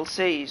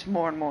DLCs,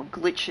 more and more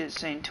glitches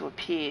seem to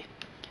appear.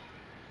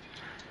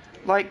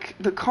 Like,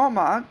 the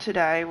comma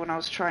today, when I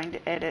was trying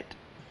to edit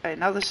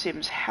another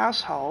Sims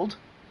household,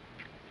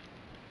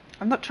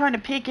 I'm not trying to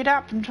pick it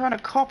up, I'm trying to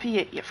copy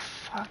it, you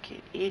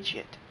fucking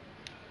idiot.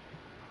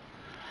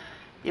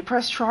 You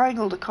press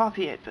triangle to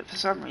copy it, but for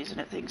some reason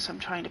it thinks I'm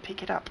trying to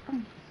pick it up.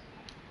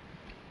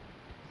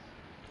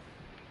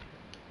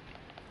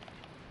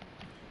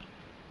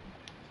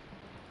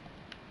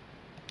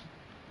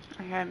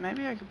 Okay,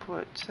 maybe I could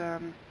put it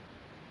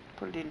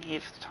in here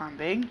for the time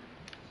being.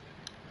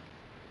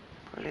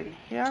 Put it in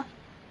here.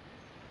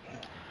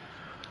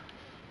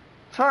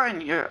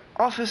 Fine, your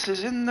office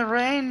is in the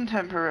rain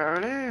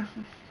temporarily.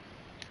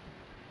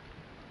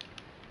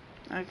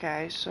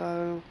 Okay,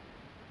 so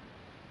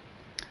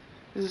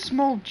there's a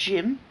small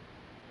gym.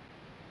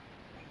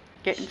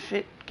 Getting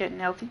fit, getting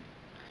healthy.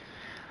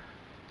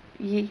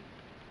 Yeah.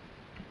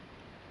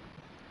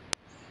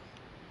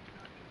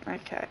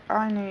 Okay,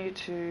 I need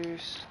to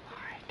slide.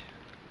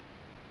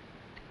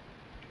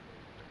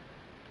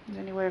 Is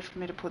there any way for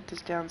me to put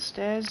this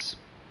downstairs?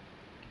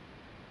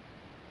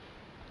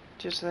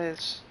 Just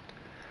this.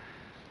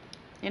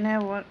 You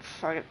know what?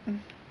 Fuck it.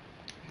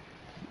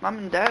 Mum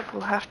and Dad will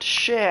have to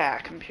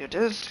share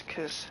computers,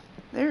 because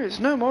there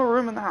is no more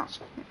room in the house.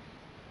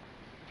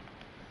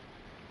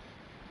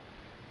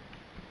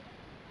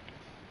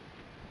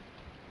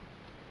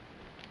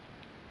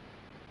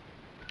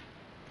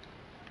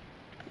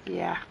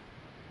 Yeah.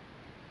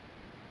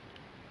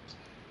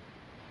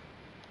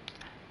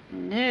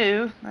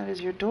 No, that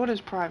is your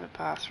daughter's private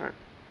bathroom.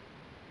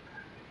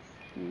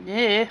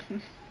 No.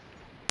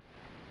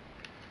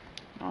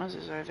 Ours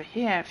is over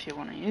here if you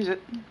want to use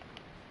it.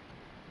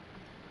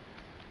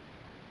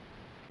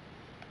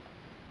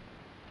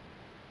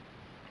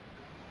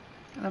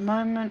 The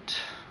moment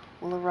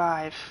will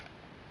arrive.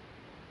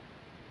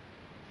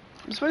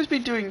 I'm supposed to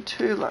be doing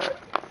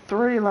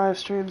 3 live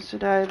streams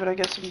today, but I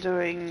guess I'm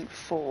doing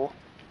 4.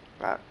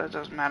 But that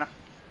doesn't matter.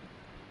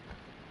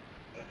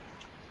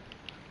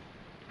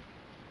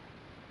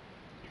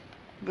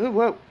 Whoa,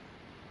 whoa.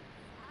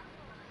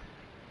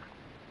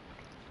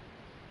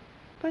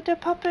 But the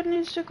papa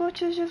needs to go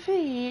to the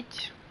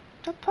vet.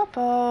 The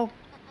papa.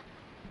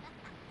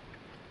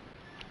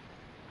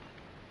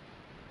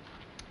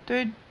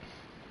 Dude.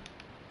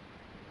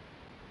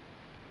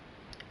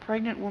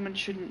 Pregnant woman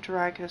shouldn't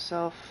drag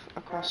herself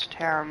across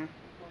town.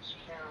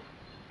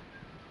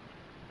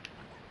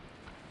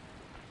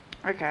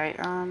 Okay,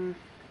 no,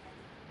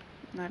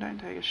 don't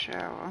take a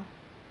shower.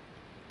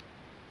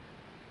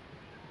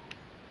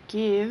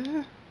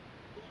 Give.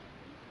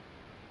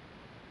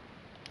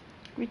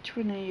 Which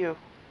one are you?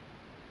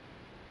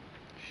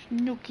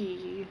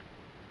 Snooky.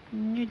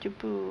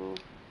 Nudaboo.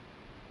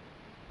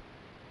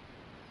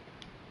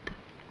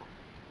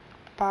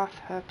 Bath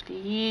her,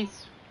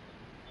 please.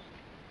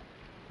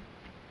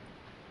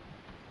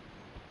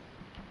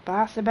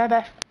 Bath the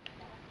baby.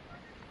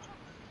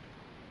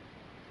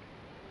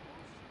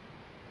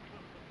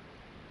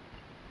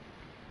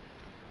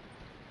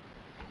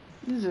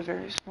 This is a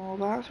very small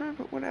bathroom,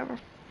 but whatever.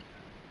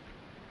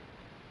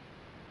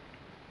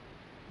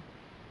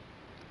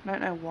 I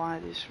don't know why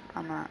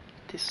I'm at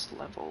this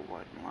level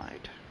won't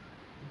load.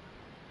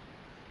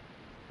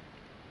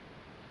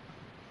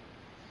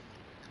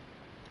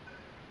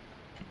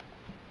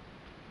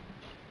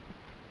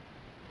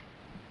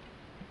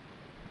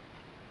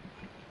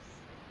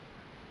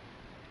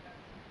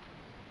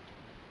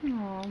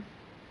 Aww.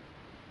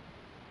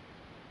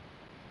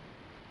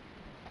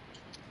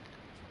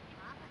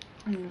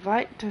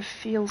 Invite to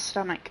feel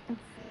stomach.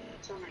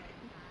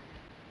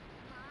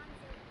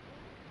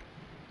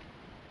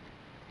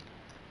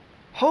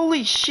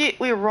 Holy shit,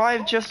 we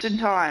arrived just in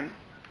time.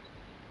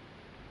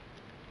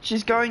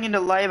 She's going into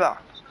labor.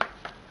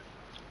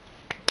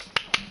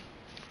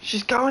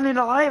 She's going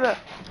into labor.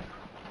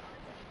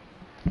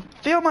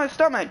 Feel my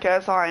stomach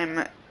as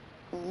I'm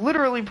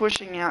literally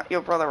pushing out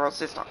your brother or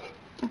sister.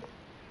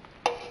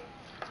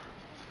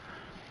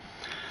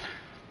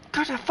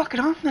 Got a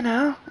fucking on there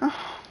now.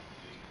 Oh.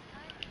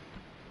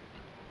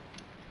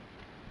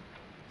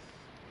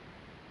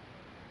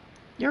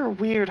 You're a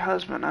weird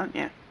husband, aren't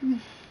you?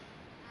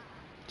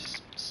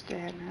 Just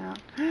stand out.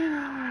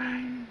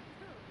 You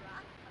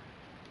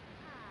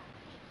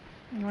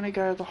want to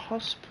go to the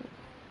hospital?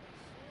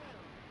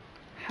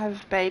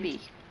 Have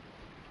baby.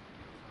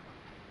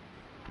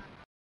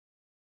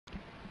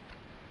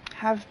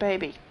 Have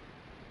baby.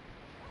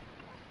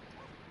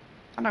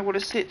 And I want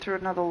to sit through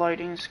another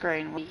loading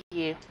screen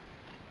here.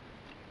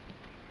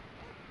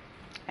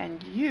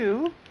 And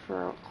you,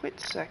 for a quick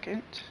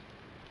second,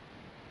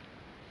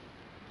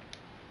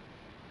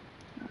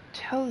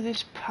 tell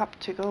this pup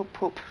to go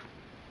poop.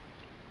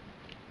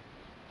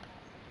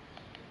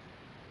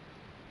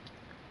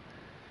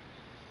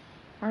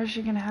 Where is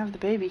she gonna have the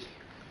baby?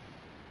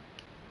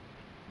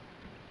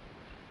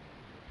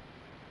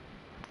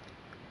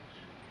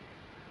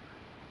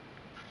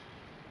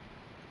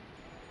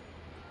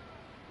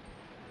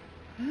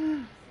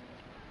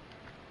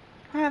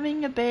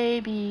 having a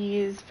baby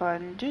is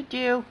fun to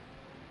do.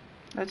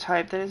 Let's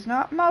hope that it's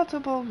not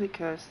multiple,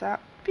 because that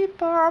would be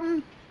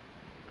bomb.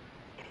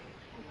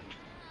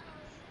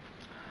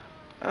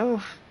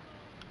 Oh.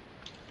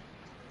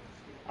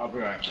 I'll be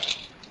right back.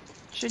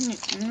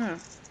 Shouldn't you? No.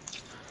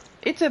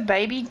 It's a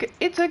baby.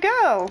 It's a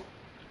girl.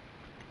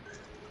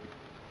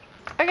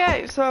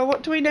 Okay, so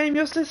what do we name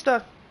your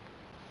sister?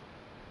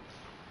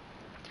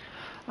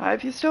 I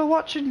hope you're still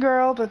watching,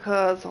 girl,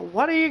 because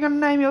what are you gonna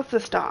name your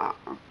sister?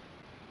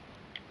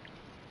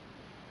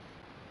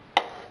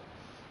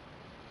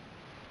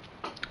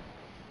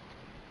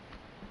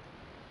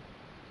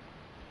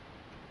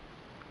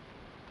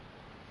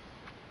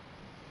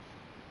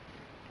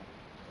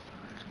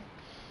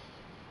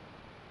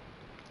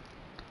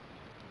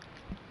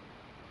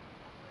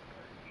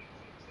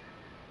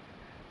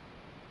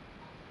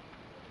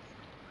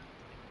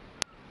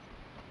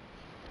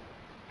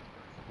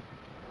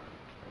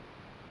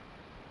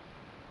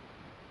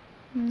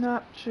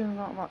 No, she's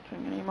not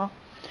watching anymore.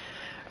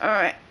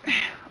 Alright,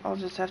 I'll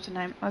just have to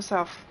name it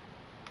myself.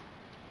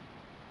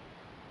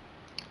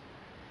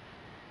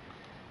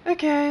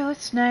 Okay,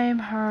 let's name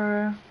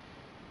her...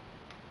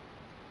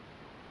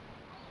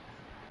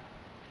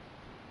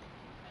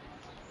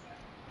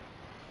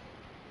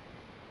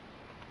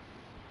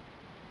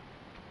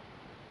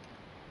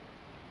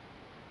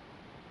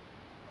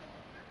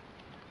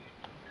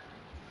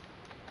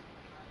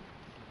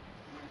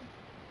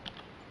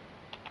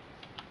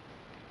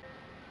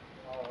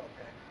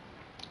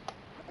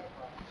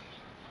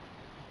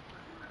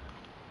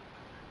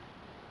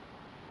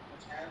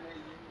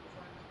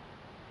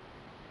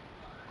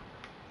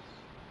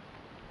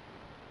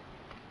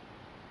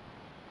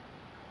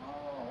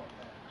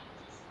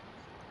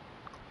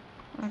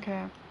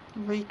 Okay,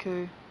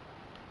 Riku.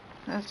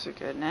 That's a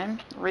good name.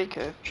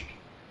 Riku.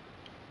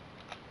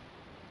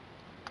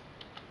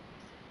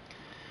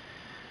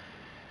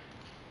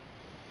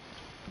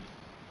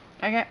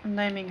 Okay, I'm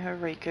naming her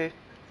Riku.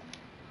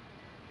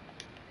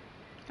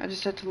 I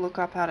just had to look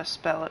up how to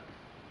spell it.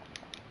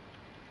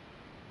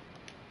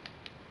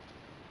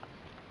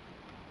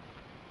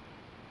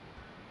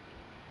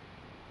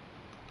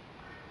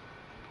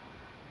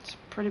 It's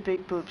pretty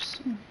big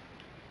boobs.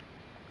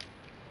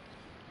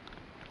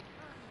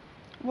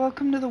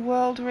 Welcome to the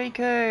world,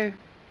 Riku.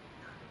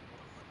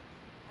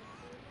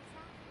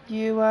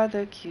 You are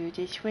the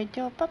cutest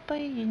little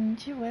puppy in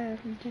the world.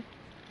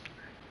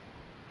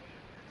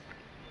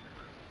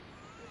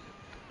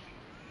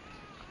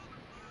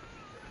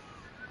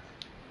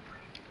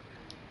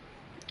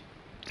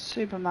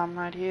 Super mum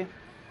right here.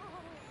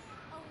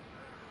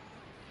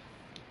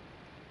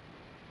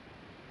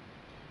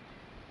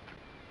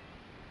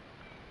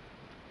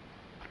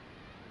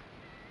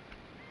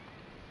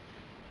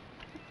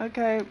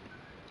 Okay,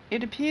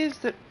 it appears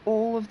that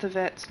all of the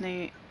pets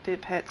need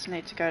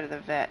to go to the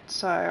vet,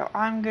 so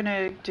I'm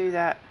gonna do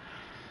that.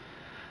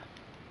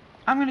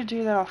 I'm gonna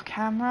do that off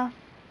camera.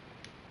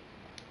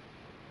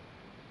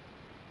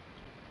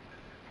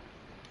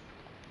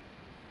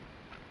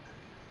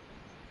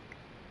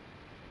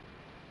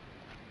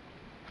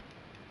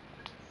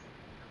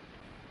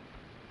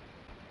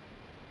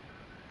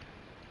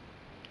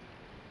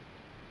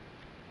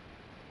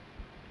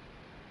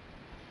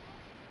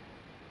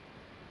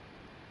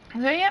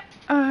 So yeah,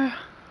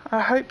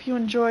 I hope you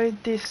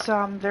enjoyed this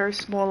very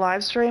small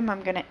live stream.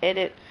 I'm gonna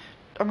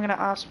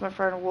ask my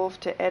friend Wolf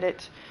to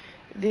edit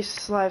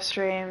this live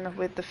stream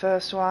with the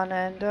first one,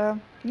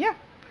 and yeah.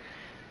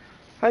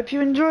 Hope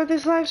you enjoyed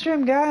this live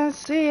stream, guys.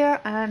 See ya,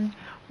 and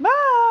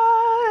bye!